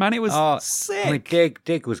to it again, man. It was sick. I mean,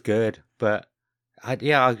 Dig was good, but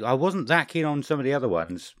I wasn't that keen on some of the other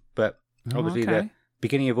ones. But obviously the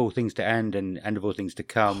Beginning of All Things to End and End of All Things to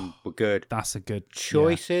Come were good. That's a good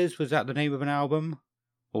Choices, was that the name of an album?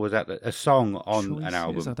 Or was that a song on Choices? an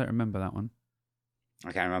album? I don't remember that one.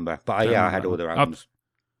 I can't remember. But I had all their albums.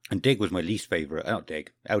 And Dig was my least favourite. Not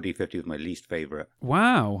Dig. LD50 was my least favourite.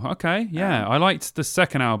 Wow. Okay. Yeah. I liked the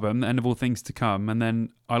second album, End of All Things to Come, and then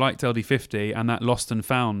I liked LD50 and that Lost and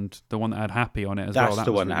Found, the one that had Happy on it as well. That's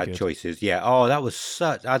the one that had Choices. Yeah. Oh, that was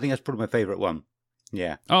I think that's probably my favourite one.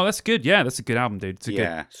 Yeah. Oh, that's good. Yeah, that's a good album, dude. It's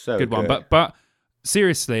a good one. But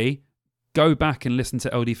seriously, go back and listen to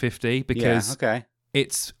LD50 because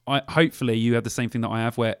hopefully you had the same thing that I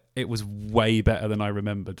have where it was way better than I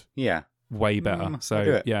remembered. Yeah. Way better.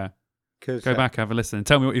 So yeah. Go back, have a listen, and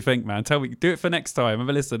tell me what you think, man. Do it for next time. Have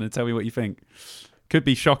a listen and tell me what you think. Could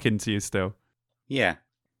be shocking to you still. Yeah.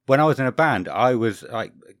 When I was in a band, I was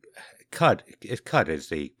like, Cud is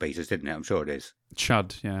the bassist, isn't it? I'm sure it is.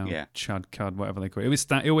 Chud, yeah. Chud, Cud, whatever they call it.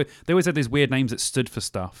 They always had these weird names that stood for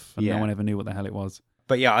stuff, and no one ever knew what the hell it was.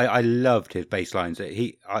 But yeah, I loved his bass lines.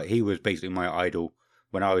 He was basically my idol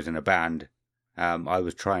when I was in a band. I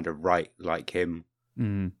was trying to write like him.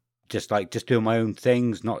 Mm. Just doing my own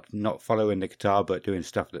things, not following the guitar, but doing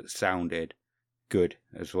stuff that sounded good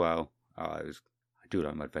as well. I do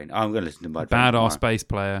like Mudvayne. I'm going to listen to Mudvayne. Badass bass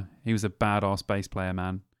player. He was a badass bass player,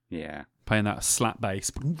 man. Yeah. Playing that slap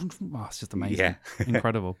bass. Oh, it's just amazing. Yeah.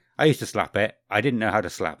 Incredible. I used to slap it. I didn't know how to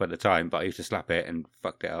slap at the time, but I used to slap it and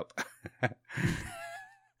fucked it up.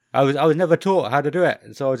 I was never taught how to do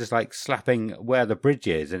it, so I was just like slapping where the bridge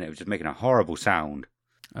is, and it was just making a horrible sound.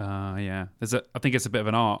 Yeah. I think it's a bit of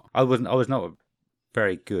an art. I was not a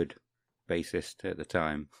very good bassist at the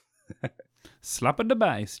time. Slapping the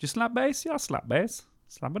bass. Just slap bass? Yeah, slap bass.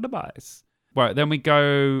 Slapping the bass. Right, then we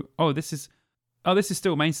go... this is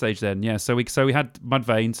still main stage then. Yeah, so we had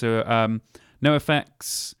Mudvayne to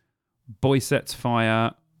NoFX, Boy Sets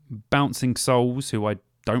Fire, Bouncing Souls, who I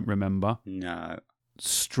don't remember. No.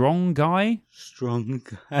 Strong Guy? Strong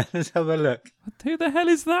Guy. Let's have a look. Who the hell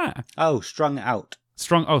is that? Oh, Strung Out.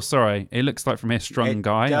 Strong... Oh, sorry. It looks like from here, Strong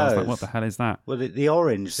Guy. Does. I was like, what the hell is that? Well, the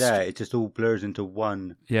orange there, it just all blurs into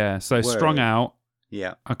one. Yeah, so word. Strung Out.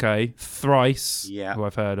 Yeah. Okay. Thrice, Yeah. who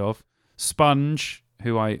I've heard of. Sponge,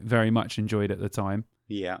 who I very much enjoyed at the time.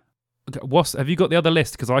 Yeah. Okay, have you got the other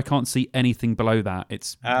list? Because I can't see anything below that.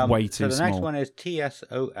 It's way too small. So the small. next one is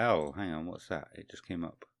TSOL. Hang on, what's that? It just came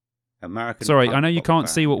up. American. Sorry, Punk I know you Rock can't Band.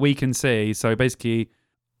 see what we can see. So basically,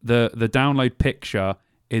 the download picture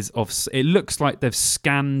is of. It looks like they've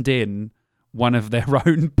scanned in one of their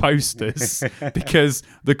own posters because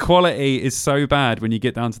the quality is so bad when you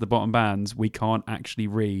get down to the bottom bands, we can't actually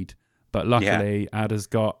read. But luckily, Ada's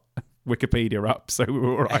got Wikipedia up, so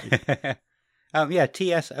we're all right.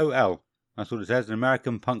 TSOL. That's what it says. An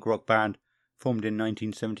American punk rock band formed in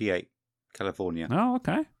 1978, California. Oh,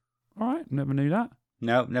 okay. All right. Never knew that.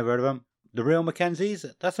 No, never heard of them. The Real Mackenzies.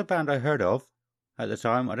 That's a band I heard of at the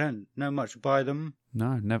time. I don't know much by them.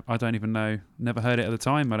 No, never. I don't even know. Never heard it at the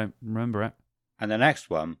time. I don't remember it. And the next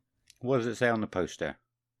one, what does it say on the poster?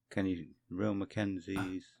 Can you Real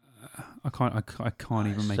Mackenzies? I can't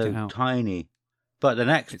even make it out. So tiny. But the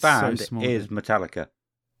next It's band so small, is Metallica.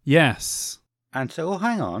 Yes. And so,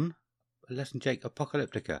 hang on. Lesson Jake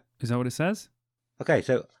Apocalyptica. Is that what it says? Okay,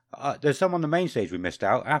 so there's some on the main stage we missed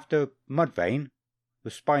out. After Mudvayne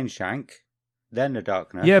was Spineshank, then The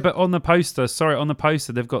Darkness. Yeah, but on the poster,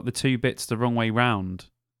 they've got the two bits the wrong way round.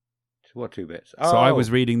 What two bits? So I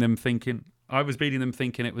was reading them thinking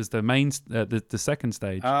it was the main, the second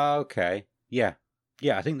stage. Okay. Yeah.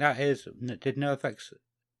 Yeah, I think that is. Did NoFX?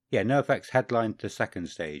 Yeah, NoFX headlined the second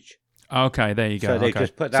stage. Okay, there you go. So they okay.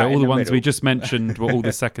 just put that So all in the the ones middle. we just mentioned were all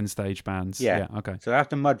the second stage bands. Yeah. Okay. So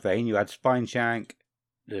after Mudvayne, you had Spineshank,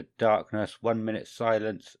 The Darkness, 1 Minute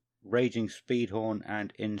Silence, Raging Speedhorn,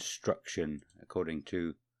 and Instruction, according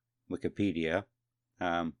to Wikipedia.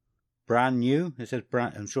 Brand New. It says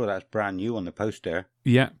brand. I'm sure that's Brand New on the poster,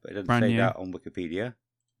 Yeah. but it doesn't Brand say New. that on Wikipedia.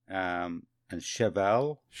 And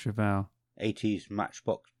Chevelle, Chevelle. 80s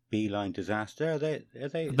Matchbox Beeline Disaster. Are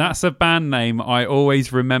they? That's a band name I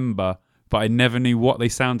always remember, but I never knew what they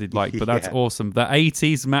sounded like. But that's Yeah. awesome. The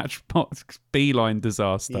 80s Matchbox Beeline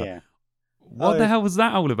Disaster. Yeah. What the hell was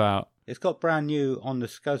that all about? It's got Brand New on the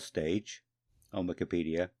Scuzz stage on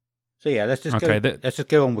Wikipedia. So yeah, let's just Okay, go. Let's just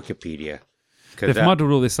go on Wikipedia. They've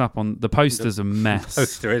muddled all this up on the poster's a mess.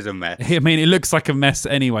 Poster is a mess. I mean, it looks like a mess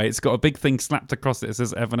anyway. It's got a big thing slapped across it that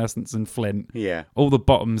says Evanescence and Flint. Yeah. All the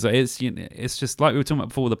bottoms, it's just like we were talking about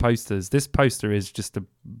before. The posters. This poster is just a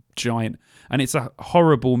giant, and it's a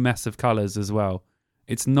horrible mess of colours as well.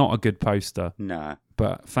 It's not a good poster, No.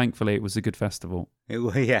 but thankfully it was a good festival.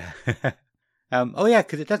 Yeah.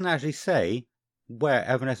 Because it doesn't actually say where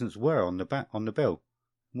Evanescence were on the bill.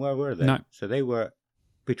 Where were they? No. So they were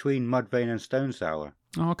between Mudvayne and Stone Sour.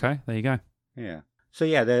 Oh, okay, there you go. Yeah. So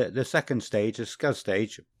yeah, the second stage, the Scuzz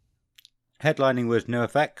stage, headlining was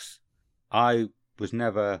NoFX. I was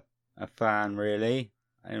never a fan really.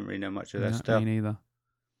 I didn't really know much of their stuff. Me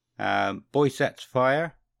neither. Boy Sets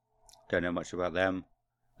Fire. Don't know much about them.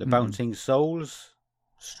 The Bouncing Souls.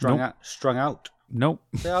 Strung Out. Nope.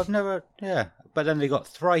 So I've never. Yeah. But then they got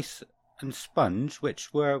Thrice and Sponge,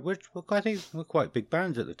 which were I think were quite big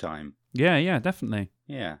bands at the time. Yeah, definitely.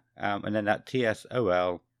 Yeah. And then that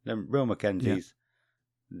TSOL, then Real Mackenzies.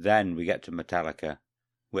 Then we get to Metallica,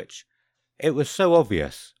 which it was so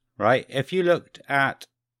obvious, right? If you looked at,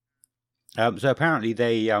 so apparently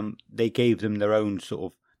they gave them their own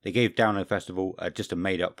sort of, they gave Download Festival just a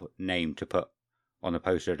made up name to put on the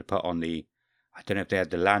poster, to put on the, I don't know if they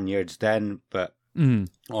had the lanyards then, but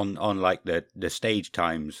on like the stage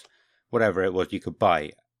times, whatever it was you could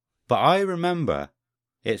buy. But I remember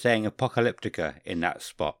it saying Apocalyptica in that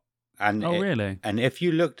spot. And really? And if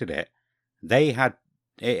you looked at it, they had,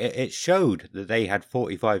 it showed that they had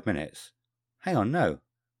 45 minutes. Hang on, no.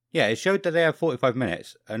 Yeah, it showed that they had 45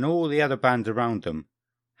 minutes, and all the other bands around them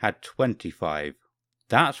had 25.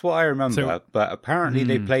 That's what I remember, but apparently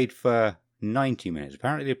they played for 90 minutes.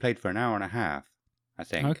 Apparently they played for an hour and a half, I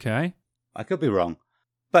think. Okay. I could be wrong.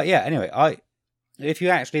 But yeah, anyway, if you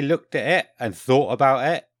actually looked at it and thought about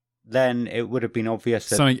it, then it would have been obvious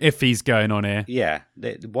that Something iffy's going on here. yeah,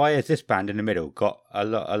 why has this band in the middle got a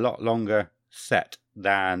lot longer set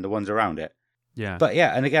than the ones around it? Yeah. But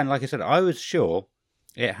yeah, and again, like I said, I was sure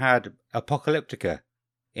it had Apocalyptica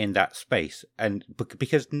in that space, and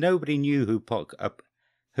because nobody knew who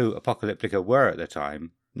Apocalyptica were at the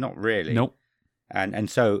time, not really. Nope. And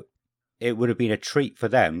so it would have been a treat for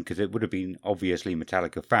them because it would have been obviously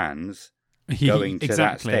Metallica fans going to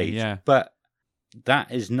that stage. Yeah. But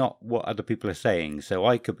that is not what other people are saying, so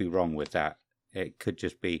I could be wrong with that. It could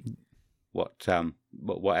just be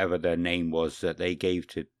whatever their name was that they gave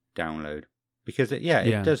to Download, because it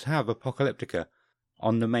does have Apocalyptica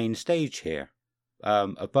on the main stage here,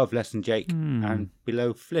 above Less Than Jake and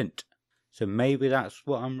below Flint. So maybe that's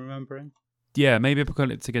what I'm remembering. Yeah, maybe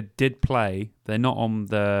Apocalyptica did play. They're not on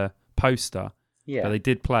the poster, Yeah, but they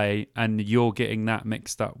did play, and you're getting that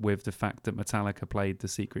mixed up with the fact that Metallica played the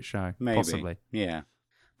secret show, maybe. possibly. Yeah,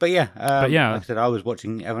 but yeah, like I said, I was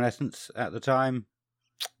watching Evanescence at the time.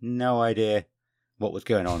 No idea what was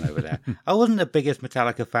going on over there. I wasn't the biggest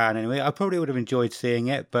Metallica fan anyway. I probably would have enjoyed seeing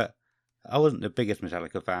it, but I wasn't the biggest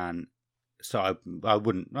Metallica fan, so I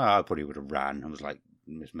wouldn't. Well, I probably would have ran. I was like,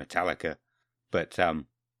 it's Metallica, but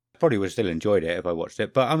probably would have still enjoyed it if I watched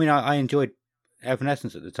it. But I mean, I enjoyed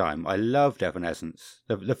Evanescence at the time. I loved Evanescence.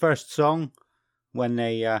 The first song when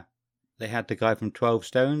they had the guy from 12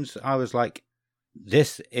 Stones, I was like,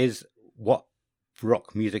 this is what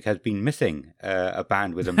rock music has been missing, a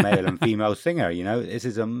band with a male and female singer. You know, this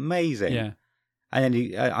is amazing. Yeah. And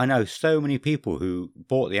then I know so many people who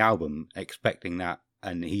bought the album expecting that,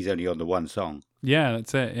 and he's only on the one song. Yeah,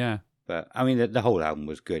 that's it. Yeah. But I mean, the whole album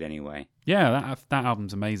was good anyway. Yeah, that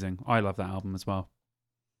album's amazing. I love that album as well.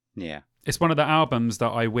 Yeah. It's one of the albums that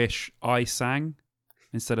I wish I sang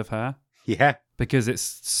instead of her, Yeah. because it's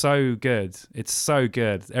so good. It's so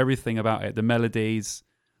good. Everything about it, the melodies,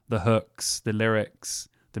 the hooks, the lyrics,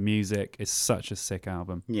 the music, is such a sick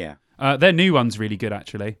album. Yeah. Their new one's really good,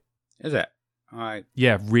 actually. Is it?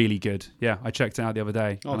 Yeah, really good. Yeah, I checked it out the other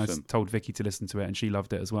day. Awesome. And I told Vicky to listen to it, and she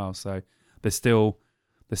loved it as well. So they're still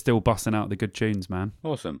busting out the good tunes, man.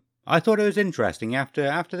 Awesome. I thought it was interesting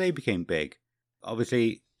after they became big.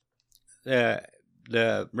 Obviously,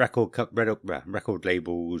 the record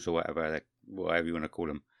labels or whatever you want to call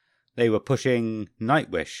them, they were pushing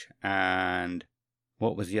Nightwish and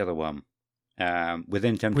what was the other one?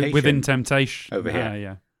 Within Temptation. Within Temptation over here.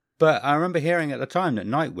 Yeah. But I remember hearing at the time that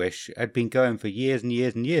Nightwish had been going for years and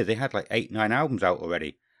years and years. They had like 8-9 albums out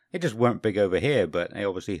already. They just weren't big over here, but they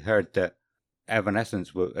obviously heard that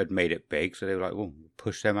Evanescence had made it big, so they were like, well,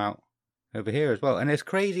 push them out over here as well. And it's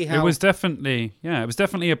crazy how... It was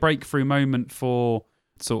definitely a breakthrough moment for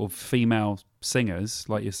sort of female singers,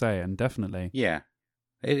 like you're saying, definitely. Yeah.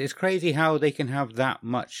 It's crazy how they can have that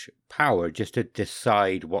much power just to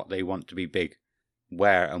decide what they want to be big,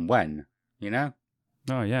 where and when, you know?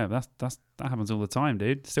 Oh yeah, that happens all the time,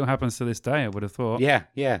 dude. Still happens to this day, I would have thought. Yeah.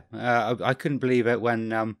 I couldn't believe it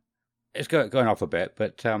when it's going off a bit,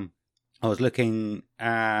 but I was looking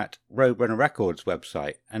at Roadrunner Records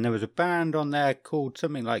website, and there was a band on there called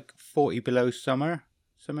something like 40 Below Summer,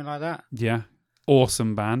 something like that. Yeah,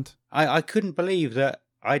 awesome band. I couldn't believe that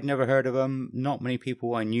I'd never heard of them. Not many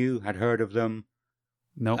people I knew had heard of them.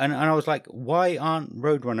 Nope. And I was like, why aren't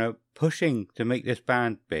Roadrunner pushing to make this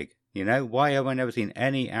band big? You know, why have I never seen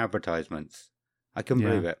any advertisements? I couldn't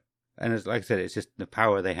believe it. And it's, like I said, it's just the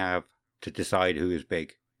power they have to decide who is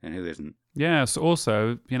big and who isn't. Yeah, so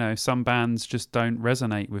also, you know, some bands just don't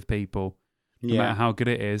resonate with people. No matter how good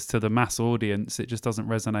it is, to the mass audience, it just doesn't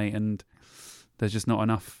resonate, and there's just not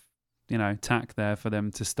enough, you know, tack there for them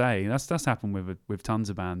to stay. That's happened with tons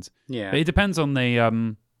of bands. Yeah. But it depends on the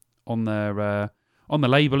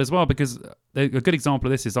label as well, because a good example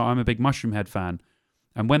of this is I'm a big Mushroom Head fan.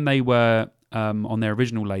 And when they were on their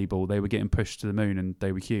original label, they were getting pushed to the moon and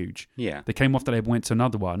they were huge. Yeah. They came off the label, went to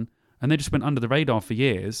another one, and they just went under the radar for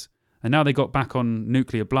years. And now they got back on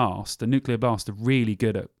Nuclear Blast. And Nuclear Blast are really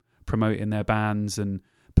good at promoting their bands and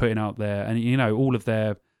putting out their... And, you know, all of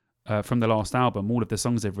their... from the last album, all of the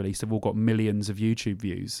songs they've released have all got millions of YouTube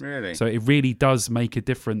views. Really? So it really does make a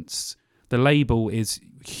difference. The label is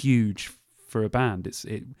huge for a band.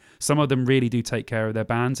 Some of them really do take care of their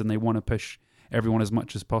bands and they want to push everyone as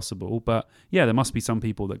much as possible. But yeah, there must be some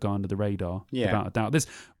people that go under the radar, without a doubt.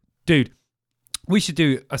 Dude, we should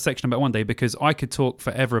do a section about it one day, because I could talk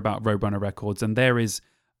forever about Roadrunner Records, and there is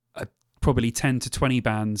probably 10 to 20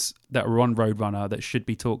 bands that are on Roadrunner that should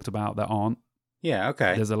be talked about that aren't. Yeah,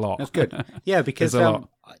 okay. There's a lot. That's good. Yeah, because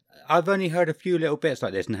I've only heard a few little bits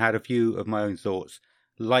like this and had a few of my own thoughts,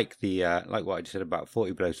 like the like what I just said about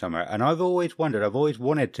 40 Below Summer. And I've always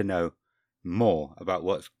wanted to know more about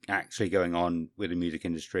what's actually going on with the music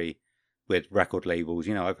industry, with record labels.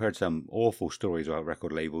 You know, I've heard some awful stories about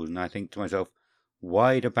record labels, and I think to myself,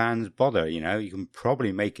 why do bands bother? You know, you can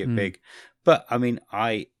probably make it big. But, I mean,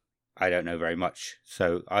 I don't know very much,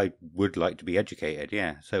 so I would like to be educated,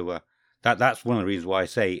 yeah. So that's one of the reasons why I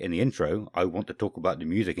say in the intro, I want to talk about the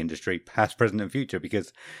music industry, past, present, and future,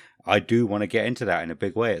 because I do want to get into that in a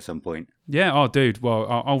big way at some point. Yeah, oh, dude, well,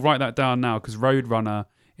 I'll write that down now, because Roadrunner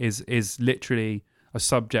is literally a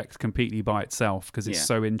subject completely by itself, because it's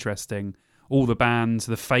so interesting. All the bands,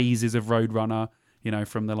 the phases of Roadrunner, you know,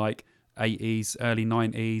 from the, like, 80s, early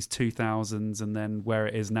 90s, 2000s, and then where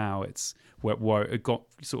it is now. It's where it got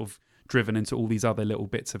sort of driven into all these other little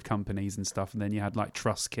bits of companies and stuff, and then you had like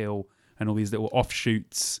Trustkill and all these little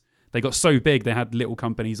offshoots. They got so big they had little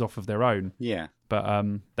companies off of their own. Yeah. But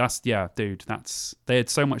they had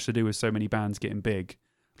so much to do with so many bands getting big,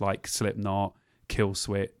 like Slipknot,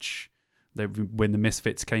 Killswitch. When the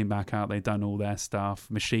Misfits came back out, they'd done all their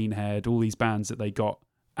stuff. Machine Head, all these bands that they got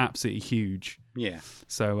absolutely huge. Yeah.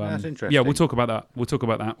 So that's interesting. yeah, we'll talk about that.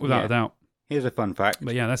 Without a doubt. Here's a fun fact.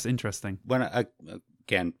 But yeah, that's interesting. When I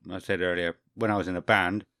said earlier, when I was in a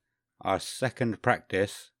band, our second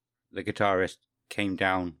practice, the guitarist came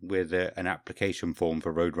down with an application form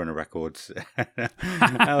for Roadrunner Records.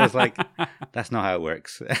 I was like, that's not how it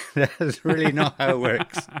works. That's really not how it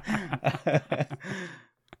works.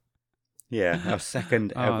 Yeah, our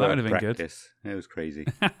second ever that would have been practice. Good. It was crazy.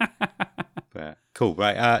 But cool,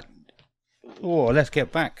 right? Let's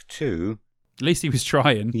get back to. At least he was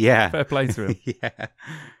trying. Yeah, fair play to him. Yeah.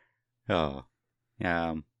 Oh,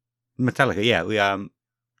 yeah. Metallica. Yeah, we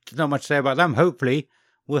there's not much to say about them. Hopefully,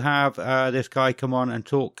 we'll have this guy come on and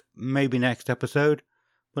talk. Maybe next episode,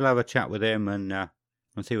 we'll have a chat with him and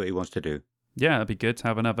see what he wants to do. Yeah, that'd be good to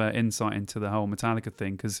have another insight into the whole Metallica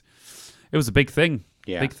thing, because it was a big thing.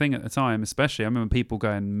 Yeah. Big thing at the time, especially. I remember people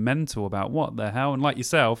going mental about what the hell, and like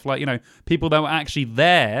yourself, like, you know, people that were actually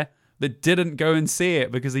there that didn't go and see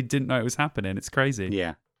it because they didn't know it was happening. It's crazy.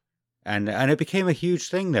 Yeah, and it became a huge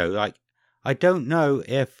thing though. Like, I don't know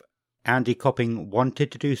if Andy Copping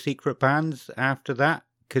wanted to do secret bands after that,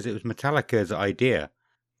 because it was Metallica's idea,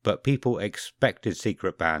 but people expected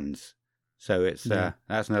secret bands. So it's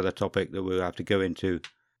that's another topic that we'll have to go into.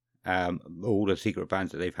 All the secret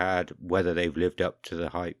bands that they've had, whether they've lived up to the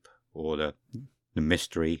hype or the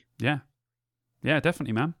mystery. Yeah,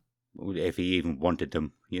 definitely, man. If he even wanted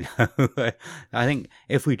them, you know. I think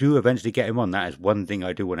if we do eventually get him on, that is one thing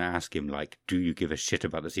I do want to ask him. Like, do you give a shit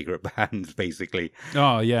about the secret bands, basically?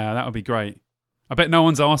 Oh yeah, that would be great. I bet no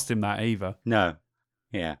one's asked him that either. No.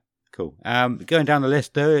 Yeah, cool. Going down the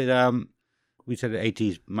list though, we said the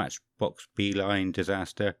 80s Matchbox Beeline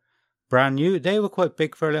Disaster. Brand new. They were quite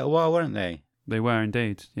big for a little while, weren't they? They were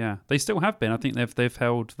indeed. Yeah, they still have been. I think they've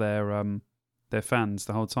held their fans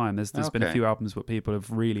the whole time. There's been a few albums that people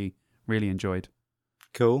have really enjoyed.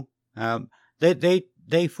 Cool.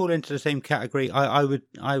 They fall into the same category. I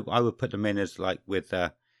would put them in as like with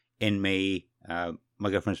In Me. My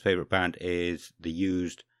girlfriend's favorite band is The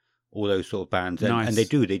Used. All those sort of bands, and, nice. And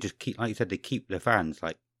they just keep, like you said, they keep their fans.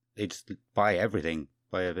 Like, they just buy everything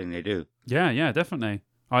they do. Yeah, definitely.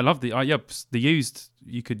 I love The Used.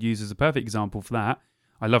 You could use as a perfect example for that.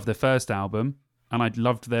 I love their first album, and I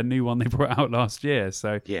loved their new one they brought out last year.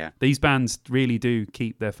 So yeah, these bands really do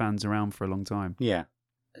keep their fans around for a long time. Yeah.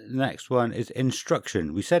 The next one is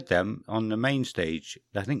Instruction. We said them on the main stage.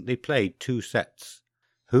 I think they played 2 sets.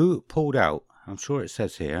 Who pulled out? I'm sure it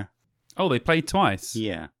says here. Oh, they played twice.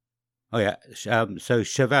 Yeah. Oh yeah. So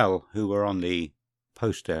Chevelle, who were on the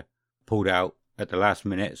poster, pulled out at the last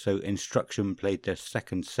minute. So Instruction played their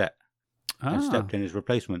second set and stepped in as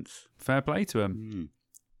replacements. Fair play to them.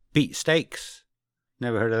 Beat Stakes.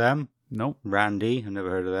 Never heard of them. Nope. Randy. I've never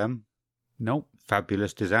heard of them. Nope.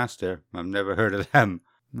 Fabulous Disaster. I've never heard of them.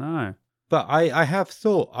 No. But I have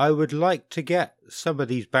thought I would like to get some of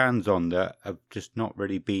these bands on that have just not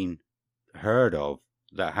really been heard of,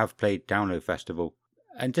 that have played Download Festival.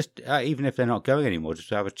 And just, even if they're not going anymore, just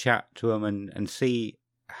to have a chat to them and see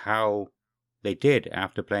how they did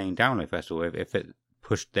after playing Download Festival, if it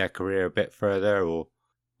pushed their career a bit further or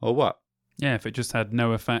what. Yeah, if it just had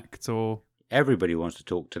no effect or... Everybody wants to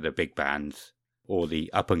talk to the big bands or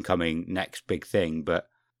the up-and-coming next big thing, but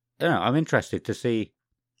I don't know, I'm interested to see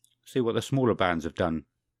what the smaller bands have done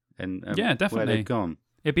and yeah, definitely. where they've gone.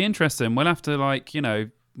 It'd be interesting. We'll have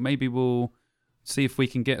to, maybe we'll see if we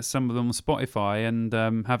can get some of them on Spotify and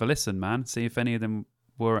have a listen, man. See if any of them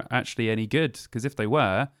were actually any good. Because if they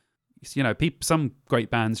were, some great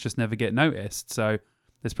bands just never get noticed. So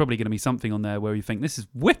there's probably going to be something on there where you think, this is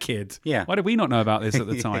wicked. Yeah. Why did we not know about this at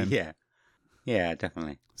the time? Yeah. Yeah,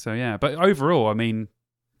 definitely. So yeah, but overall, I mean,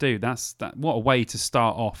 dude, what a way to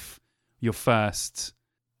start off your first.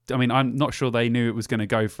 I mean, I'm not sure they knew it was going to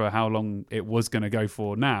go for how long it was going to go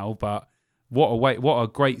for now, but what a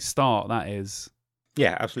great start that is.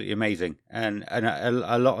 Yeah, absolutely amazing. And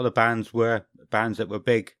a lot of the bands were bands that were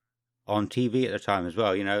big on TV at the time as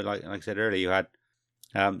well. You know, like I said earlier, you had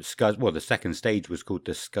Scuzz. Well, the second stage was called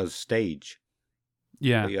the Scuzz stage.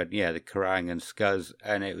 Yeah. But you had the Kerrang and Scuzz,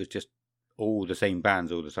 and it was just all the same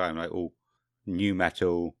bands all the time, like all new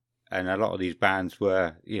metal, and a lot of these bands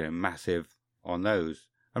were massive on those.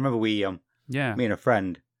 I remember me and a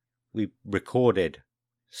friend, we recorded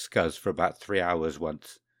Scuzz for about 3 hours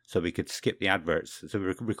once, so we could skip the adverts. So we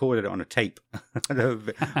recorded it on a tape, on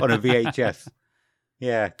a VHS.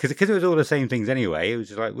 Yeah, because it was all the same things anyway. It was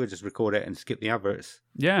just like we'll just record it and skip the adverts.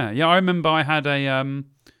 Yeah. I remember I had a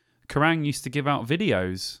Kerrang used to give out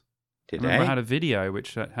videos. I remember I had a video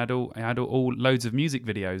which had all loads of music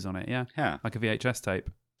videos on it. Yeah, like a VHS tape.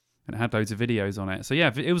 And it had loads of videos on it. So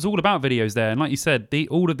yeah, it was all about videos there. And like you said,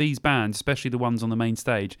 all of these bands, especially the ones on the main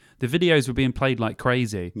stage, the videos were being played like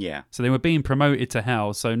crazy. Yeah. So they were being promoted to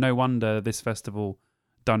hell. So no wonder this festival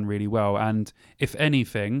done really well. And if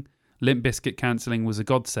anything, Limp Bizkit cancelling was a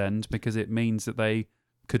godsend because it means that they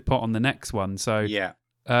could put on the next one. So yeah.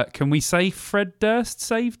 Can we say Fred Durst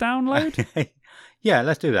save download? Yeah,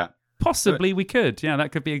 let's do that. Possibly we could. Yeah,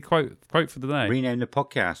 that could be a quote for the day. Rename the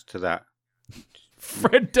podcast to that.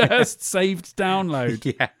 Fred Durst saved download.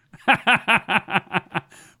 Yeah.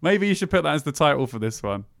 Maybe you should put that as the title for this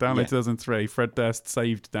one. Download 2003. Fred Durst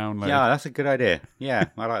saved download. Yeah, that's a good idea. Yeah,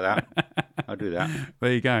 I like that. I'll do that.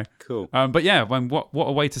 There you go. Cool. But yeah, what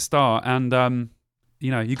a way to start. And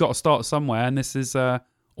you got to start somewhere. And this is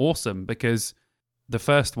awesome because the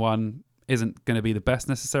first one isn't going to be the best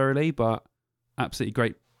necessarily, but absolutely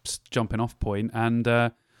great jumping off point.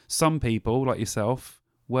 And some people like yourself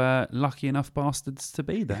were lucky enough bastards to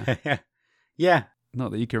be there. Yeah.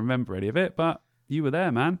 Not that you can remember any of it, but you were there,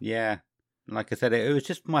 man. Yeah. Like I said, it was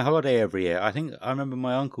just my holiday every year. I think I remember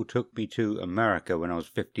my uncle took me to America when I was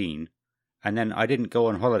 15, and then I didn't go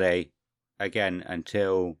on holiday again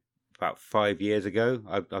until about 5 years ago.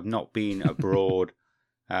 I've not been abroad.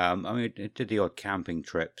 I mean, I did the odd camping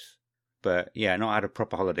trips, but yeah, not had a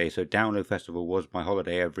proper holiday. So Download Festival was my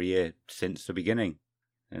holiday every year since the beginning,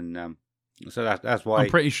 and so that's why. I'm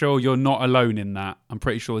pretty sure you're not alone in that. I'm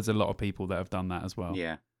pretty sure there's a lot of people that have done that as well.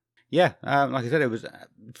 Yeah. Yeah, like I said, it was,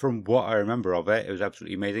 from what I remember of it, it was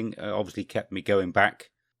absolutely amazing. It obviously kept me going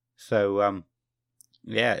back. So,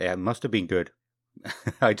 yeah, it must have been good.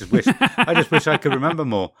 I just wish I could remember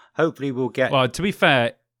more. Hopefully we'll get... Well, to be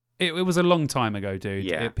fair, it was a long time ago, dude.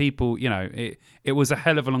 Yeah. It was a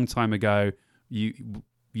hell of a long time ago. You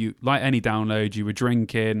like any Download, you were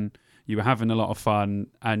drinking, you were having a lot of fun,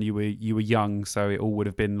 and you were young, so it all would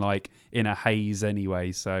have been like in a haze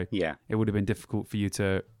anyway. So yeah, it would have been difficult for you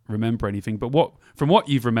to remember anything. But from what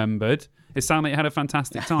you've remembered, it sounded like you had a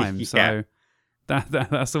fantastic time. Yeah. So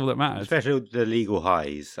that's all that matters. Especially the Legal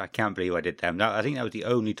Highs. I can't believe I did them. I think that was the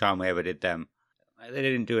only time I ever did them. They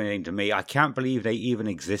didn't do anything to me. I can't believe they even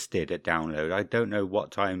existed at Download. I don't know at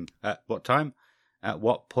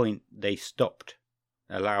what point they stopped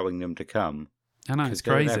allowing them to come. I know, it's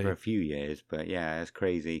they were crazy. there for a few years, but yeah, it's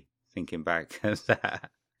crazy thinking back.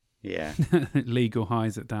 Yeah. Legal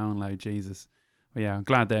Highs at Download, Jesus. Well, yeah, I'm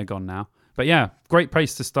glad they're gone now. But yeah, great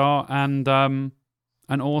place to start, and an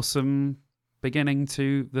awesome beginning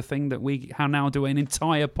to the thing that we now do an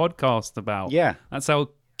entire podcast about. Yeah. That's how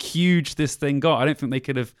huge this thing got. I don't think they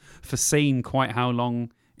could have foreseen quite how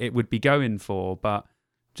long it would be going for, but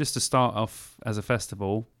just to start off as a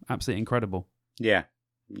festival, absolutely incredible. Yeah,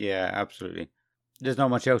 absolutely. There's not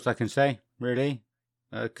much else I can say, really,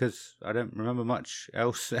 because I don't remember much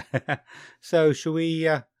else. So should we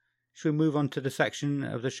move on to the section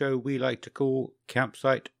of the show we like to call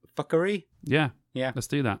Campsite Fuckery? Yeah, Yeah. Let's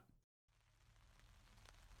do that.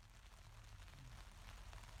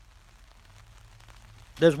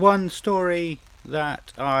 There's one story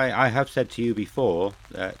that I have said to you before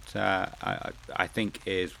that I think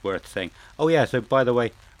is worth saying. Oh yeah, so by the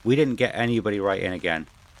way, we didn't get anybody right in again.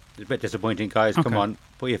 It's a bit disappointing, guys. Okay. Come on,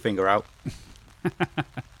 put your finger out.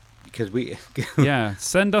 Because we... Yeah,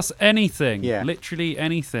 send us anything. Yeah. Literally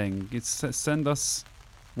anything. Send us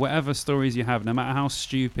whatever stories you have, no matter how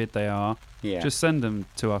stupid they are. Yeah. Just send them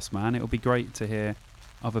to us, man. It'll be great to hear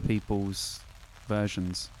other people's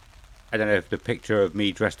versions. I don't know if the picture of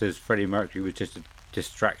me dressed as Freddie Mercury was just a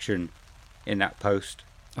distraction in that post.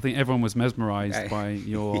 I think everyone was mesmerised by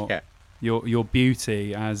your Yeah. your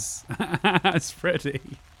beauty as as Freddie.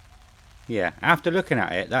 Yeah, after looking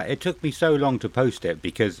at it, it took me so long to post it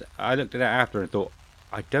because I looked at it after and thought,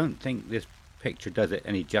 I don't think this picture does it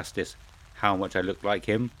any justice how much I look like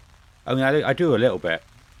him. I mean, I do a little bit,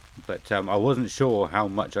 but I wasn't sure how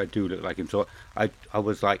much I do look like him. So I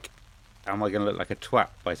was like, am I going to look like a twat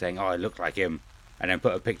by saying, oh, I look like him, and then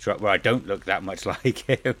put a picture up where I don't look that much like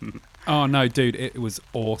him? Oh, no, dude, it was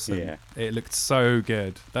awesome. Yeah. It looked so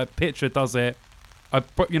good. That picture does it.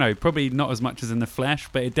 Probably not as much as in the flesh,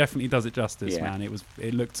 but it definitely does it justice, Yeah. man.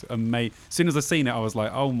 It looked amazing. As soon as I seen it, I was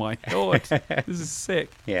like, oh my God, this is sick.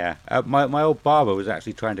 Yeah, my old barber was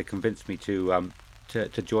actually trying to convince me to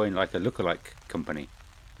join like a lookalike company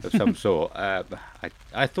of some sort. I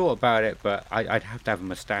thought about it, but I'd have to have a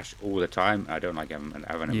moustache all the time. I don't like having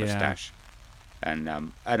a Yeah. moustache, and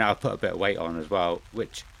I'll put a bit of weight on as well,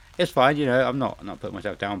 which is fine. You know, I'm not putting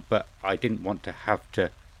myself down, but I didn't want to have to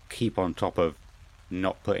keep on top of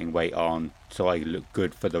not putting weight on so I look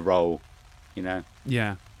good for the role, you know.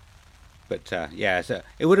 Yeah. But yeah, so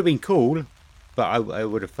it would have been cool, but I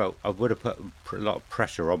would have put a lot of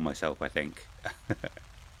pressure on myself, I think.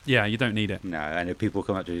 Yeah, you don't need it. No, and if people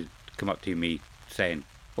come up to me saying,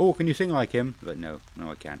 "Oh, can you sing like him?" But no,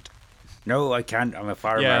 I can't. No, I can't. I'm a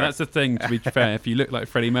farmer. Yeah, that's the thing, to be fair. If you look like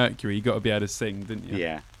Freddie Mercury, you got to be able to sing, didn't you?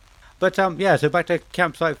 Yeah. But yeah, so back to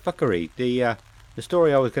campsite fuckery. The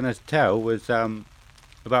story I was going to tell was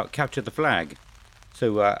about Capture the Flag.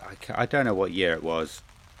 So I don't know what year it was.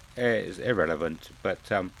 It's irrelevant. But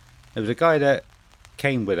there was a guy that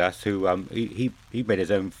came with us who he made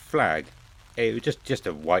his own flag. It was just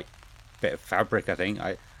a white bit of fabric, I think.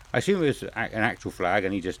 I assume it was an actual flag,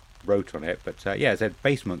 and he just wrote on it. But yeah, it said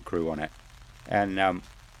Basement Crew on it. And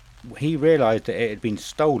he realised that it had been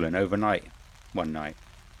stolen overnight one night,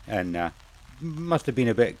 and must have been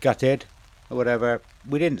a bit gutted or whatever.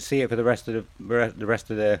 We didn't see it for the rest of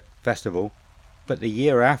the festival, but the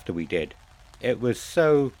year after we did, it was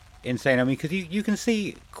so insane. I mean, because you can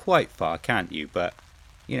see quite far, can't you? But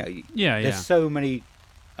you know, there's so many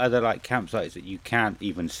other like campsites that you can't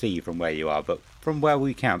even see from where you are. But from where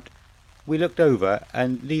we camped, we looked over,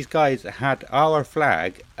 and these guys had our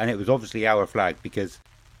flag, and it was obviously our flag because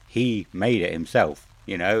he made it himself.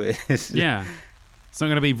 You know, Yeah. It's not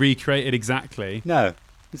going to be recreated exactly. No.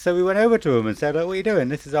 So we went over to him and said, "Oh, what are you doing?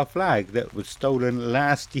 This is our flag that was stolen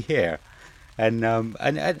last year." And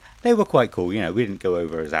they were quite cool. You know, we didn't go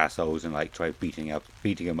over as assholes and like try beating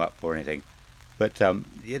him up or anything. But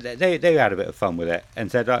they had a bit of fun with it and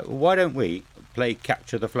said, "Why don't we play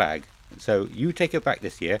Capture the Flag? So you take it back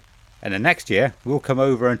this year, and the next year we'll come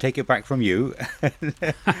over and take it back from you."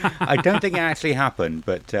 I don't think it actually happened,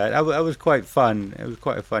 but that was quite fun. It was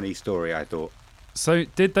quite a funny story, I thought. So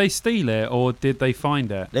did they steal it or did they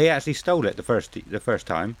find it? They actually stole it the first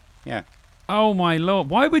time. Yeah. Oh my Lord.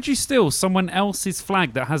 Why would you steal someone else's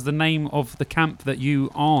flag that has the name of the camp that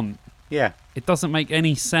you aren't? Yeah. It doesn't make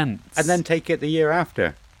any sense. And then take it the year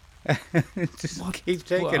after. Just keep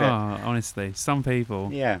taking it. Honestly, some people.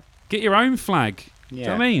 Yeah. Get your own flag. Yeah. Do you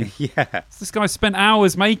know what I mean? Yeah. This guy spent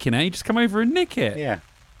hours making it. You just come over and nick it. Yeah.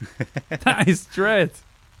 That is dread.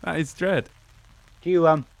 That is dread. Do you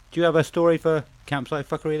have a story for campsite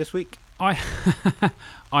fuckery this week? I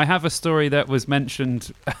have a story that was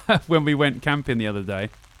mentioned when we went camping the other day.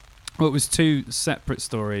 Well, it was two separate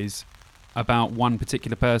stories about one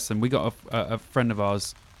particular person. We got a friend of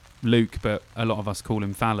ours, Luke, but a lot of us call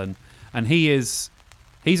him Fallon, and he's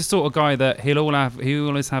a sort of guy that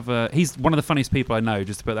he's one of the funniest people I know,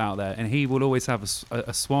 just to put that out there, and he will always have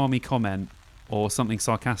a swarmy comment or something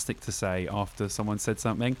sarcastic to say after someone said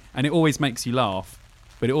something, and it always makes you laugh.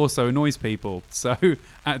 But it also annoys people. So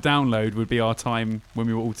at Download would be our time when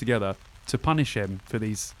we were all together to punish him for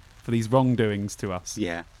these wrongdoings to us.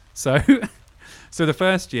 Yeah. So the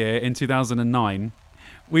first year in 2009,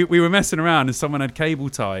 we were messing around and someone had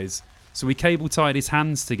cable ties. So we cable tied his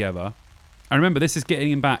hands together. I remember this is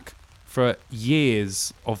getting him back for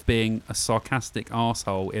years of being a sarcastic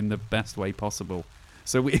arsehole in the best way possible.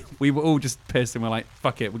 So we were all just pissed and we're like,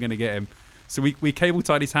 fuck it, we're going to get him. So we cable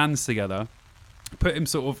tied his hands together, put him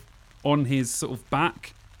sort of on his sort of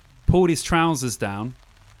back, pulled his trousers down,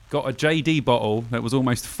 got a JD bottle that was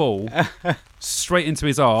almost full, straight into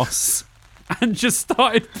his arse, and just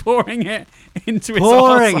started pouring it into his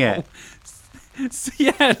arsehole. So,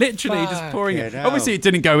 yeah, literally just pouring it. Obviously, it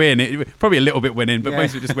didn't go in. It probably a little bit went in, but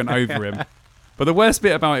most of it just went over him. But the worst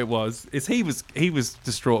bit about it is he was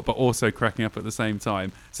distraught, but also cracking up at the same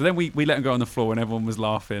time. So then we let him go on the floor, and everyone was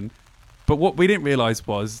laughing. But what we didn't realise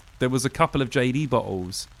was there was a couple of JD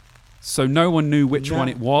bottles, so no one knew which one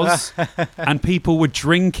it was, and people were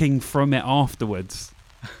drinking from it afterwards.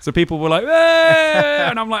 So people were like, "Eh!"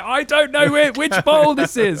 And I'm like, I don't know which bowl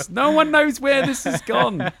this is. No one knows where this has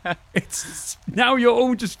gone. It's now you're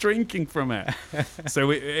all just drinking from it.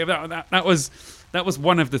 So that was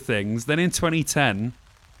one of the things. Then in 2010,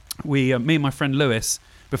 me and my friend Lewis,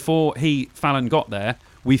 before Fallon got there,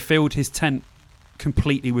 we filled his tent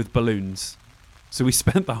completely with balloons. So we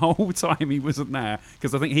spent the whole time he wasn't there,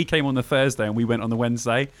 because I think he came on the Thursday and we went on the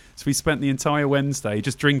Wednesday. So we spent the entire Wednesday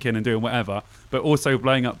just drinking and doing whatever, but also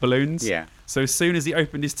blowing up balloons. Yeah. So as soon as he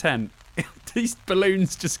opened his tent, these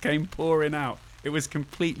balloons just came pouring out. It was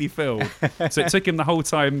completely filled. So it took him the whole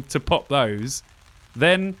time to pop those.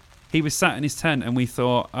 Then he was sat in his tent and we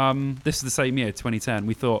thought, this is the same year, 2010.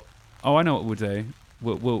 We thought, oh, I know what we'll do.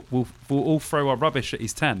 We'll all throw our rubbish at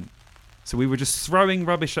his tent. So we were just throwing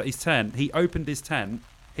rubbish at his tent. He opened his tent.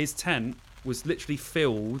 His tent was literally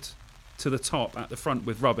filled to the top at the front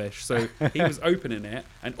with rubbish. So he was opening it,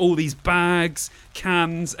 and all these bags,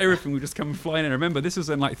 cans, everything would just come flying in. Remember, this was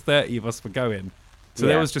when like 30 of us were going. So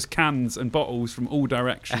there was just cans and bottles from all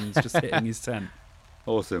directions just hitting his tent.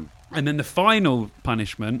 Awesome. And then the final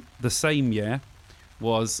punishment, the same year,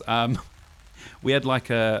 was we had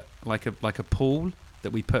like a pool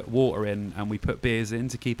that we put water in and we put beers in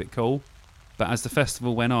to keep it cool. But as the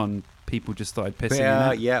festival went on, people just started pissing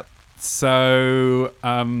in it. Yep. So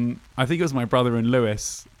I think it was my brother and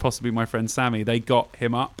Lewis, possibly my friend Sammy. They got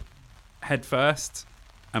him up head first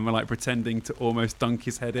and were like pretending to almost dunk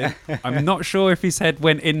his head in. I'm not sure if his head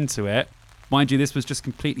went into it. Mind you, this was just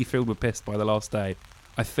completely filled with piss by the last day.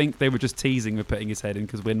 I think they were just teasing with putting his head in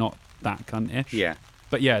because we're not that cuntish. Yeah.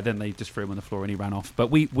 But yeah, then they just threw him on the floor and he ran off.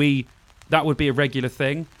 But we that would be a regular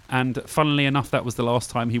thing. And funnily enough, that was the last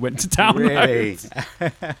time he went to town. Really?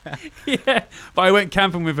 Yeah. But I went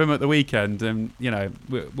camping with him at the weekend and, you know,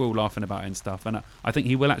 we're all laughing about it and stuff. And I think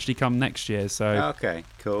he will actually come next year. So Okay,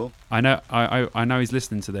 cool. I know he's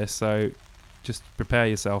listening to this. So just prepare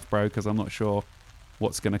yourself, bro, because I'm not sure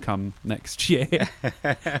what's going to come next year.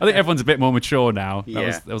 I think everyone's a bit more mature now.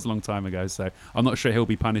 That was a long time ago. So I'm not sure he'll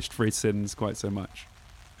be punished for his sins quite so much.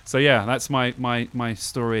 So yeah, that's my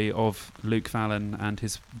story of Luke Fallon and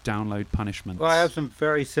his download punishments. Well, I have some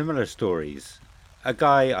very similar stories. A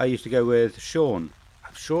guy I used to go with, Sean,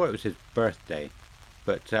 I'm sure it was his birthday,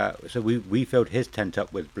 but so we filled his tent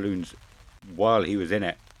up with balloons while he was in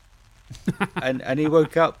it. and he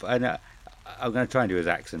woke up, and I'm going to try and do his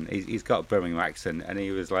accent. He's got a Birmingham accent, and he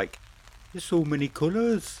was like, there's so many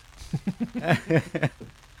colours.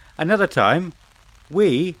 Another time,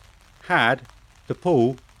 we had the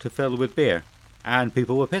pool to fill with beer, and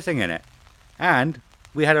people were pissing in it. And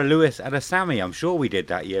we had a Lewis and a Sammy. I'm sure we did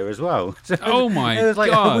that year as well. So oh my it was like,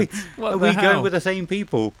 God. Are we going with the same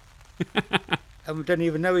people? And we don't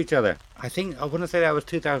even know each other. I want to say that was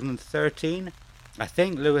 2013. I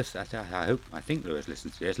think Lewis. I think Lewis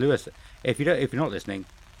listens to this. Lewis, if you're not listening,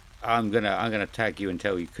 I'm gonna tag you and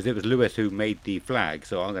tell you, because it was Lewis who made the flag.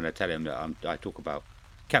 So I'm gonna tell him that I talk about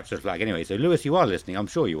capture the flag anyway. So Lewis, you are listening. I'm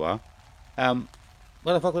sure you are.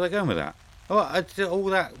 Where the fuck was I going with that? Oh, all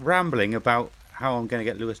that rambling about how I'm going to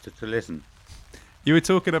get Lewis to listen. You were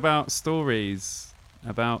talking about stories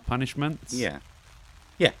about punishments. Yeah.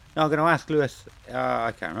 No, I'm going to ask Lewis.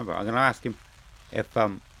 I can't remember. I'm going to ask him if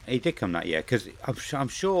he did come that year, because I'm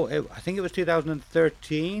sure. I think it was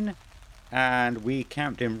 2013, and we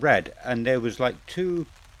camped in Red, and there was like 2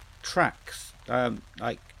 tracks,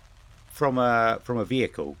 like from a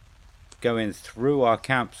vehicle going through our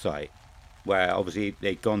campsite, where obviously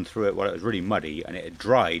they'd gone through it while it was really muddy and it had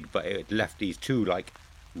dried, but it had left these 2 like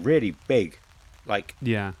really big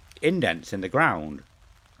indents in the ground.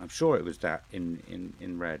 I'm sure it was that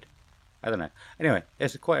in Red. I don't know. Anyway,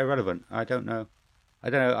 it's quite irrelevant. I don't know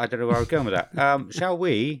where I was going with that. Shall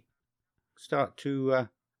we start to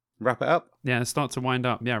wrap it up? Yeah, start to wind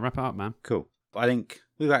up. Yeah, wrap it up, man. Cool. I think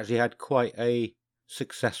we've actually had quite a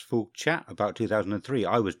successful chat about 2003.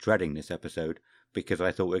 I was dreading this episode, because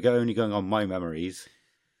I thought we're only going on my memories,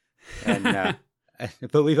 and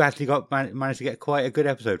but we've actually managed to get quite a good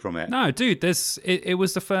episode from it. No, dude, it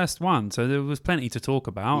was the first one, so there was plenty to talk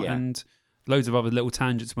about, and loads of other little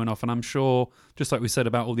tangents went off. And I'm sure, just like we said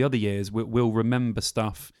about all the other years, we'll remember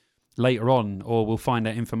stuff later on, or we'll find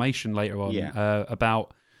out information later on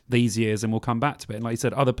about these years, and we'll come back to it. And like you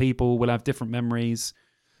said, other people will have different memories,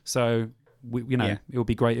 so it would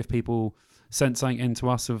be great if people sent something into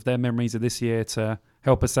us of their memories of this year to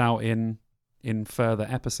help us out in further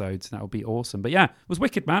episodes. That would be awesome. But yeah, it was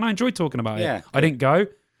wicked, man. I enjoyed talking about it. I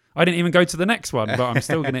didn't even go to the next one, but I'm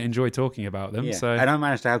still going to enjoy talking about them. So, and I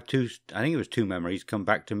managed to have 2, I think it was 2 memories come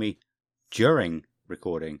back to me during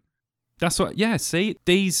recording. That's what, see,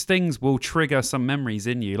 these things will trigger some memories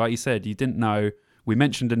in you. Like you said, you didn't know we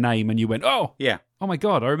mentioned a name and you went, oh Yeah. my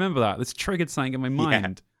God, I remember that. This triggered something in my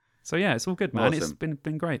mind. So yeah, it's all good, man. Awesome. It's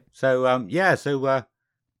been great. So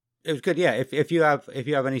it was good. Yeah, if you have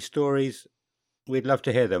any stories, we'd love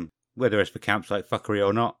to hear them, whether it's for campsite fuckery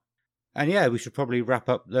or not. And yeah, we should probably wrap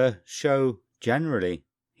up the show generally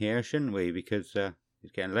here, shouldn't we? Because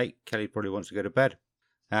it's getting late. Kelly probably wants to go to bed.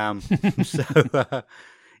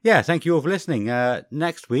 Yeah, thank you all for listening.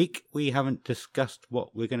 Next week we haven't discussed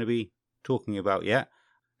what we're going to be talking about yet.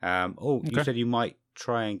 You said you might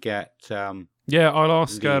try and get yeah, I'll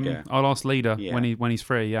ask Leader Yeah. when he's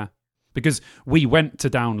free, yeah. Because we went to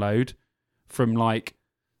download from like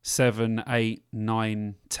 7, 8,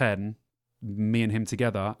 9, 10, me and him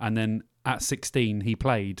together, and then at 16 he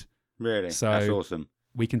played. Really? So that's awesome.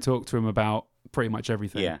 We can talk to him about pretty much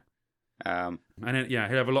everything. Yeah. And then, yeah,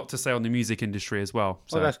 he'll have a lot to say on the music industry as well.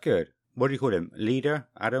 So that's good. What do you call him? Leader?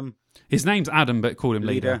 Adam? His name's Adam, but call him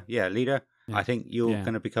Leader. Yeah, Leader. Yeah. I think you're Yeah.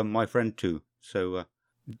 going to become my friend too. So,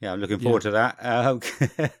 yeah, I'm looking forward to that.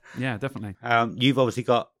 Yeah, definitely. You've obviously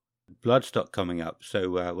got Bloodstock coming up, so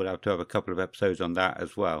we'll have to have a couple of episodes on that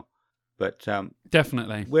as well. But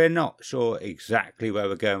Definitely. we're not sure exactly where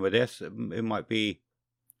we're going with this. It might be,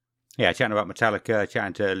 chatting about Metallica,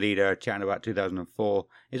 chatting to Leader, chatting about 2004.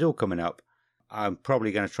 It's all coming up. I'm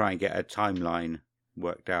probably going to try and get a timeline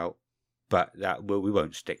worked out, but we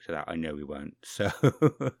won't stick to that. I know we won't. So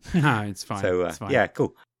No, it's fine. So, it's fine. yeah,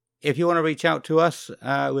 cool. If you want to reach out to us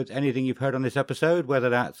with anything you've heard on this episode, whether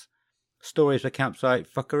that's stories for campsite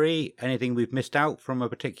fuckery, anything we've missed out from a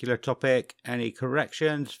particular topic, any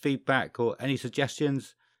corrections, feedback, or any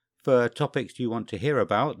suggestions for topics you want to hear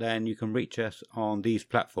about, then you can reach us on these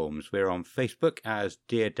platforms. We're on Facebook as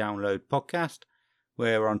Dear Download Podcast.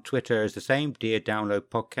 We're on Twitter as the same, Dear Download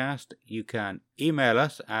Podcast. You can email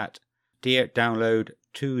us at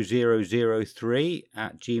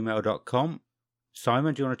deardownload2003@gmail.com.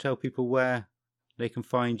 Simon, do you want to tell people where they can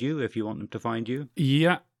find you if you want them to find you?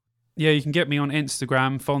 Yeah, you can get me on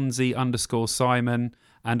Instagram, Fonzie_Simon.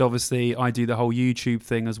 And obviously, I do the whole YouTube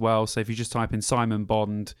thing as well. So if you just type in Simon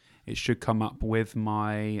Bond, it should come up with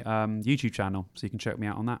my YouTube channel. So you can check me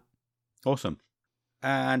out on that. Awesome.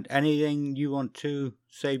 And anything you want to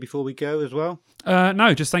say before we go as well?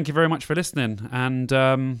 No, just thank you very much for listening. And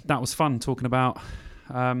that was fun talking about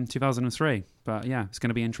 2003. But yeah, it's going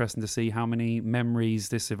to be interesting to see how many memories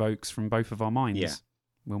this evokes from both of our minds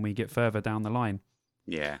when we get further down the line.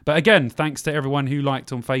 Yeah. But again, thanks to everyone who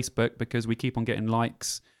liked on Facebook, because we keep on getting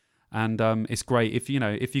likes. And it's great. If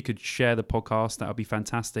you could share the podcast, that would be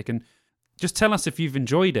fantastic. And just tell us if you've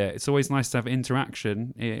enjoyed it. It's always nice to have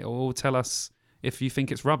interaction, or tell us if you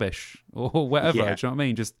think it's rubbish or whatever. Yeah. Do you know what I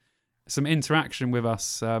mean? Just some interaction with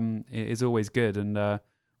us is always good. And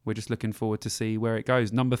we're just looking forward to see where it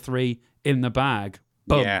goes. Number 3 in the bag.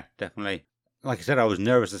 Boom. Yeah, definitely. Like I said, I was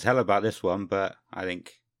nervous as hell about this one, but I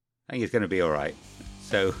think it's going to be all right.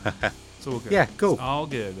 So, It's all good. Yeah, cool. It's all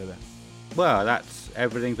good with it. Well, that's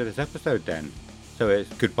everything for this episode then. So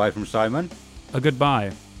it's goodbye from Simon. A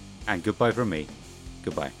goodbye. And goodbye from me.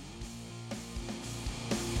 Goodbye.